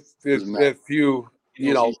do if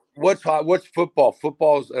you know what's football?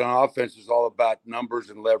 Football's an offense is all about numbers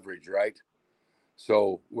and leverage, right?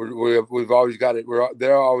 So we've always got it.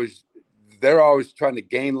 They're always trying to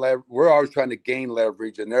gain leverage. We're always trying to gain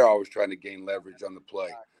leverage, and they're always trying to gain leverage on the play.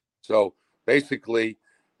 So basically,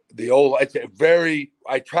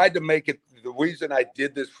 I tried to make it. The reason I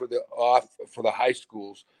did this for the high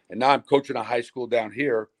schools, and now I'm coaching a high school down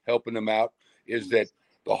here, helping them out, is that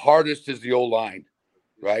the hardest is the O-line,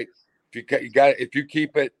 right? If you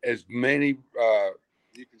keep it as many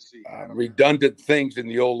redundant things in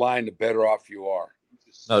the O-line, the better off you are.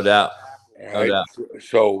 No doubt. Right? No doubt.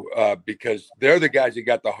 So because they're the guys that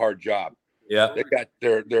got the hard job. Yeah.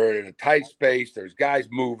 They're in a tight space. There's guys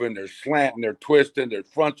moving. They're slanting. They're twisting. Their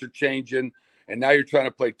fronts are changing. And now you're trying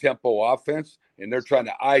to play tempo offense, and they're trying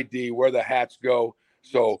to ID where the hats go.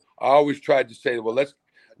 So I always tried to say, well,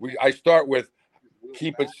 I start with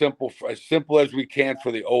keep it simple, as simple as we can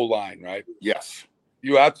for the O-line, right? Yes.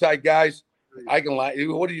 You outside guys, I can lie.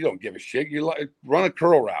 What do you don't give a shit? You run a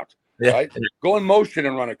curl route, right? Go in motion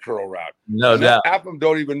and run a curl route. No doubt. Half of them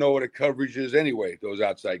don't even know what a coverage is anyway, those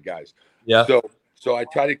outside guys. Yeah. So I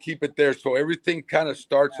try to keep it there. So everything kind of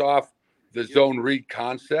starts off the zone read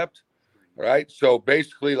concept, right? So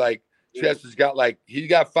basically, like Chess has got he's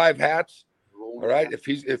got 5 hats. All right. If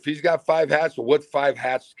he's got 5 hats, well, what 5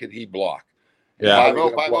 hats can he block? Yeah.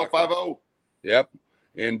 5-0, 5-0. Yep.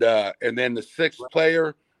 And then the 6th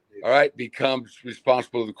player, all right, becomes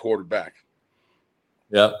responsible to the quarterback.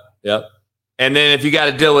 Yep. And then if you got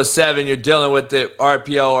to deal with 7, you're dealing with the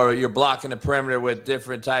RPO, or you're blocking the perimeter with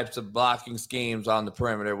different types of blocking schemes on the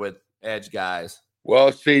perimeter with edge guys.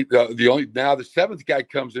 Well, see, the 7th guy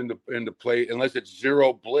comes into play unless it's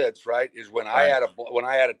zero blitz, right? Is when I had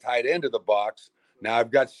a tight end of the box. Now I've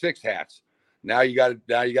got 6 hats. Now you got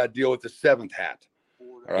to deal with the 7th hat.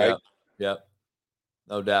 All right. Yep.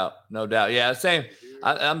 No doubt. Yeah, same.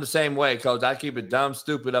 I'm the same way, Coach. I keep it dumb,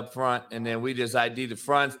 stupid up front, and then we just ID the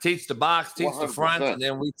fronts, teach the box, teach 100%. The front, and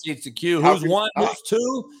then we teach the Q. Who's 1, who's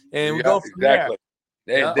 2, and we go from exactly.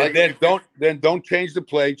 there. Then don't change the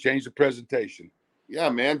play, change the presentation. Yeah,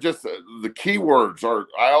 man. Just the keywords are.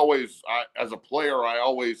 As a player,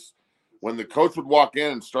 when the coach would walk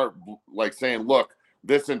in and start saying, "Look,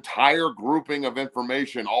 this entire grouping of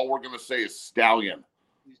information, all we're going to say is stallion,"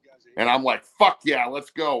 and I'm like, "Fuck yeah, let's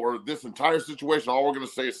go!" Or this entire situation, all we're going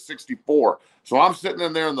to say is 64. So I'm sitting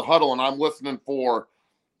in there in the huddle and I'm listening for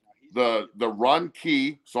the run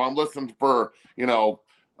key. So I'm listening for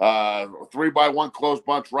 3-by-1 close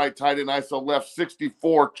bunch, right, tight end, ISO left,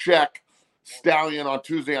 64 check. Stallion on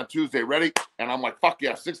Tuesday, ready? And I'm like, fuck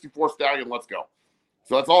yeah, 64 stallion, let's go.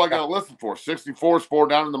 So that's all I got to listen for. 64 is 4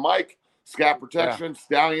 down in the mic, scat protection,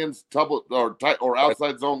 stallions, or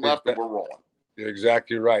outside zone left, and we're rolling. You're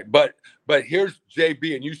exactly right. But here's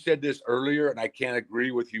JB, and you said this earlier, and I can't agree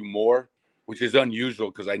with you more, which is unusual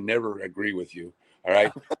because I never agree with you. All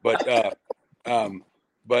right. But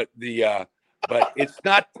it's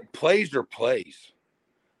not plays or plays.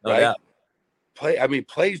 Right? Yeah.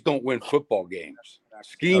 Plays don't win football games.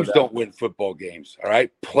 Schemes don't win football games. All right.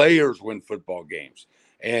 Players win football games.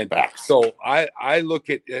 And so I look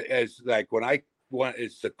at it as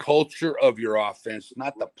it's the culture of your offense,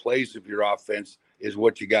 not the plays of your offense is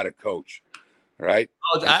what you got to coach. Right.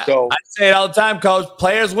 I say it all the time, Coach.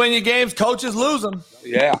 Players win your games, coaches lose them.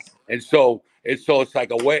 Yeah. And so it's like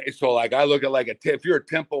a way. So like I look at if you're a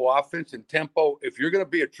tempo offense, and tempo, if you're going to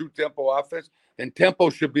be a true tempo offense, then tempo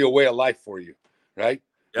should be a way of life for you. Right.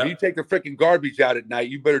 Yep. When you take the freaking garbage out at night,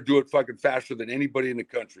 you better do it fucking faster than anybody in the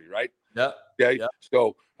country. Right. Yep. Okay. Yep.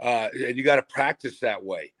 So, and you got to practice that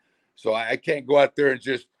way. So I can't go out there and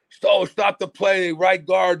just, stop the play, right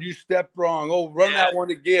guard, you stepped wrong. Oh, run that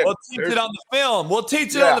one again. We'll teach it on the film. We'll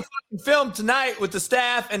teach it on the fucking film tonight with the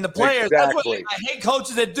staff and the players. Exactly. That's what I hate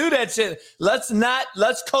coaches that do that shit. Let's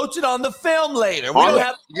coach it on the film later.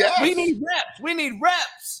 We need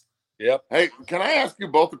reps. Yep. Hey, can I ask you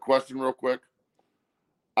both a question real quick?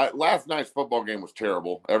 Last night's football game was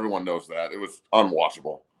terrible. Everyone knows that. It was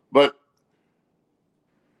unwatchable. But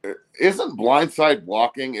isn't blindside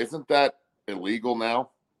blocking, isn't that illegal now?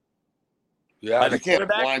 Yeah. You can't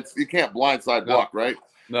blindside block, right?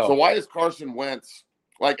 No. So why is Carson Wentz,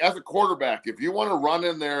 like as a quarterback, if you want to run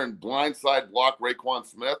in there and blindside block Raekwon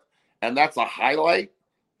Smith, and that's a highlight,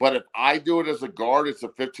 but if I do it as a guard, it's a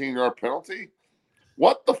 15-yard penalty?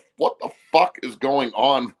 What the fuck is going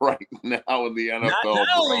on right now in the NFL? Not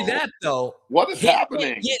only that, though. What is happening?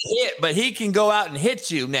 He can't get hit, but he can go out and hit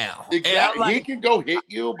you now. Exactly. Like, he can go hit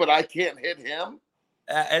you, but I can't hit him.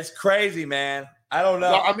 It's crazy, man. I don't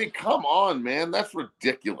know. No, I mean, come on, man. That's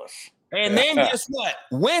ridiculous. And then guess what?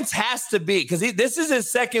 Wentz has to be, because this is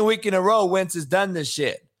his second week in a row Wentz has done this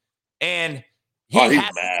shit. And he has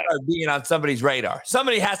to start being on somebody's radar.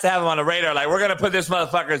 Somebody has to have him on the radar. Like, we're going to put this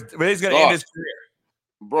motherfucker, he's going to end his career.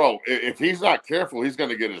 Bro, if he's not careful, he's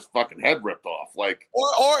going to get his fucking head ripped off. Like,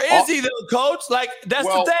 or is he though, coach? Like, that's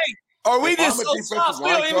the thing. Or we just so soft, we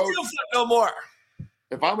don't even give a fuck no more.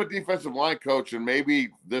 If I'm a defensive line coach, and maybe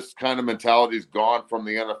this kind of mentality is gone from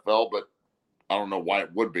the NFL, but I don't know why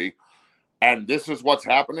it would be, and this is what's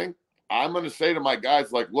happening, I'm going to say to my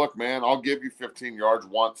guys, like, look, man, I'll give you 15 yards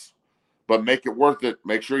once, but make it worth it.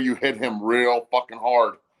 Make sure you hit him real fucking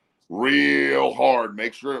hard. Real hard.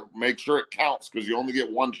 Make sure it counts, because you only get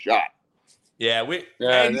one shot. Yeah,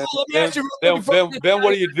 then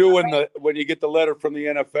what do you do when you get the letter from the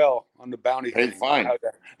NFL on the bounty? Pay fine.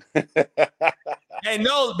 Hey,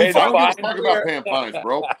 no, before we talk about paying fines,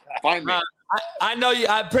 bro. Fine me. I know you.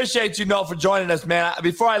 I appreciate you, Noel, for joining us, man.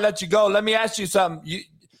 Before I let you go, let me ask you something.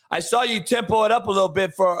 I saw you tempo it up a little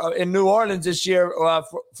bit for in New Orleans this year in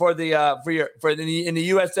the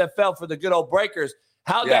USFL for the good old Breakers.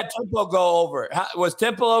 How'd that tempo go over? Was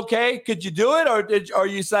tempo okay? Could you do it, or are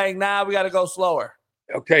you saying, nah, we got to go slower?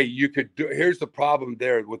 Okay, you could do. Here's the problem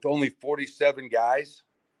there with only 47 guys.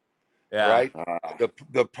 Yeah. Right.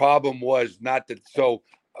 The problem was not that. So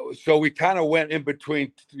we kind of went in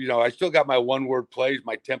between. You know, I still got my one-word plays,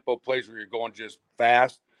 my tempo plays where you're going just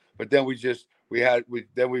fast, but then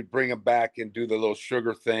we'd bring them back and do the little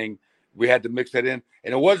sugar thing. We had to mix that in,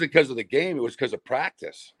 and it wasn't because of the game; it was because of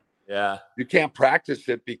practice. Yeah, you can't practice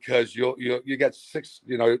it because you got six.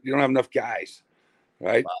 You know, you don't have enough guys,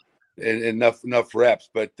 right? Wow. And enough reps.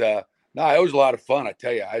 But no, it was a lot of fun. I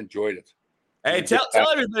tell you, I enjoyed it. Hey, tell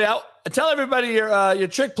everybody your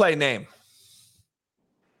trick play name.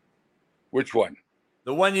 Which one?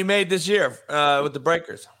 The one you made this year with the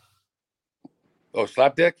Breakers. Oh,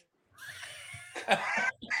 Slapdick.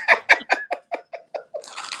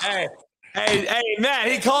 Hey, man,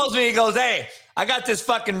 he calls me. He goes, "Hey, I got this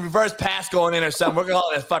fucking reverse pass going in or something. We're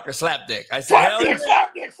calling this fucker Slapdick." I said,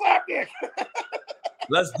 Slapdick.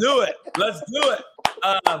 Let's do it.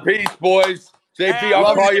 Peace, boys. JP,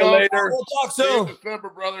 I'll call you later. We'll talk soon. December,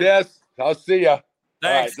 brother. Yes, I'll see you.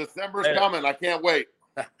 Thanks. Right, December's coming. I can't wait.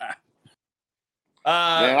 Man,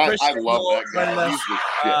 I love that guy. He's the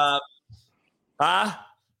shit.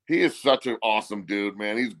 He is such an awesome dude,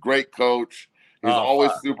 man. He's a great coach. He's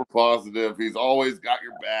always super positive. He's always got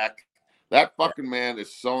your back. That fucking man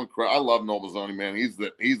is so incredible. I love Noel Mazzone, man. He's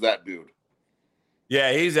that dude.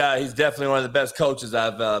 Yeah, he's definitely one of the best coaches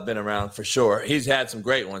I've been around for sure. He's had some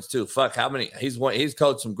great ones too. Fuck, how many? He's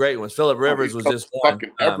coached some great ones. Phillip Rivers was just one.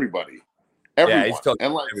 Fucking everybody. Yeah,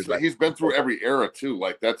 he's been through every era too.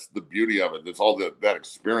 Like, that's the beauty of it. It's all that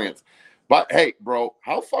experience. But hey, bro,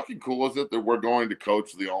 how fucking cool is it that we're going to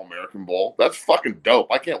coach the All-American Bowl? That's fucking dope.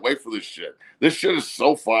 I can't wait for this shit. This shit is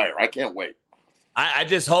so fire. I can't wait. I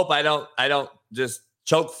just hope I don't just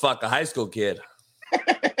choke fuck a high school kid.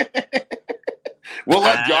 We'll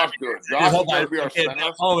let Josh do it. Josh is going to be our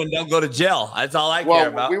center. Home and don't go to jail. That's all I care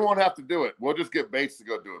about. We won't have to do it. We'll just get Bates to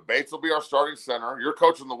go do it. Bates will be our starting center. You're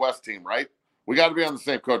coaching the West team, right? We got to be on the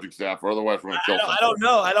same coaching staff, or otherwise we're going to kill something.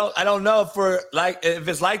 I don't know if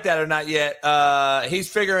it's like that or not yet. He's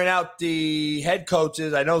figuring out the head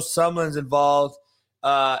coaches. I know someone's involved.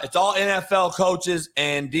 It's all NFL coaches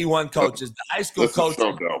and D1 coaches. The high school coaches.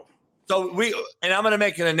 So dope. So I'm going to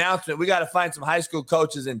make an announcement. We got to find some high school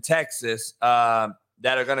coaches in Texas that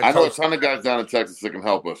are going to. I know a ton of guys down in Texas that can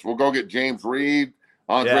help us. We'll go get James Reed,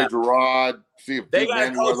 Andre Gerard. See if they got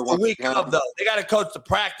to coach the week of, though. They got to coach the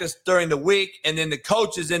practice during the week, and then the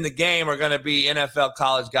coaches in the game are going to be NFL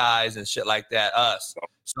college guys and shit like that. Us.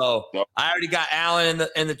 So I already got Alan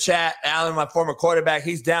in the chat. Alan, my former quarterback,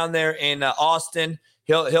 he's down there in Austin.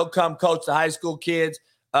 He'll come coach the high school kids.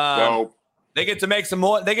 They get to make some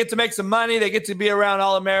more. They get to make some money. They get to be around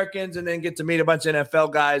All-Americans, and then get to meet a bunch of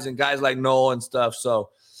NFL guys and guys like Noel and stuff. So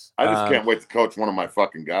I just can't wait to coach one of my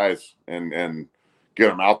fucking guys and get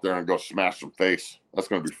them out there and go smash some face. That's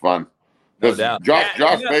going to be fun. No doubt. Josh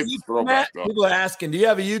Bates is throwback. People are asking, do you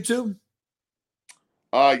have a YouTube?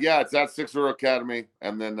 Yeah, it's at 60 Academy.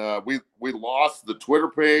 And then we lost the Twitter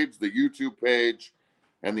page, the YouTube page,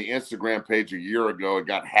 and the Instagram page a year ago. It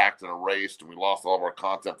got hacked and erased, and we lost all of our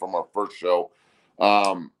content from our first show.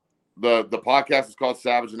 The podcast is called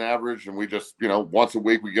Savage and Average, and we just, once a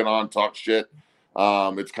week we get on, talk shit.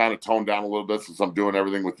 It's kind of toned down a little bit since I'm doing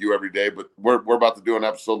everything with you every day, but we're about to do an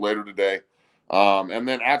episode later today. And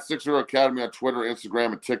then at 60 Academy on Twitter,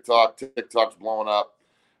 Instagram, and TikTok. TikTok's blowing up.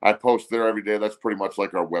 I post there every day. That's pretty much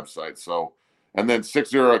like our website. So, and then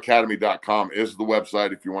 60academy.com is the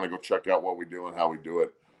website if you want to go check out what we do and how we do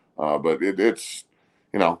it. But it's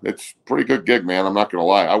pretty good gig, man. I'm not going to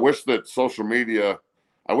lie. I wish that social media,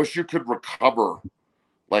 I wish you could recover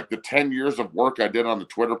like the 10 years of work I did on the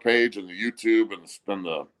Twitter page and the YouTube and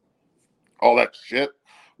the all that shit.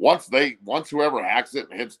 Once whoever hacks it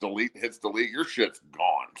and hits delete, your shit's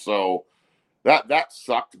gone. So that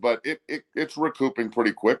sucked, but it's recouping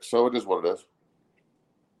pretty quick. So it is what it is.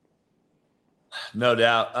 No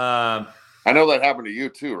doubt. I know that happened to you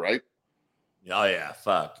too, right? Oh yeah,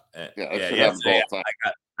 fuck. Yeah, happens all the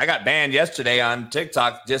time. I got banned yesterday on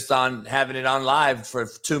TikTok just on having it on live for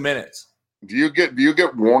 2 minutes. Do you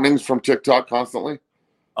get warnings from TikTok constantly?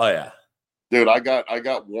 Oh yeah. Dude, I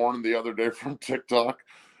got warned the other day from TikTok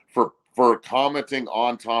for commenting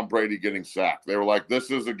on Tom Brady getting sacked. They were like,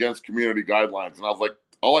 "This is against community guidelines," and I was like,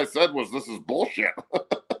 all I said was, "This is bullshit."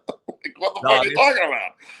 Like, what the fuck are you talking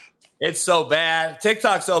about? It's so bad.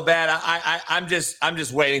 TikTok's so bad. I'm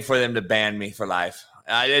just waiting for them to ban me for life.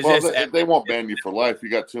 They won't ban you for life. You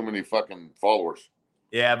got too many fucking followers.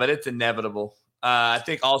 Yeah, but it's inevitable. I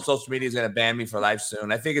think all social media is going to ban me for life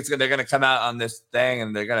soon. I think they're going to come out on this thing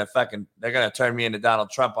and they're going to turn me into Donald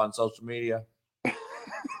Trump on social media.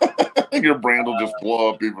 Your brand will just blow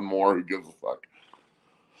up even more. Who gives a fuck?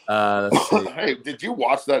 Let's see. Hey, did you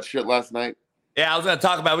watch that shit last night? Yeah, I was going to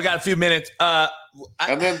talk about it. We got a few minutes.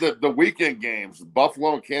 And then the weekend games.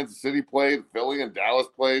 Buffalo and Kansas City played. Philly and Dallas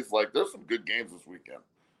plays. Like, there's some good games this weekend.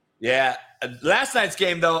 Yeah. Last night's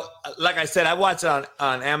game, though, like I said, I watched it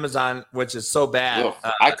on Amazon, which is so bad.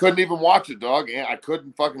 I couldn't even watch it, dog. I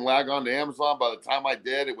couldn't fucking lag on to Amazon. By the time I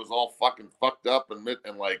did, it was all fucking fucked up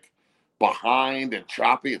and like behind and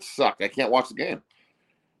choppy. It sucked. I can't watch the game.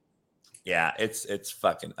 Yeah, it's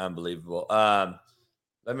fucking unbelievable.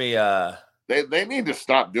 Let me They need to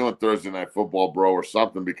stop doing Thursday Night Football, bro, or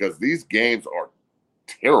something, because these games are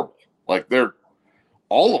terrible. Like, they're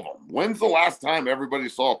all of them. When's the last time everybody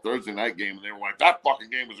saw a Thursday night game and they were like, that fucking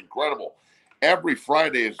game was incredible? Every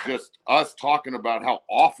Friday is just us talking about how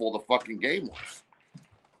awful the fucking game was.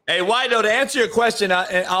 Hey, Wido, to answer your question,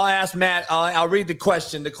 I'll ask Matt. I'll read the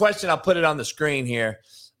question. The question, I'll put it on the screen here.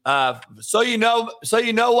 So you know,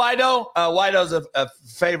 Wido. Wido's a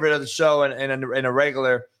favorite of the show and a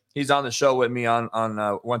regular. He's on the show with me on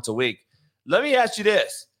once a week. Let me ask you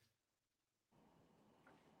this.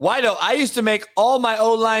 Wido, I used to make all my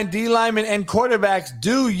O-line, D-linemen, and quarterbacks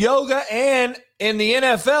do yoga, and in the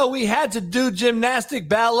NFL, we had to do gymnastic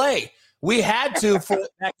ballet. We had to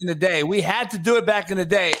back in the day. We had to do it back in the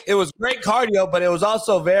day. It was great cardio, but it was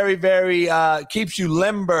also very, very keeps you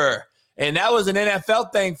limber. And that was an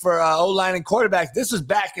NFL thing for O-line and quarterbacks. This is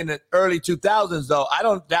back in the early 2000s, though.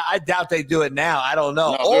 I doubt they do it now. I don't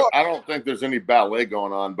know. No, I don't think there's any ballet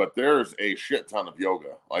going on, but there's a shit ton of yoga.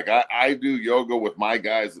 Like, I do yoga with my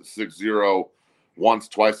guys at 6-0 once,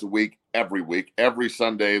 twice a week, every week. Every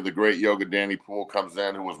Sunday, the great yoga Danny Poole comes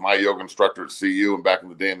in, who was my yoga instructor at CU and back in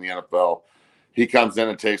the day in the NFL. He comes in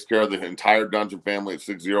and takes care of the entire Dungeon family at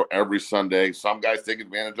 6-0 every Sunday. Some guys take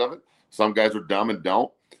advantage of it. Some guys are dumb and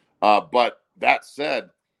don't. But that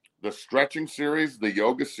said, the stretching series, the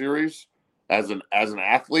yoga series, as an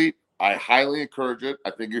athlete, I highly encourage it.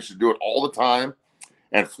 I think you should do it all the time.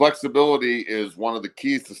 And flexibility is one of the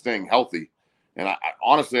keys to staying healthy. And I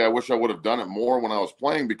honestly, I wish I would have done it more when I was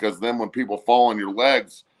playing, because then when people fall on your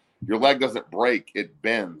legs, your leg doesn't break, it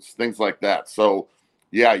bends, things like that. So,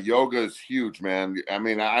 yeah, yoga is huge, man. I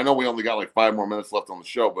mean, I know we only got like 5 more minutes left on the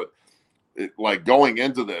show, but like going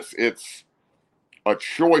into this, it's a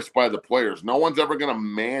choice by the players. No one's ever going to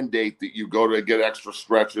mandate that you go to get extra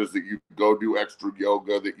stretches, that you go do extra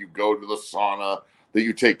yoga, that you go to the sauna, that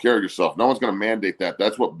you take care of yourself. No one's going to mandate that.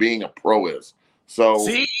 That's what being a pro is. So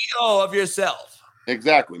CEO of yourself.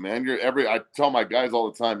 Exactly, man. I tell my guys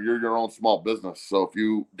all the time, you're your own small business. So if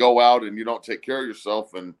you go out and you don't take care of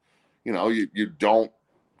yourself, and you don't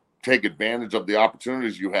take advantage of the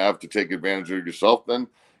opportunities you have to take advantage of yourself, then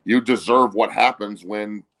you deserve what happens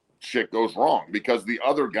when shit goes wrong because the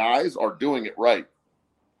other guys are doing it right.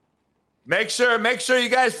 Make sure you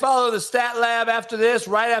guys follow the Stat Lab after this.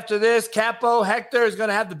 Right after this, Capo Hector is going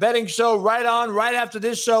to have the betting show right after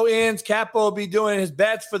this show ends. Capo will be doing his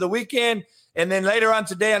bets for the weekend. And then later on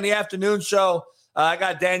today on the afternoon show, I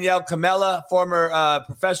got Danielle Camella, former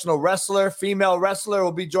professional wrestler, female wrestler,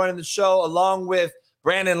 will be joining the show along with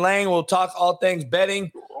Brandon Lang. We'll talk all things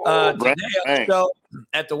betting. Today on the show,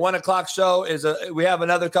 at the 1 o'clock show we have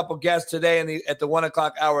another couple guests today at the 1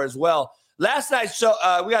 o'clock hour as well. Last night's show,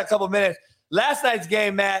 we got a couple minutes. Last night's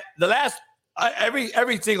game, Matt,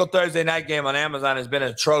 every single Thursday night game on Amazon has been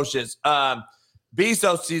atrocious.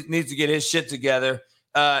 Bezos needs to get his shit together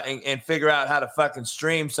and figure out how to fucking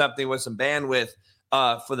stream something with some bandwidth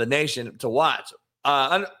for the nation to watch.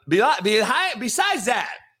 Besides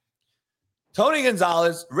that, Tony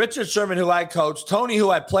Gonzalez, Richard Sherman, who I coached, Tony, who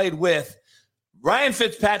I played with, Ryan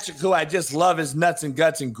Fitzpatrick, who I just love his nuts and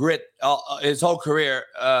guts and grit his whole career,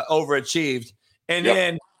 overachieved.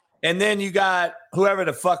 And then you got whoever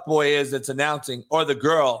the fuck boy is that's announcing, or the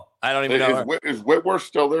girl. I don't even know. Is Whitworth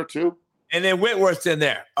still there too? And then Whitworth's in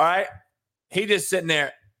there. All right. He just sitting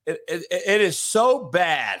there. It is so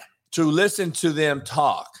bad to listen to them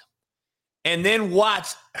talk and then watch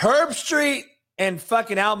Herb Street and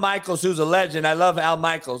fucking Al Michaels, who's a legend. I love Al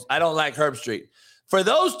Michaels. I don't like Herb Street. For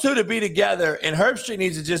those two to be together, and Herb Street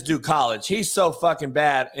needs to just do college. He's so fucking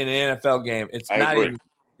bad in an NFL game.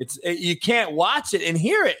 You can't watch it and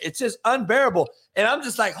hear it. It's just unbearable. And I'm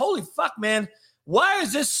just like, holy fuck, man. Why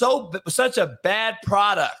is this such a bad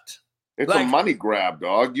product? It's a money grab,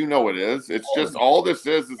 dog. You know it is. It's just all this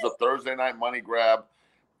is a Thursday night money grab.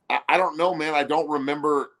 I don't know, man. I don't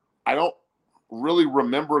really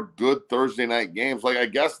remember good Thursday night games. Like, I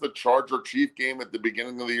guess the Charger-Chief game at the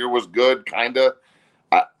beginning of the year was good, kind of.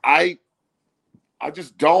 I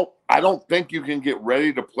don't think you can get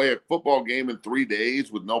ready to play a football game in 3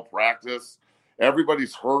 days with no practice.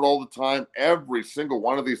 Everybody's hurt all the time. Every single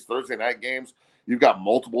one of these Thursday night games, you've got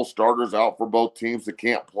multiple starters out for both teams that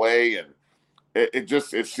can't play. And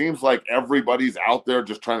it seems like everybody's out there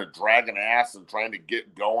just trying to drag an ass and trying to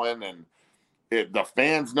get going. And the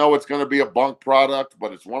fans know it's going to be a bunk product,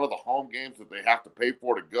 but it's one of the home games that they have to pay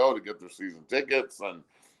for to go to get their season tickets. And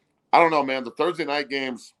I don't know, man. The Thursday night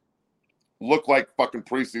games look like fucking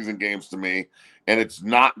preseason games to me, and it's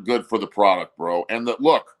not good for the product, bro. And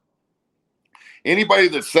look, anybody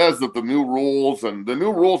that says that the new rules have been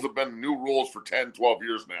new rules for 10, 12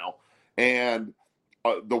 years now, and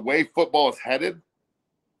the way football is headed,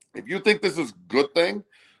 if you think this is a good thing,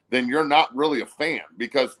 then you're not really a fan,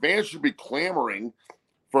 because fans should be clamoring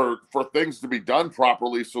for things to be done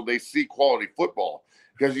properly so they see quality football.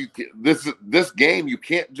 Because this game, you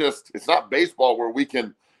can't just – it's not baseball where we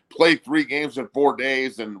can play 3 games in 4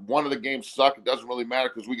 days and one of the games suck. It doesn't really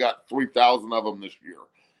matter because we got 3,000 of them this year.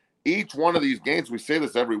 Each one of these games, we say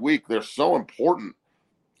this every week, they're so important.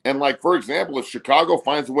 And, like, for example, if Chicago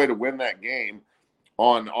finds a way to win that game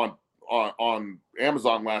on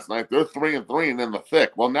Amazon last night, they're 3-3 and in the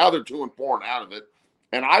thick. Well, now they're 2-4 and out of it.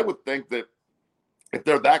 And I would think that if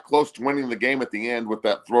they're that close to winning the game at the end with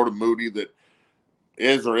that throw to Moody that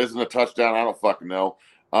is or isn't a touchdown, I don't fucking know.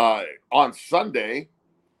 On Sunday,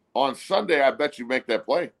 I bet you make that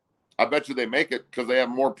play. I bet you they make it because they have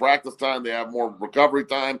more practice time. They have more recovery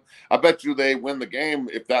time. I bet you they win the game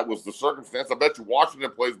if that was the circumstance. I bet you Washington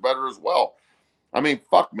plays better as well. I mean,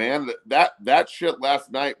 fuck, man. That shit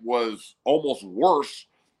last night was almost worse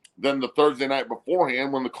than the Thursday night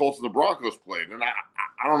beforehand when the Colts and the Broncos played. And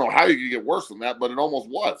I don't know how you could get worse than that, but it almost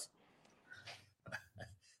was.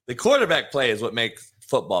 The quarterback play is what makes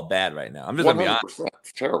football bad right now. I'm just going to be honest.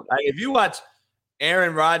 It's terrible. Like, if you watch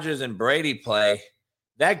Aaron Rodgers and Brady play,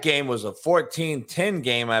 that game was a 14-10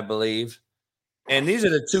 game, I believe. And these are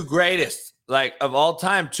the two greatest, like, of all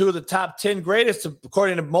time, 2 of the top 10 greatest,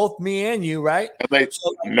 according to both me and you, right? And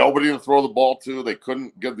nobody to throw the ball to. They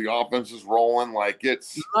couldn't get the offenses rolling. Like,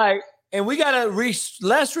 it's like, and we got a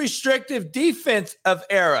less restrictive defense of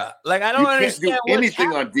era. Like, I don't understand do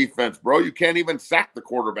anything on defense, bro. You can't even sack the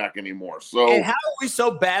quarterback anymore. So, and how are we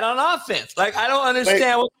so bad on offense? Like, I don't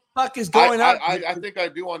understand what the fuck is going on. I think I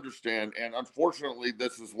do understand, and unfortunately,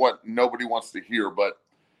 this is what nobody wants to hear. But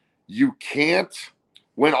you can't.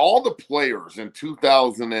 When all the players in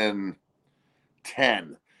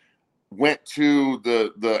 2010 went to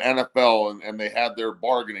the NFL and they had their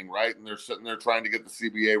bargaining, right? And they're sitting there trying to get the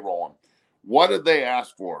CBA rolling. What did they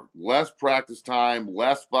ask for? Less practice time,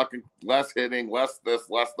 less hitting, less this,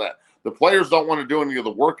 less that. The players don't want to do any of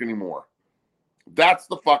the work anymore. That's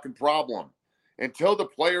the fucking problem. Until the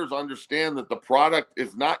players understand that the product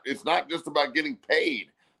is not, it's not just about getting paid.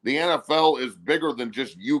 The NFL is bigger than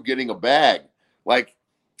just you getting a bag. Like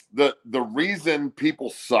the reason people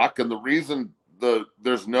suck and the reason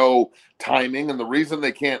there's no timing and the reason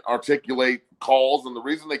they can't articulate calls and the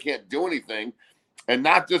reason they can't do anything, and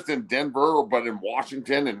not just in Denver, but in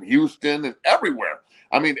Washington and Houston and everywhere.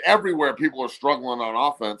 I mean, everywhere people are struggling on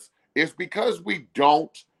offense is because we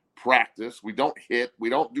don't practice, we don't hit, we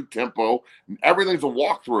don't do tempo. Everything's a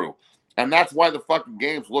walkthrough. And that's why the fucking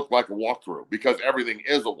games look like a walkthrough, because everything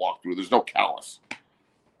is a walkthrough. There's no callus.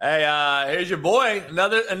 Hey, here's your boy.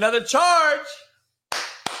 Another charge.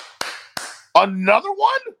 Another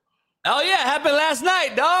one? Oh, yeah. Happened last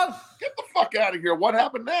night, dog. Get the fuck out of here. What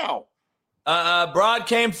happened now? Broad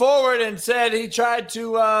came forward and said he tried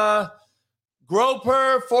to grope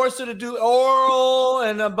her, force her to do oral,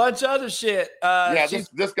 and a bunch of other shit.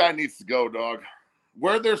 This guy needs to go, dog.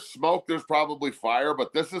 Where there's smoke, there's probably fire,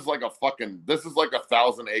 but this is like a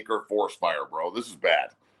 1,000-acre forest fire, bro. This is bad.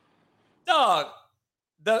 Dog,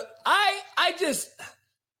 I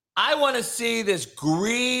want to see this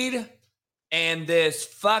greed and this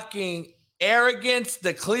fucking arrogance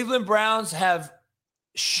the Cleveland Browns have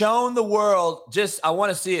shown the world. I want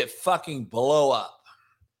to see it fucking blow up.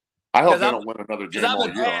 I hope they don't win another game. I'm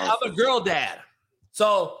a girl dad.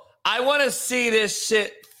 So I want to see this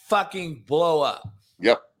shit fucking blow up.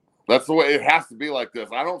 Yep. That's the way it has to be like this.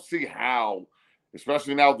 I don't see how,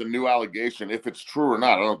 especially now with the new allegation, if it's true or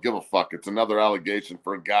not, I don't give a fuck. It's another allegation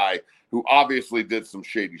for a guy who obviously did some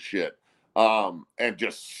shady shit. And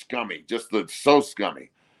just scummy, so scummy.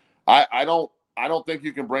 I don't think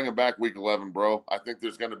you can bring him back week 11, bro. I think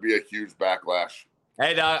there's going to be a huge backlash.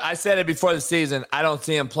 Hey, dog, I said it before the season. I don't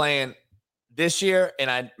see him playing this year, and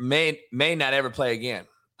I may not ever play again.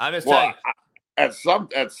 I'm just telling you. At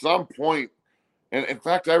some point, and in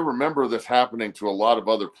fact, I remember this happening to a lot of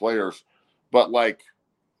other players, but like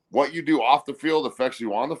what you do off the field affects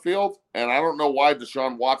you on the field. And I don't know why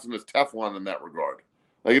Deshaun Watson is Teflon in that regard.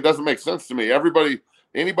 Like, it doesn't make sense to me.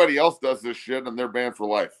 Anybody else does this shit and they're banned for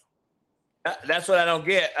life. That's what I don't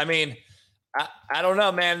get. I mean, I don't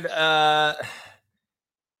know, man.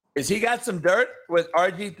 Is he got some dirt with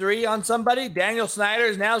RG3 on somebody? Daniel Snyder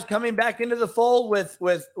is now coming back into the fold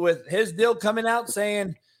with his deal coming out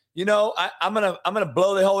saying, you know, I'm gonna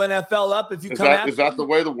blow the whole NFL up if you come out. Is that the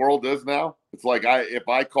way the world is now? It's like if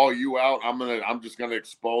I call you out, I'm just gonna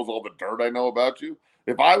expose all the dirt I know about you.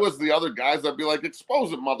 If I was the other guys, I'd be like,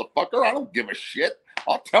 expose it, motherfucker. I don't give a shit.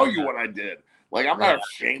 I'll tell you what I did. Like, I'm not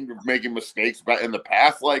ashamed of making mistakes back in the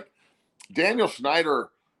past. Like, Daniel Snyder,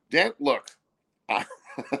 look,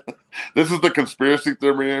 this is the conspiracy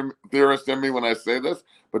theorist in me when I say this,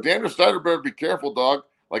 but Daniel Snyder better be careful, dog.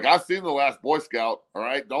 Like, I've seen The Last Boy Scout, all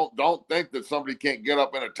right? Don't think that somebody can't get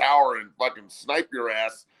up in a tower and fucking snipe your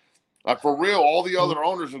ass. For real, all the other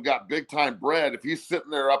owners have got big-time bread. If he's sitting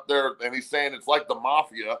there up there and he's saying it's like the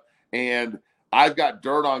mafia and I've got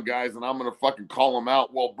dirt on guys and I'm going to fucking call them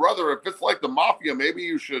out. Well, brother, if it's like the mafia, maybe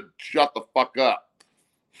you should shut the fuck up.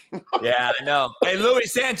 Yeah, I know. Hey,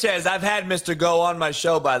 Luis Sanchez, I've had Mr. Go on my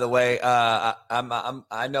show, by the way. I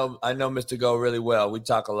know Mr. Go really well. We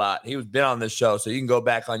talk a lot. He's been on this show, so you can go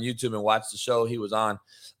back on YouTube and watch the show he was on.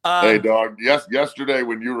 Hey, dog. Yesterday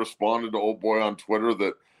when you responded to old boy on Twitter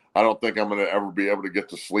that I don't think I'm going to ever be able to get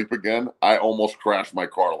to sleep again, I almost crashed my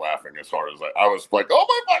car laughing as hard as I was like,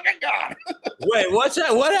 oh my fucking God. Wait, what's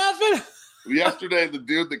that? What happened? Yesterday, the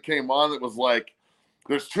dude that came on that was like,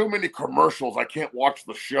 there's too many commercials. I can't watch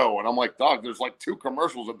the show. And I'm like, dog, there's like 2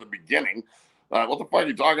 commercials at the beginning. What the fuck are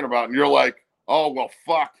you talking about? And you're like, oh, well,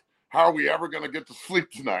 fuck. How are we ever going to get to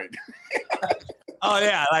sleep tonight? Oh,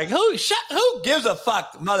 yeah. Like, who gives a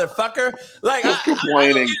fuck, motherfucker? Like,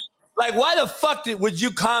 complaining. Like, why the fuck would you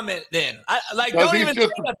comment then? Don't even say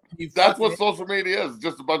that. That's what social media is.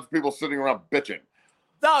 Just a bunch of people sitting around bitching.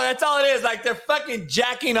 No, that's all it is. Like, they're fucking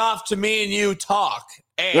jacking off to me and you talk.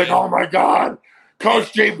 And, like, oh, my God.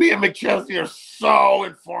 Coach JB and McChesney are so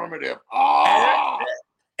informative. Oh.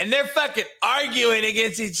 And they're fucking arguing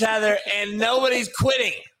against each other and nobody's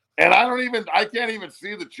quitting. And I can't even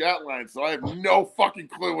see the chat line, so I have no fucking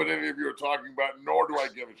clue what any of you are talking about, nor do I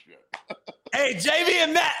give a shit. Hey, JB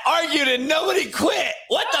and Matt argued and nobody quit.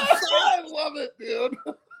 What the fuck? I love it, dude.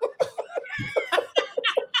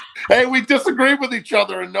 Hey, we disagree with each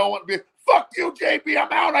other and no one fuck you, JB.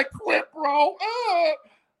 I'm out. I quit, bro.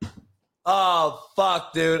 Oh,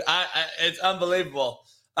 fuck, dude. It's unbelievable.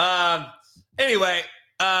 Anyway,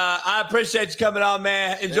 I appreciate you coming on,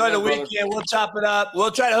 man. Enjoy the weekend. Brother. We'll chop it up.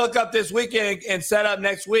 We'll try to hook up this weekend and set up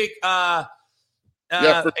next week. Get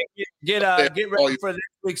ready for this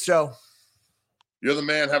week's show. You're the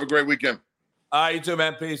man. Have a great weekend. All right, you too,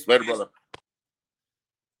 man. Peace. Later, brother.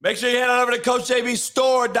 Make sure you head on over to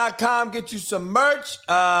CoachJBStore.com, get you some merch.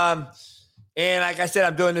 And like I said,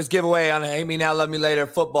 I'm doing this giveaway on Hate Me Now, Love Me Later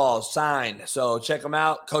football signed. So check them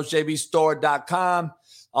out, CoachJBStore.com.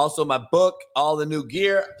 Also, my book, all the new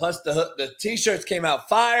gear, plus the T-shirts came out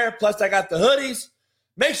fire. Plus, I got the hoodies.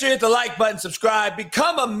 Make sure you hit the like button, subscribe.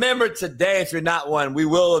 Become a member today if you're not one. We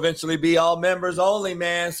will eventually be all members only,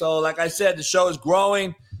 man. So like I said, the show is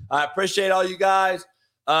growing. I appreciate all you guys.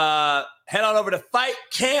 Head on over to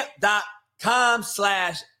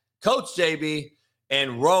fightcamp.com/CoachJB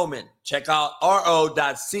and Roman. Check out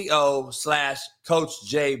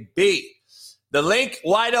ro.co/CoachJB. The link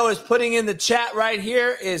Wido is putting in the chat right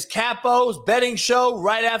here is Capo's betting show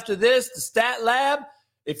right after this, the Stat Lab.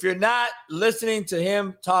 If you're not listening to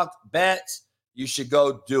him talk bets, you should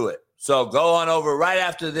go do it. So go on over right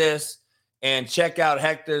after this and check out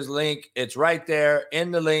Hector's link. It's right there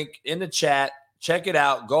in the link in the chat. Check it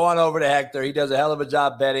out. Go on over to Hector. He does a hell of a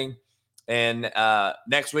job betting. And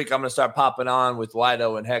next week, I'm going to start popping on with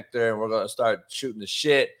Wido and Hector, and we're going to start shooting the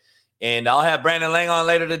shit. And I'll have Brandon Lang on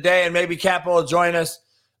later today, and maybe Capo will join us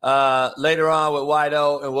later on with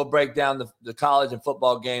Wido, and we'll break down the college and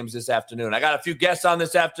football games this afternoon. I got a few guests on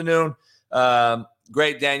this afternoon.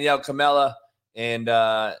 Great Danielle Camella, and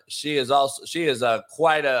she is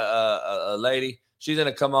quite a lady. She's going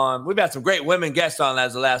to come on. We've had some great women guests on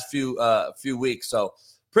as the last few weeks. So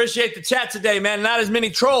appreciate the chat today, man. Not as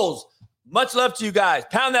many trolls. Much love to you guys.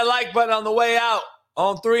 Pound that like button on the way out.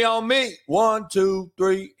 On 3 on me. 1, 2,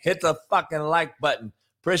 3. Hit the fucking like button.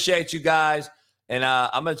 Appreciate you guys. And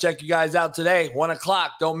I'm going to check you guys out today. 1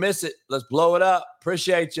 o'clock. Don't miss it. Let's blow it up.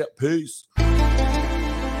 Appreciate you. Peace.